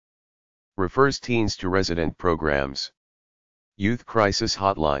 800-400-4900. Refers teens to resident programs. Youth Crisis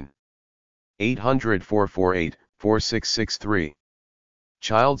Hotline. 800-448-4663.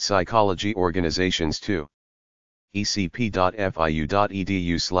 Child Psychology Organizations 2.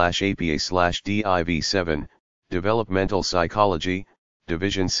 ecp.fiu.edu/apa/div7, Developmental Psychology,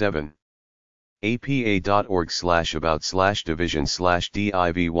 Division 7.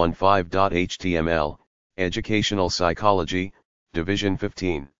 apa.org/about/division/div15.html, Educational Psychology, Division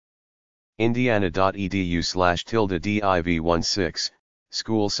 15. indiana.edu/div16,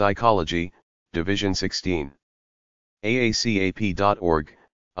 School Psychology, Division 16. aacap.org,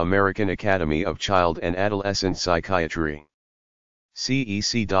 American Academy of Child and Adolescent Psychiatry.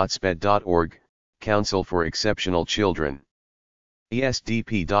 cec.sped.org, Council for Exceptional Children.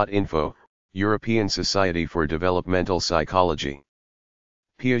 esdp.info, European Society for Developmental Psychology.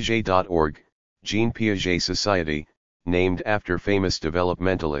 Piaget.org, Jean Piaget Society, named after famous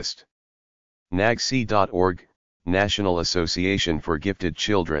developmentalist. nagc.org, National Association for Gifted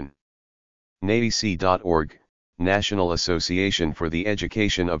Children. naec.org, National Association for the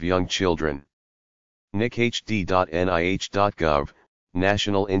Education of Young Children. nichd.nih.gov,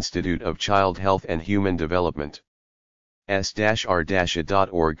 National Institute of Child Health and Human Development.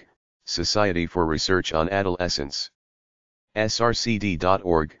 s-r-a.org, Society for Research on Adolescence.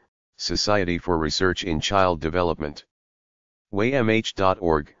 srcd.org, Society for Research in Child Development.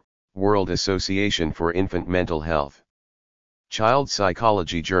 waymh.org, World Association for Infant Mental Health. Child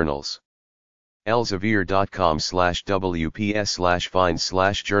Psychology Journals.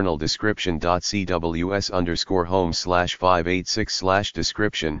 elsevier.com/wps/find/journal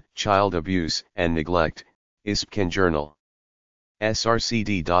description.cws_home/586/description, Child Abuse and Neglect, ISPCAN Journal.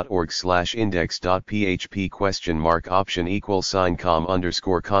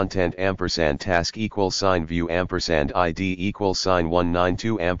 srcd.org/index.php?com_content&task=view&id=sign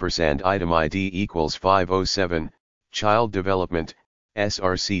view&item ID=507, Child Development,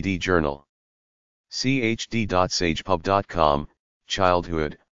 SRCD Journal. chd.sagepub.com,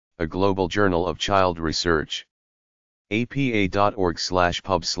 Childhood, a global journal of child research.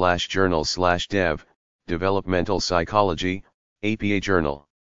 apa.org/pub/journal/dev, Developmental Psychology, APA Journal.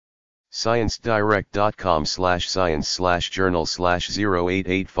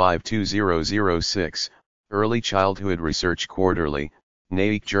 ScienceDirect.com/science/journal/088520006, Early Childhood Research Quarterly,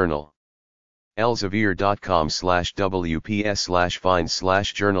 NAEC Journal.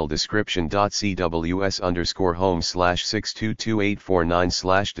 elsevier.com/wps/find/journal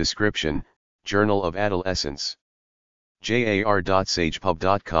description.cws_home/6228449/description, Journal of Adolescence.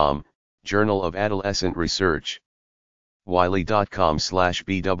 jar.sagepub.com, Journal of Adolescent Research.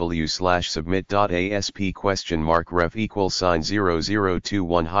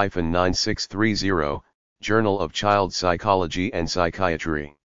 wiley.com/bw/submit.asp?ref=0021-9630, Journal of Child Psychology and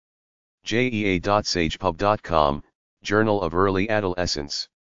Psychiatry. jea.sagepub.com, Journal of Early Adolescence.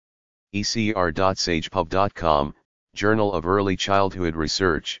 ecr.sagepub.com, Journal of Early Childhood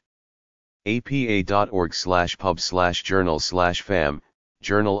Research. apa.org/pub/journal/fam,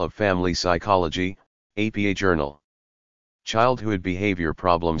 Journal of Family Psychology, APA Journal. Childhood Behavior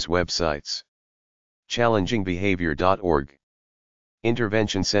Problems websites. challengingbehavior.org,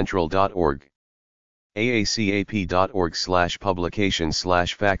 interventioncentral.org,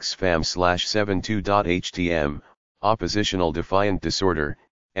 aacap.org/publication/facts/fam/72.htm, Oppositional Defiant Disorder,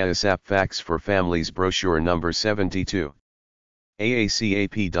 ASAP Facts for Families Brochure number 72.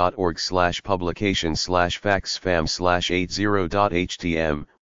 aacap.org/publication/facts/fam/80.htm,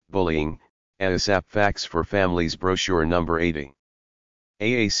 Bullying, ASAP Facts for Families Brochure number 80.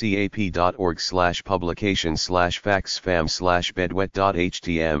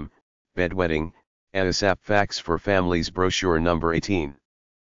 aacap.org/publication/facts/fam/bedwet.htm, Bedwetting, ASAP Facts for Families Brochure number 18.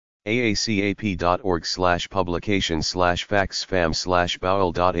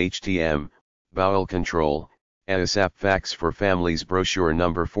 aacap.org/publication/facts/fam/bowel.htm, Bowel Control, ASAP Facts for Families Brochure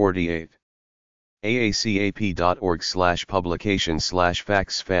number 48.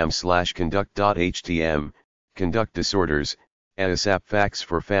 aacap.org/publication/facts/fam/conduct.htm, Conduct Disorders, ASAP Facts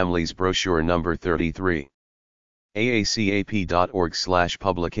for Families Brochure number 33.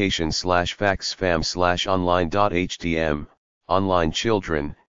 aacap.org/publication/facts/fam/online.htm, Online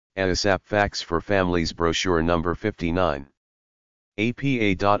Children, ASAP Facts for Families Brochure number 59.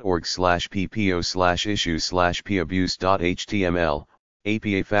 apa.org/ppo/issues/pabuse.html,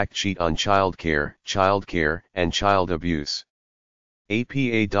 APA Fact Sheet on Childcare, and Child Abuse.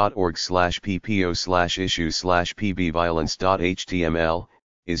 apa.org/ppo/issues/pbviolence.html,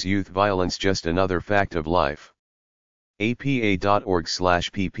 Is Youth Violence Just Another Fact of Life?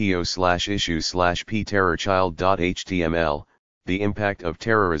 apa.org/ppo/issues/pterrorchild.html, The Impact of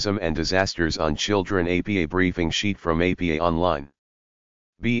Terrorism and Disasters on Children. APA Briefing Sheet from APA Online.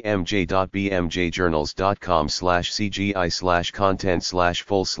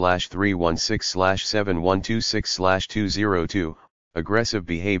 bmj.bmjjournals.com/cgi/content/full/316/7126/202, Aggressive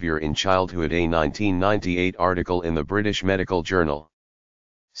Behavior in Childhood, a 1998 article in the British Medical Journal.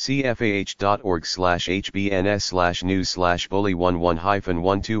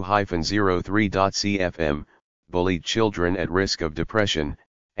 cfah.org/hbns/news/bully11-12-03.cfm, Bullied Children at Risk of Depression,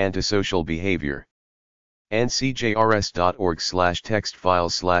 Antisocial Behavior.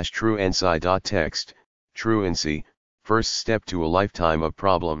 ncjrs.org/text-files/truancy.txt, Truancy, First Step to a Lifetime of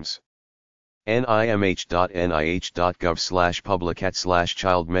Problems.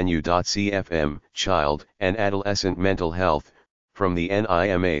 nimh.nih.gov/publicat/childmenu.cfm, Child and Adolescent Mental Health, from the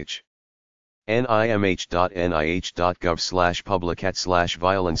NIMH.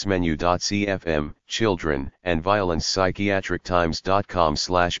 nimh.nih.gov/publicat/violence-menu.cfm, Children and Violence.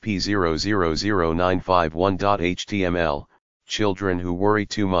 psychiatric-times.com/p000951.html, Children Who Worry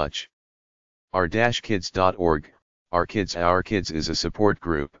Too Much. r-kids.org, Our Kids is a support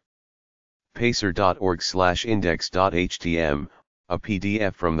group. pacer.org/index.htm, a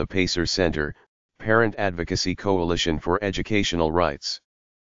PDF from the Pacer Center, Parent Advocacy Coalition for Educational Rights.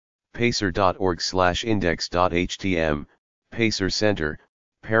 pacer.org/index.htm, Pacer Center,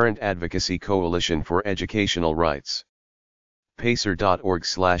 Parent Advocacy Coalition for Educational Rights.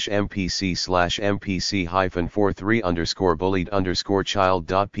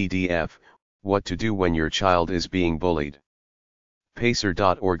 pacer.org/mpc/mpc-43_bullied_child.pdf, What to do when your child is being bullied.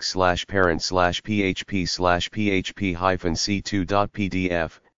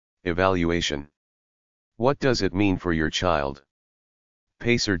 pacer.org/parent/php/php-c2.pdf, Evaluation. What does it mean for your child?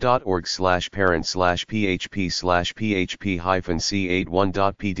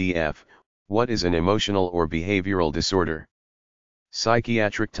 pacer.org/parent/php/php-c81.pdf, What is an emotional or behavioral disorder?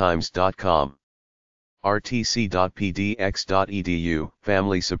 psychiatrictimes.com. rtc.pdx.edu,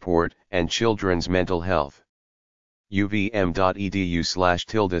 Family Support and Children's Mental Health.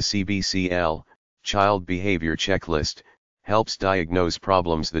 uvm.edu/cbcl, Child Behavior Checklist, helps diagnose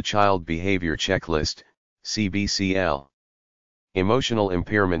problems. The Child Behavior Checklist, CBCL. Emotional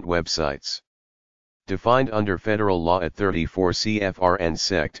impairment websites. Defined under federal law at 34 CFR and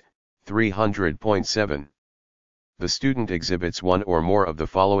Sect. 300.7. The student exhibits one or more of the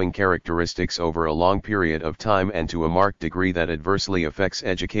following characteristics over a long period of time and to a marked degree that adversely affects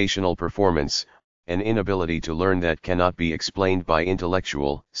educational performance: an inability to learn that cannot be explained by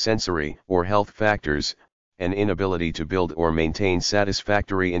intellectual, sensory, or health factors, an inability to build or maintain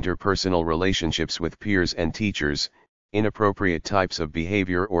satisfactory interpersonal relationships with peers and teachers, inappropriate types of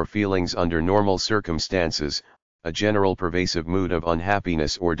behavior or feelings under normal circumstances, a general pervasive mood of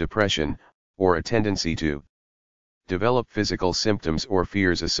unhappiness or depression, or a tendency to develop physical symptoms or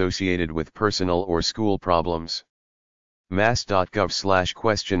fears associated with personal or school problems.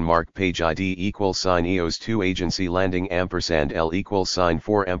 mass.gov/? Page ID =EOS2 Agency Landing &L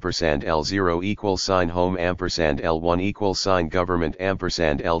 =4 &L0 Home &L1 Government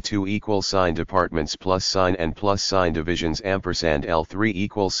 &L2 Departments +& Divisions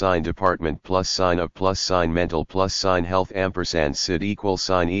 &L3 Department +of Mental Health &SID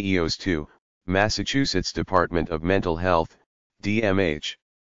EOS2 Massachusetts Department of Mental Health, DMH.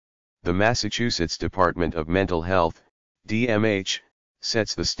 The Massachusetts Department of Mental Health, DMH,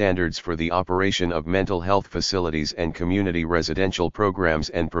 sets the standards for the operation of mental health facilities and community residential programs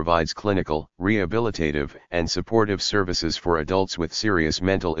and provides clinical, rehabilitative, and supportive services for adults with serious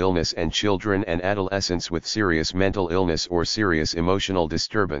mental illness and children and adolescents with serious mental illness or serious emotional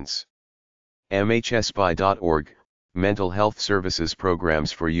disturbance. MHSPI.org, Mental Health Services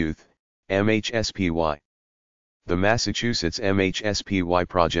Programs for Youth, MHSPY. The Massachusetts MHSPY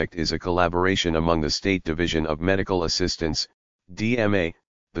project is a collaboration among the State Division of Medical Assistance, DMA,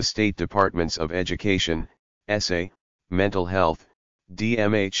 the State Departments of Education, SA, Mental Health,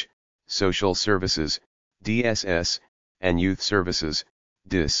 DMH, Social Services, DSS, and Youth Services,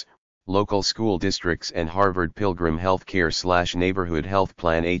 DIS, local school districts and Harvard Pilgrim Healthcare/Neighborhood Health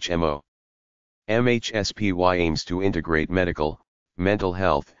Plan HMO. MHSPY aims to integrate medical, mental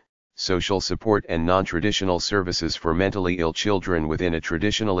health, social support and non-traditional services for mentally ill children within a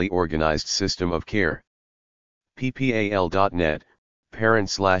traditionally organized system of care. PPAL.net,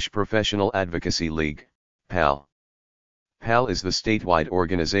 Parent/Professional Advocacy League, PAL. PAL is the statewide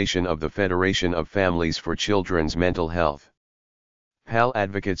organization of the Federation of Families for Children's Mental Health. PAL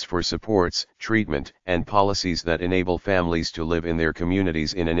advocates for supports, treatment, and policies that enable families to live in their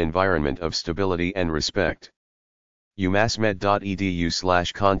communities in an environment of stability and respect.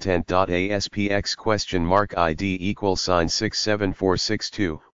 umassmed.edu/content.aspx ID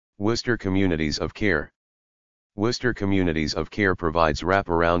 =67462, Worcester Communities of Care. Worcester Communities of Care provides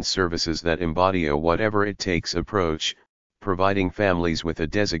wraparound services that embody a whatever it takes approach, providing families with a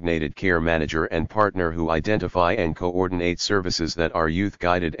designated care manager and partner who identify and coordinate services that are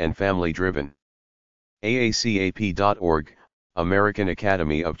youth-guided and family-driven. AACAP.org, American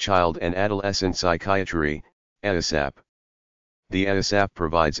Academy of Child and Adolescent Psychiatry, AASAP. The AASAP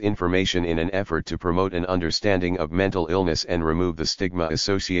provides information in an effort to promote an understanding of mental illness and remove the stigma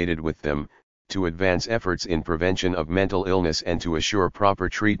associated with them, to advance efforts in prevention of mental illness and to assure proper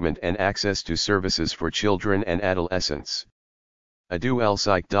treatment and access to services for children and adolescents.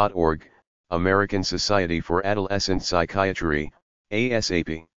 ADULPsych.org, American Society for Adolescent Psychiatry,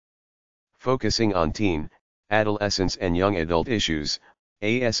 ASAP. Focusing on teen, adolescents and young adult issues,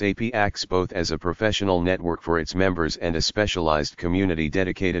 ASAP acts both as a professional network for its members and a specialized community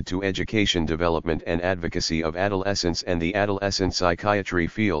dedicated to education development and advocacy of adolescents and the adolescent psychiatry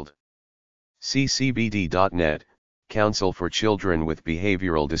field. CCBD.net, Council for Children with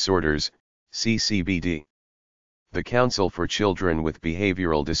Behavioral Disorders, CCBD. The Council for Children with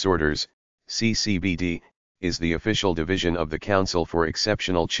Behavioral Disorders, CCBD, is the official division of the Council for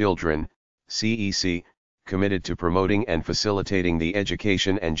Exceptional Children, CEC, committed to promoting and facilitating the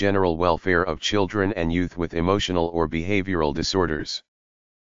education and general welfare of children and youth with emotional or behavioral disorders.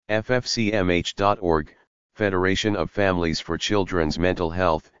 FFCMH.org, Federation of Families for Children's Mental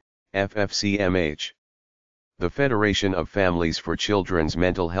Health, FFCMH. The Federation of Families for Children's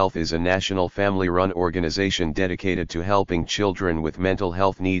Mental Health is a national family-run organization dedicated to helping children with mental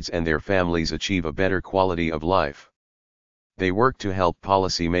health needs and their families achieve a better quality of life. They work to help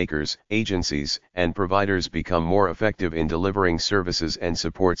policymakers, agencies, and providers become more effective in delivering services and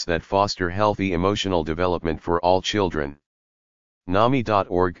supports that foster healthy emotional development for all children.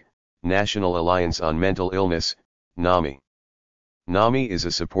 NAMI.org, National Alliance on Mental Illness, NAMI. NAMI is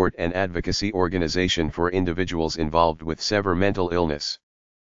a support and advocacy organization for individuals involved with severe mental illness.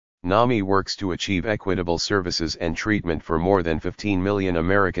 NAMI works to achieve equitable services and treatment for more than 15 million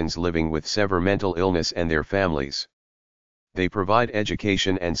Americans living with severe mental illness and their families. They provide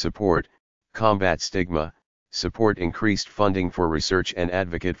education and support, combat stigma, support increased funding for research and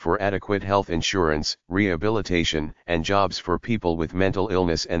advocate for adequate health insurance, rehabilitation, and jobs for people with mental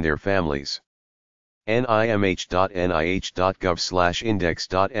illness and their families.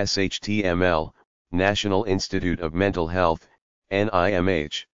 NIMH.nih.gov/index.shtml, National Institute of Mental Health,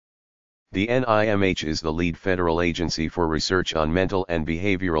 NIMH. The NIMH is the lead federal agency for research on mental and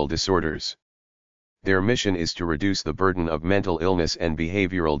behavioral disorders. Their mission is to reduce the burden of mental illness and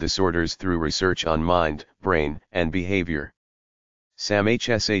behavioral disorders through research on mind, brain, and behavior.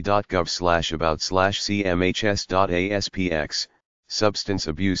 samhsa.gov/about/cmhs.aspx, Substance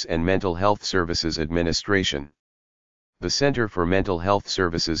Abuse and Mental Health Services Administration. The Center for Mental Health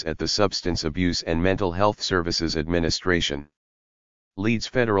Services at the Substance Abuse and Mental Health Services Administration leads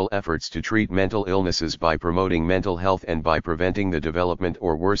federal efforts to treat mental illnesses by promoting mental health and by preventing the development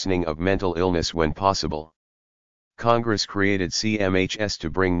or worsening of mental illness when possible. Congress created CMHS to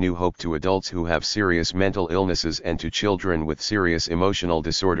bring new hope to adults who have serious mental illnesses and to children with serious emotional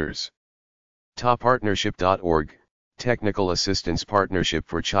disorders. TAPartnership.org, Technical Assistance Partnership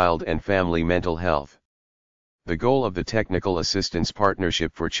for Child and Family Mental Health. The goal of the Technical Assistance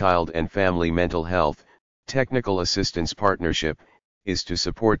Partnership for Child and Family Mental Health, Technical Assistance Partnership, is to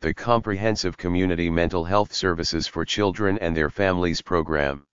support the comprehensive community mental health services for children and their families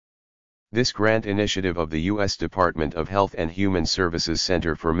program. This grant initiative of the U.S. Department of Health and Human Services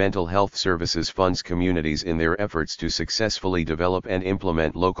Center for Mental Health Services funds communities in their efforts to successfully develop and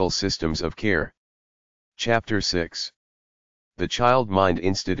implement local systems of care. Chapter 6. The Child Mind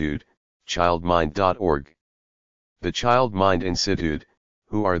Institute, childmind.org. The Child Mind Institute,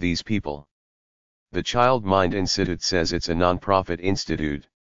 who are these people? The Child Mind Institute says it's a non-profit institute.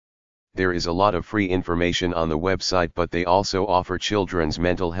 There is a lot of free information on the website, but they also offer children's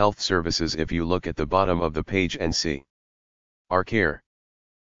mental health services if you look at the bottom of the page and see. Our Care.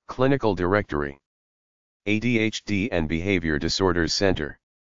 Clinical Directory. ADHD and Behavior Disorders Center.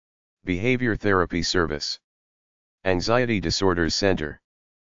 Behavior Therapy Service. Anxiety Disorders Center.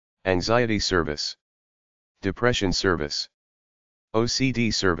 Anxiety Service. Depression Service.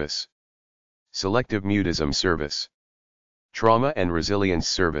 OCD Service. Selective Mutism Service. Trauma and Resilience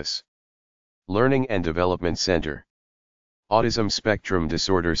Service. Learning and Development Center. Autism Spectrum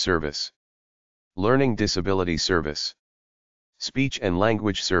Disorder Service. Learning Disability Service. Speech and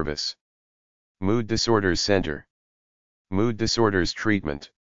Language Service. Mood Disorders Center. Mood Disorders Treatment.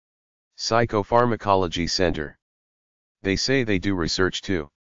 Psychopharmacology Center. They say they do research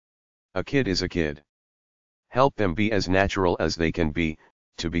too. A kid is a kid. Help them be as natural as they can be,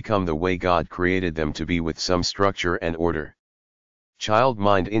 to become the way God created them to be with some structure and order. Child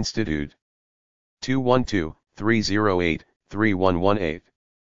Mind Institute. 212-308-3118.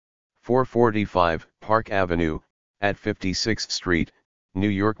 445 Park Avenue, at 56th Street, New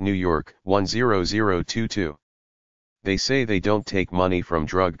York, New York, 10022. They say they don't take money from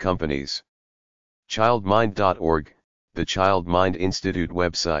drug companies. Childmind.org, the Child Mind Institute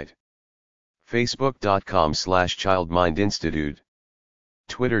website. Facebook.com/childmindinstitute.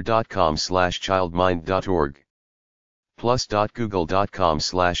 Twitter.com/childmind.org.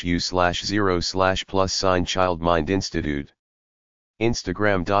 Plus.google.com/u/0/+childmindinstitute.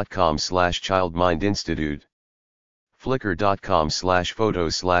 Instagram.com/childmindinstitute.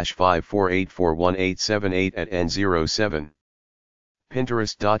 Flickr.com/photos/548418878 at N07.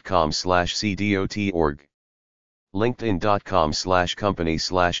 Pinterest.com/cdot.org.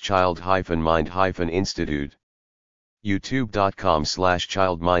 LinkedIn.com/company/child-mind-institute.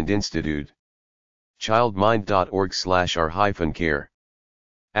 YouTube.com/childmindinstitute. Childmind.org/r-care.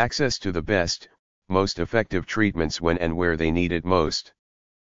 Access to the best, most effective treatments when and where they need it most.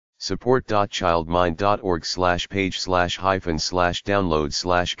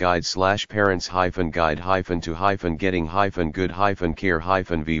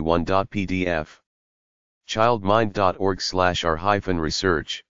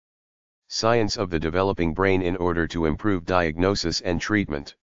 Childmind.org/r-research. Science of the developing brain in order to improve diagnosis and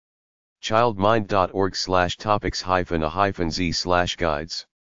treatment. Childmind.org/topics-a-z/guides.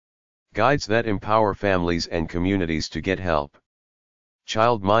 Guides that empower families and communities to get help.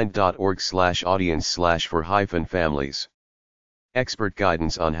 Childmind.org/audience/for-families. Expert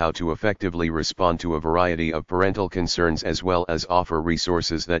guidance on how to effectively respond to a variety of parental concerns, as well as offer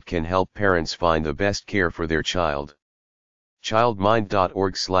resources that can help parents find the best care for their child.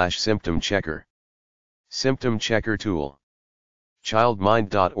 Childmind.org/symptom checker. Symptom checker tool.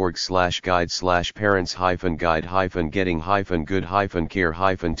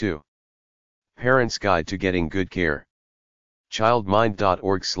 Childmind.org/guides/parents-guide-getting-good-care-2. Parents Guide to Getting Good Care.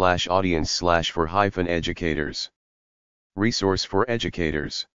 Childmind.org/audience/for-educators. Resource for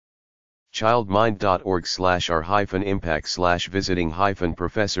educators.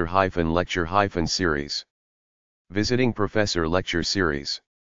 Childmind.org/r-impact/visiting-professor-lecture-series. Visiting Professor Lecture Series.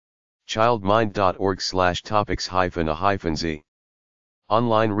 Childmind.org/topics-a-z.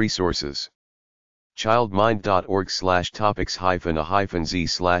 Online resources.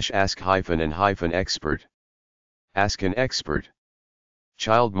 Childmind.org/topics-a-z/ask-and-expert. Ask an expert.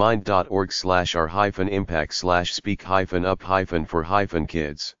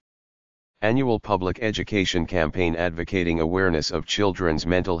 Childmind.org/r-impact/speak-up-for-kids. Annual public education campaign advocating awareness of children's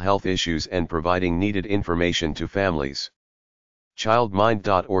mental health issues and providing needed information to families.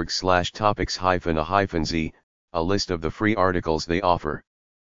 Childmind.org/topics-a-z, a list of the free articles they offer.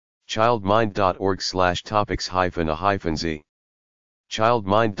 childmind.org/topics-a-z.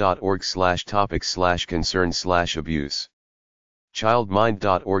 childmind.org/topics/concern/abuse.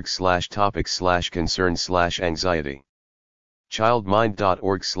 childmind.org/topics/concern/anxiety.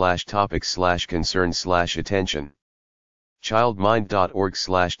 childmind.org/topics/concern/attention.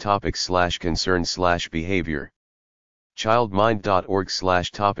 childmind.org/topics/concern/behavior.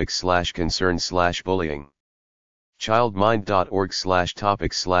 childmind.org/topics/concern/bullying.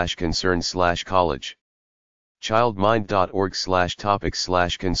 childmind.org/topics/concern/college.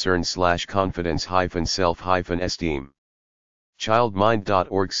 childmind.org/topics/concern/confidence-self-esteem.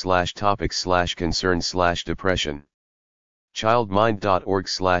 childmind.org/topics/concern/depression.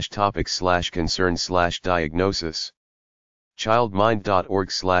 childmind.org/topics/concern/diagnosis.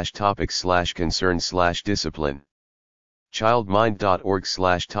 childmind.org/topics/concern/discipline.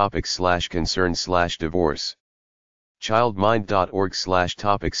 childmind.org/topics/concern/divorce.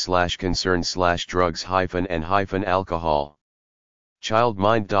 childmind.org/topics/concern/drugs-and-alcohol.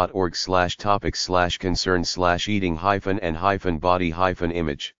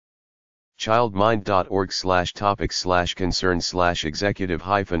 childmind.org/topics/concern/eating-and-body-image.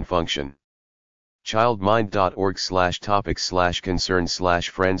 childmind.org/topics/concern/executive-function.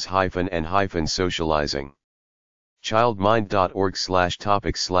 childmind.org/topics/concern/friends-and-socializing.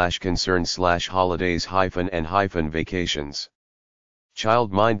 childmind.org/topics/concern/holidays-and-vacations.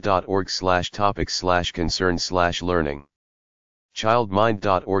 childmind.org/topics/concern/learning.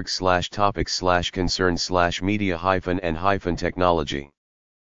 childmind.org/topics/concern/media-and-technology.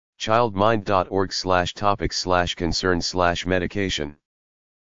 childmind.org/topics/concern/medication.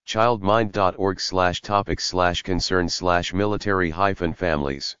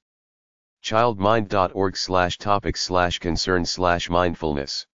 childmind.org/topics/concern/military-families.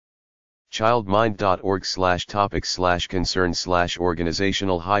 childmind.org/topics/concern/mindfulness.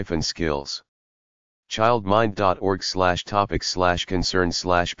 childmind.org/topics/concern/organizational-skills.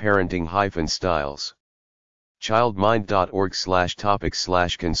 childmind.org/topics/concern/parenting-styles.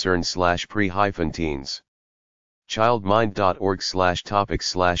 childmind.org/topics/concern/pre-teens.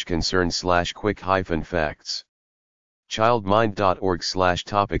 childmind.org/topics/concern/quick-facts.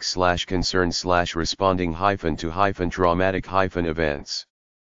 childmind.org/topics/concern/responding-to-traumatic-events.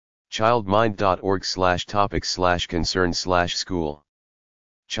 childmind.org/topics/concern/school.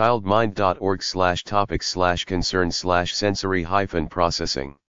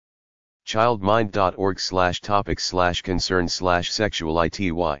 childmind.org/topics/concern/sensory-processing.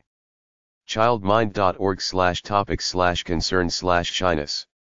 childmind.org/topics/concern/sexual-ity. childmind.org/topics/concern/shyness.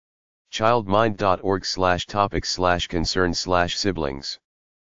 childmind.org/topics/concern/siblings.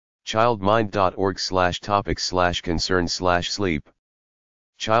 childmind.org/topics/concern/sleep.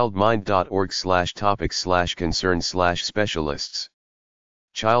 childmind.org/topics/concern/specialists.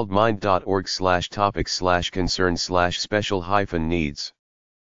 childmind.org/topics/concern/special-needs.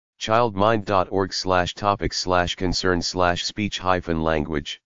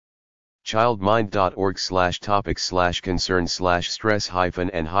 childmind.org/topics/concern/speech-language.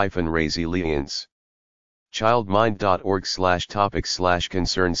 childmind.org/topics/concern/stress-and-resilience.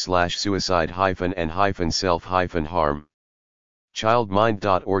 childmind.org/topics/concern/suicide-and-self-harm.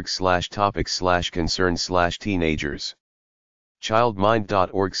 childmind.org/topics/concern/teenagers.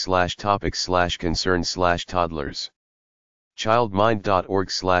 childmind.org/topics/concern/toddlers.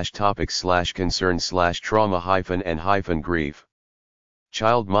 childmind.org/topics/concern/trauma-and-grief.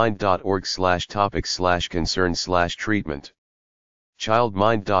 childmind.org/topics/concern/treatment.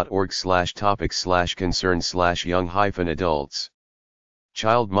 childmind.org/topics/concern/young-adults.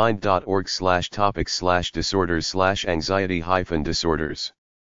 childmind.org/topics/disorders/anxiety-disorders.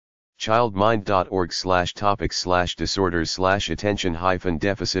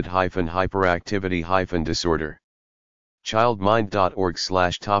 childmind.org/topics/disorders/attention-deficit-hyperactivity-disorder.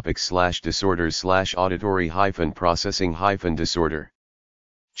 childmind.org/topics/disorders/auditory-processing-disorder.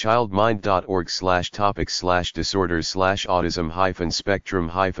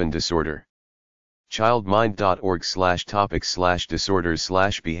 childmind.org/topics/disorders/autism-spectrum-disorder.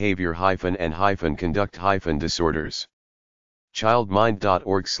 childmind.org/topics/disorders/behavior-and-conduct-disorders.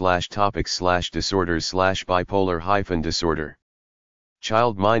 childmind.org/topics/disorders/bipolar-disorder.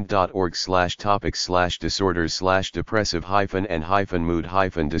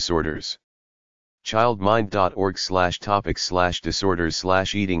 childmind.org/topics/disorders/depressive-and-mood-disorders.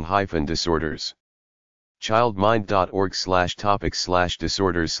 childmind.org/topics/disorders/eating-disorders.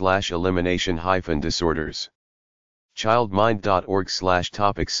 childmind.org/topics/disorders/elimination-disorders.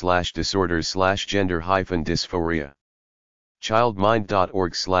 childmind.org/topics/disorders/gender-dysphoria.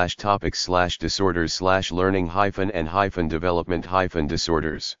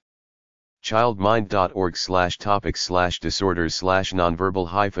 childmind.org/topics/disorders/learning-and-development-disorders.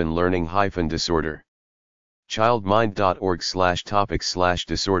 childmind.org/topics/disorders/nonverbal-learning-disorder.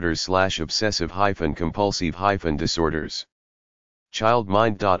 childmind.org/topics/disorders/obsessive-compulsive-disorders.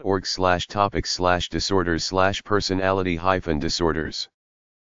 childmind.org/topics/disorders/personality-disorders.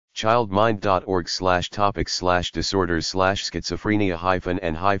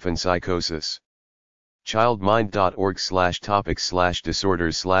 childmind.org/topics/disorders/schizophrenia-and-psychosis.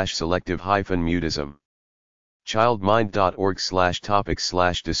 childmind.org/topics/disorders/selective-mutism.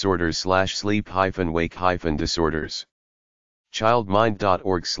 childmind.org/topics/disorders/sleep-wake-disorders.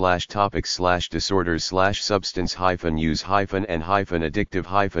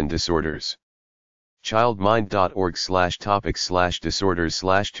 childmind.org/topics/disorders/substance-use-and-addictive-disorders.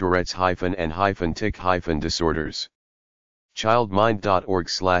 childmind.org/topics/disorders/Tourette's-and-tic-disorders.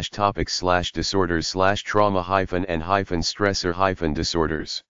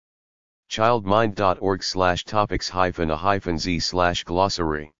 childmind.org/topics/disorders/trauma-and-stressor-disorders.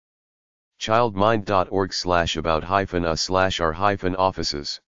 childmind.org/topics-a-z/glossary.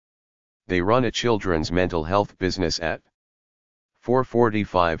 childmind.org/about-a-r-offices. They run a children's mental health business at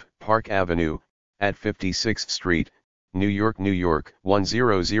 445 Park Avenue, at 56th Street, New York, New York,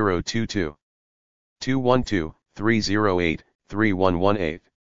 10022. 212-308-3118.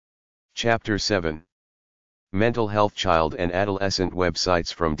 Chapter 7. Mental Health Child and Adolescent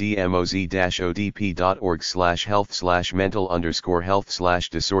Websites from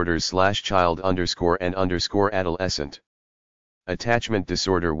dmoz-odp.org/health/mental_disorders/child_and_adolescent. Attachment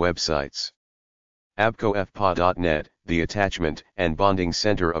disorder websites. abcofpa.net, the Attachment and Bonding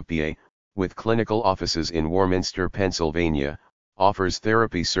Center of PA, with clinical offices in Warminster, Pennsylvania, offers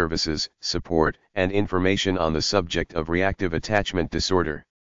therapy services, support, and information on the subject of reactive attachment disorder.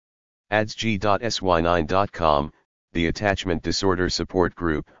 adsg.sy9.com, the Attachment Disorder Support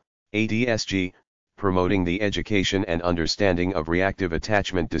Group, ADSG, promoting the education and understanding of reactive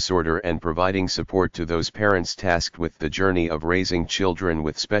attachment disorder and providing support to those parents tasked with the journey of raising children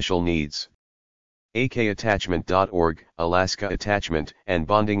with special needs. akattachment.org, Alaska Attachment and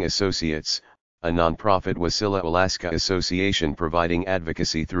Bonding Associates, a nonprofit Wasilla, Alaska association providing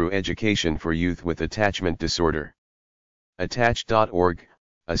advocacy through education for youth with attachment disorder. attach.org,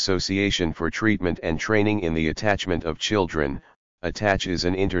 Association for Treatment and Training in the Attachment of Children. Attach is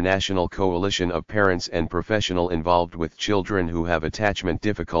an international coalition of parents and professionals involved with children who have attachment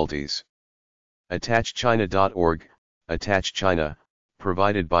difficulties. attachchina.org, Attach China,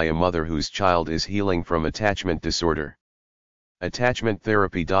 provided by a mother whose child is healing from attachment disorder.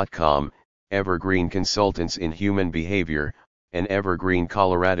 attachmenttherapy.com, Evergreen Consultants in Human Behavior, an Evergreen,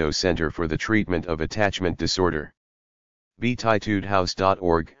 Colorado Center for the Treatment of Attachment Disorder.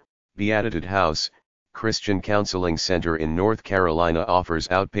 beatitudehouse.org, Beatitude House, Christian Counseling Center in North Carolina, offers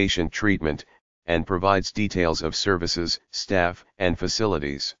outpatient treatment, and provides details of services, staff, and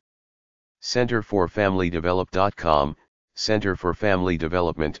facilities. centerforfamilydevelop.com, Center for Family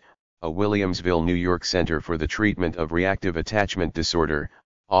Development, a Williamsville, New York Center for the Treatment of Reactive Attachment Disorder,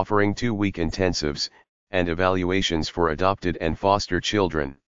 offering 2-week intensives, and evaluations for adopted and foster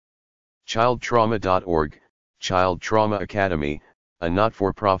children. childtrauma.org, Child Trauma Academy, a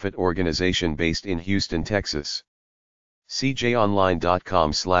not-for-profit organization based in Houston, Texas.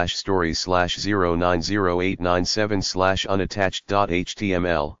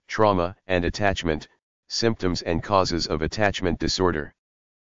 cjonline.com/stories/090897/unattached.html, Trauma and Attachment, Symptoms and Causes of Attachment Disorder.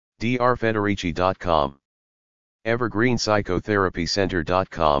 drfederici.com.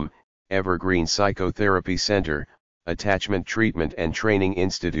 evergreenpsychotherapycenter.com, Evergreen Psychotherapy Center, Attachment Treatment and Training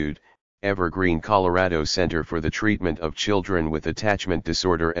Institute, Evergreen, Colorado Center for the Treatment of Children with Attachment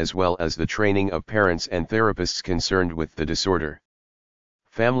Disorder as well as the training of parents and therapists concerned with the disorder.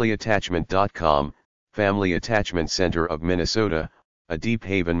 familyattachment.com, Family Attachment Center of Minnesota, a Deep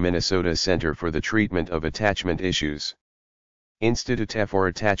Haven, Minnesota Center for the Treatment of Attachment Issues.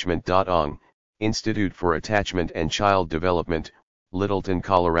 instituteforattachment.org, Institute for Attachment and Child Development, Littleton,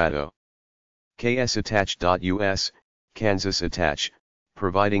 Colorado. ksattach.us, Kansas Attach,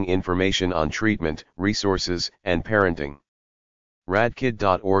 providing information on treatment, resources, and parenting.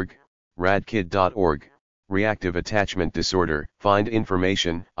 radkid.org, radkid.org, Reactive Attachment Disorder, find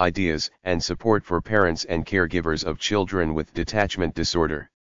information, ideas, and support for parents and caregivers of children with detachment disorder.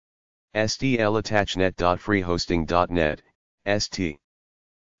 stlattachnet.freehosting.net, st.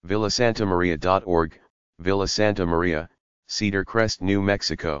 villasantamaria.org, Villa Santa Maria, Cedar Crest, New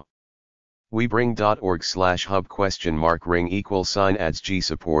Mexico. webring.org/hub?ring=adsg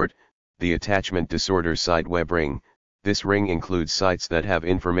support, the attachment disorder site. webring, This ring includes sites that have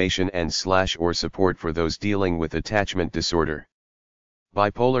information and / or support for those dealing with attachment disorder.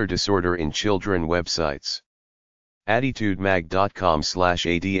 Bipolar disorder in children websites.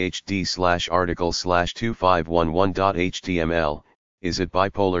 attitudemag.com/adhd/article/2511.html, is it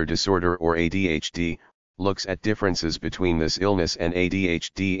bipolar disorder or ADHD, looks at differences between this illness and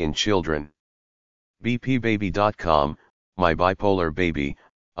ADHD in children. bpbaby.com, My Bipolar Baby,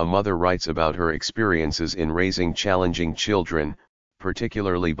 a mother writes about her experiences in raising challenging children,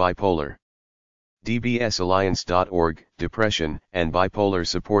 particularly bipolar. dbsalliance.org, Depression and Bipolar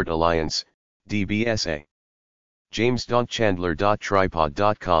Support Alliance, DBSA.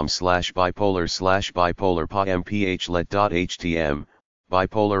 james.chandler.tripod.com/bipolar/bipolarpmpHlet.htm,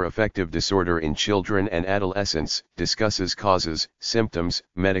 Bipolar Affective Disorder in Children and Adolescents, discusses causes, symptoms,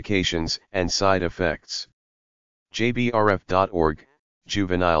 medications, and side effects. jbrf.org,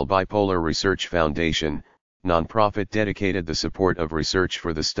 Juvenile Bipolar Research Foundation, nonprofit dedicated the support of research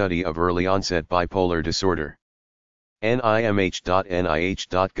for the study of early onset bipolar disorder.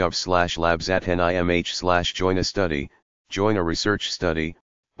 nimh.nih.gov/labs@nimh/join a study, join a research study,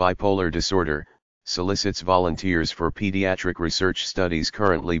 bipolar disorder, solicits volunteers for pediatric research studies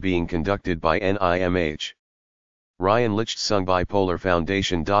currently being conducted by NIMH. Ryan Lichtsang Bipolar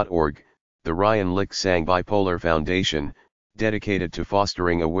Foundation.org, the Ryan Lichtsang Bipolar Foundation, dedicated to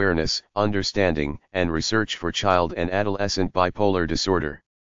fostering awareness, understanding, and research for child and adolescent bipolar disorder.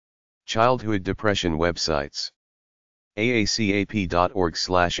 Childhood depression websites.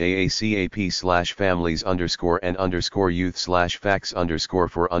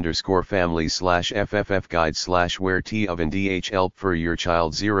 aacap.org/aacap/families_and_youth/facts_for_families/fff guide/where t of and dh help for your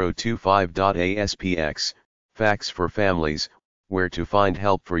child 025.aspx, facts for families, where to find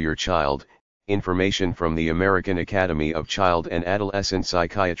help for your child, information from the American Academy of Child and Adolescent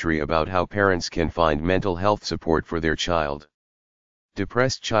Psychiatry about how parents can find mental health support for their child.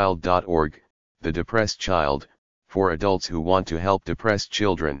 depressedchild.org, The Depressed Child, for adults who want to help depressed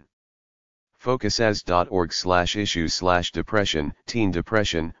children. focusas.org/issues/depression, teen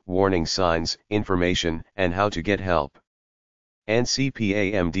depression, warning signs, information, and how to get help.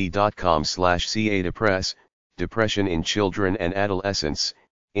 ncpamd.com/ca-depress, depression in children and adolescents,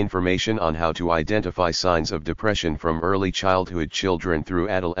 information on how to identify signs of depression from early childhood children through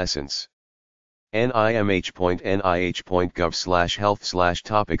adolescence.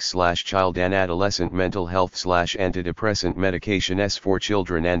 nih.gov/health/topics/child and adolescent mental health/antidepressant medication for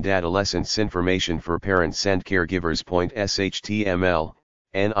children and adolescents, information for parents and caregivers. .html,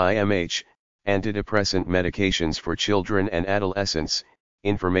 NIMH, antidepressant medications for children and adolescents,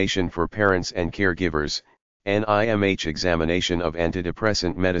 information for parents and caregivers, NIMH examination of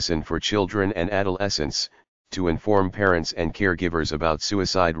antidepressant medicine for children and adolescents, to inform parents and caregivers about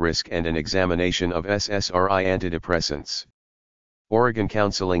suicide risk, and an examination of SSRI antidepressants.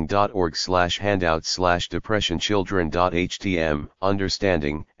 OregonCounseling.org/handout/depressionchildren.htm,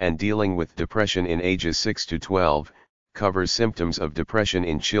 understanding and dealing with depression in ages 6 to 12, covers symptoms of depression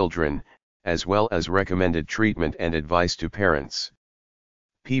in children, as well as recommended treatment and advice to parents.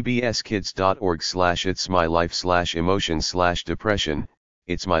 pbskids.org/itsmylife/emotion/depression,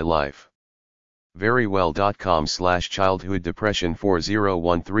 It's My Life. Verywell.com/childhood depression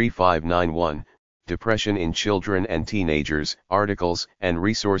 4013591, depression in children and teenagers, articles and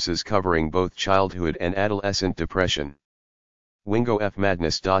resources covering both childhood and adolescent depression.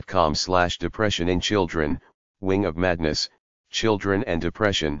 wingofmadness.com/depression in children, Wing of Madness, Children and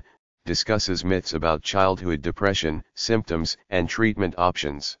Depression, discusses myths about childhood depression, symptoms, and treatment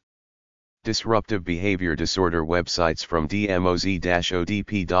options. Disruptive behavior disorder websites from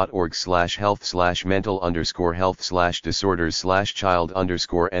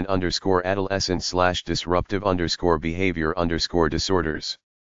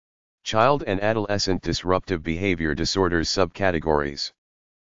Child and adolescent disruptive behavior disorders subcategories.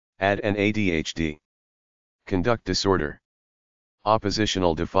 AD and ADHD. Conduct disorder.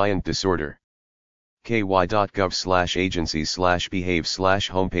 Oppositional defiant disorder.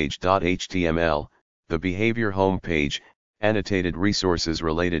 ky.gov/agencies/behave/homepage.html, the behavior homepage, annotated resources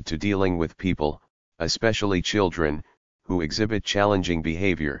related to dealing with people, especially children, who exhibit challenging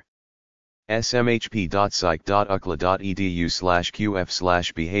behavior.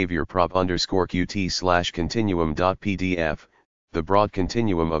 smhp.psych.ukla.edu/qf/behavior_prop_qt/continuum.pdf, the broad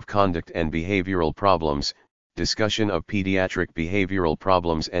continuum of conduct and behavioral problems, discussion of pediatric behavioral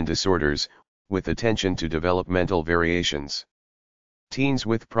problems and disorders, with attention to developmental variations.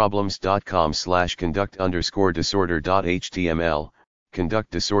 teenswithproblems.com/conduct_disorder.html,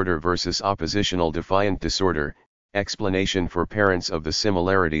 conduct disorder versus oppositional defiant disorder, explanation for parents of the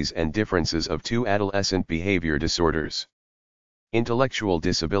similarities and differences of two adolescent behavior disorders. Intellectual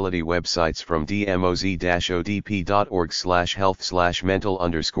disability websites from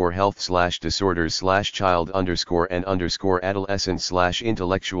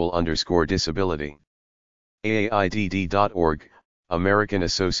AAIDD.org, American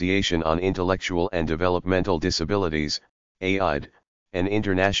Association on Intellectual and Developmental Disabilities, AID, an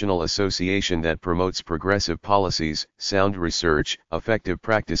international association that promotes progressive policies, sound research, effective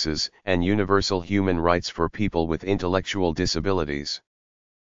practices, and universal human rights for people with intellectual disabilities.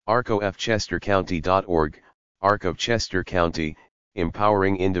 ArcofChesterCounty.org, Arc of Chester County,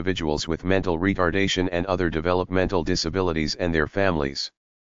 empowering individuals with mental retardation and other developmental disabilities and their families.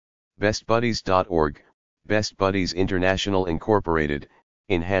 BestBuddies.org, Best Buddies International Incorporated,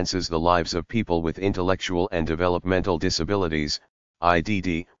 enhances the lives of people with intellectual and developmental disabilities,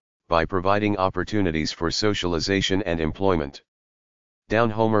 IDD, by providing opportunities for socialization and employment.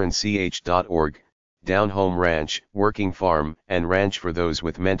 DownHomeRandCH.org, Down Home Ranch, working farm and ranch for those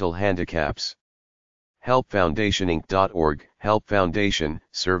with mental handicaps. HelpFoundationInc.org, Help Foundation,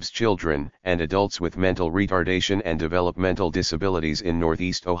 serves children and adults with mental retardation and developmental disabilities in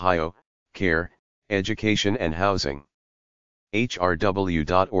Northeast Ohio, care, education and housing.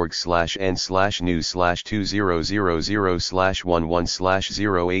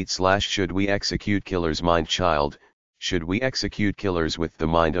 hrw.org/n/news/2000/11/08/ Should we execute killers? Mind Child, Should we execute killers with the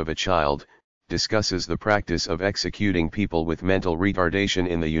mind of a child, discusses the practice of executing people with mental retardation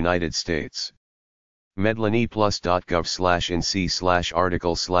in the United States.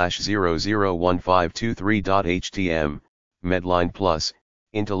 medlineplus.gov/nc/article/001523.htm, Medline Plus,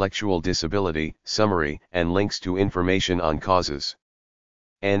 Intellectual Disability, Summary, and links to information on causes.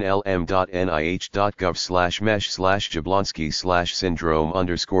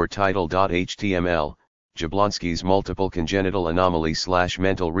 nlm.nih.gov/mesh/Jablonski/syndrome_title.html, Jablonski's Multiple Congenital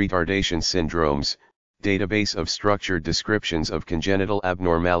Anomaly/Mental Retardation Syndromes, Database of Structured Descriptions of Congenital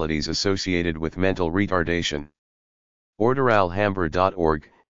Abnormalities Associated with Mental Retardation.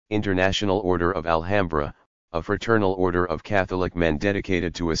 OrderAlhambra.org, International Order of Alhambra, a fraternal order of Catholic men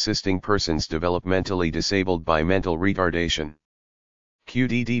dedicated to assisting persons developmentally disabled by mental retardation.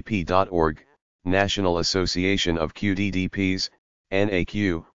 QDDP.org, National Association of QDDPs,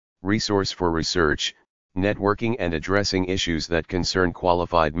 NAQ, resource for research, networking and addressing issues that concern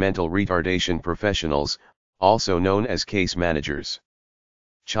qualified mental retardation professionals, also known as case managers.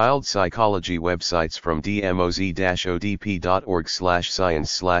 Child psychology websites from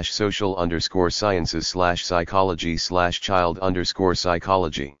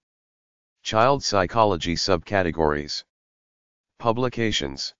dmoz-odp.org/science/social_sciences/psychology/child_psychology. Child psychology subcategories.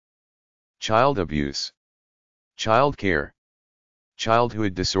 Publications. Child abuse. Child care.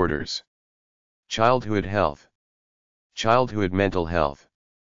 Childhood disorders. Childhood health. Childhood mental health.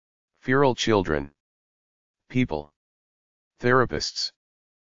 Feral children. People. Therapists.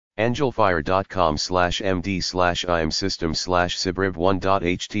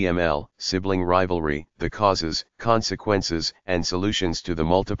 angelfire.com/md/imsystem/sibriv1.html, sibling rivalry, the causes, consequences, and solutions to the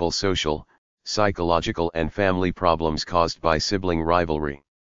multiple social, psychological and family problems caused by sibling rivalry.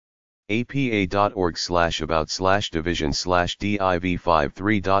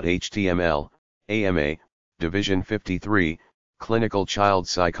 apa.org/about/division/div53.html, AMA, Division 53, Clinical Child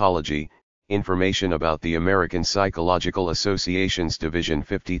Psychology, information about the American Psychological Association's Division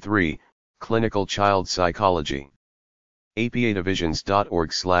 53, Clinical Child Psychology.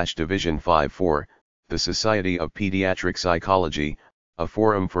 apadivisions.org/division 54, the Society of Pediatric Psychology, a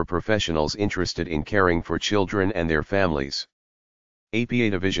forum for professionals interested in caring for children and their families.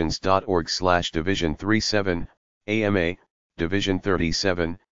 apadivisions.org/division 37, AMA, Division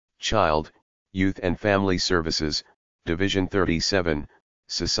 37, Child, Youth and Family Services, Division 37,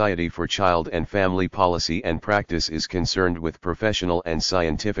 Society for Child and Family Policy and Practice is concerned with professional and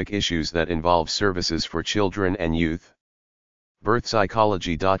scientific issues that involve services for children and youth.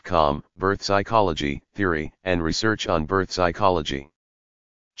 birthpsychology.com, birth psychology, theory, and research on birth psychology.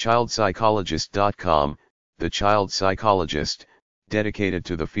 childpsychologist.com, the child psychologist, dedicated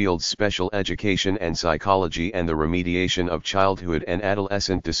to the field's special education and psychology and the remediation of childhood and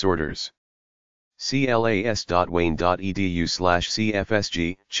adolescent disorders.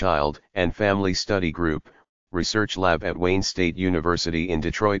 clas.wayne.edu/cfsg, Child and Family Study Group, Research Lab at Wayne State University in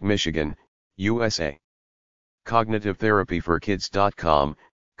Detroit, Michigan, USA. CognitiveTherapyForKids.com,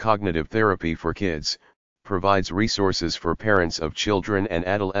 Cognitive Therapy for Kids, provides resources for parents of children and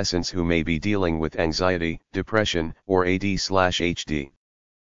adolescents who may be dealing with anxiety, depression, or AD/HD.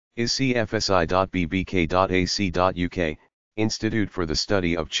 iscfsi.bbk.ac.uk, Institute for the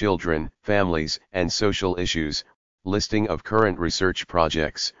Study of Children, Families, and Social Issues, listing of current research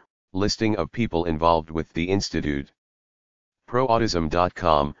projects, listing of people involved with the Institute.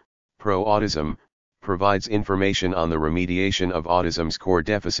 ProAutism.com, ProAutism, provides information on the remediation of autism's core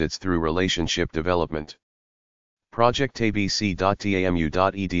deficits through relationship development.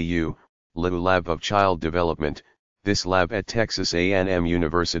 ProjectABC.tamu.edu, LIU Lab of Child Development. This lab at Texas A&M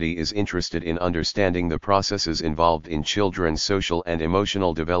University is interested in understanding the processes involved in children's social and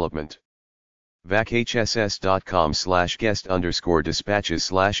emotional development.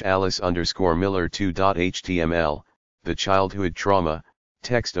 vachss.com/guest_dispatches/alice_miller2.html, The Childhood Trauma,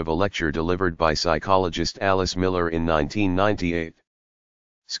 text of a lecture delivered by psychologist Alice Miller in 1998.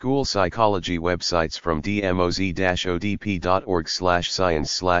 School psychology websites from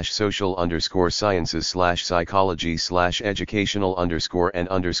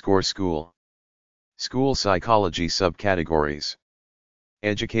dmoz-odp.org/science/social_sciences/psychology/educational_and_school. School psychology subcategories.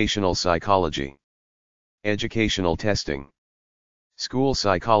 Educational psychology. Educational testing. School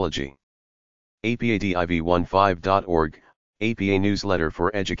psychology. APADIV15.org, APA newsletter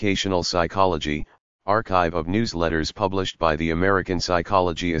for educational psychology, archive of newsletters published by the American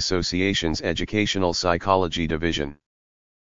Psychology Association's Educational Psychology Division.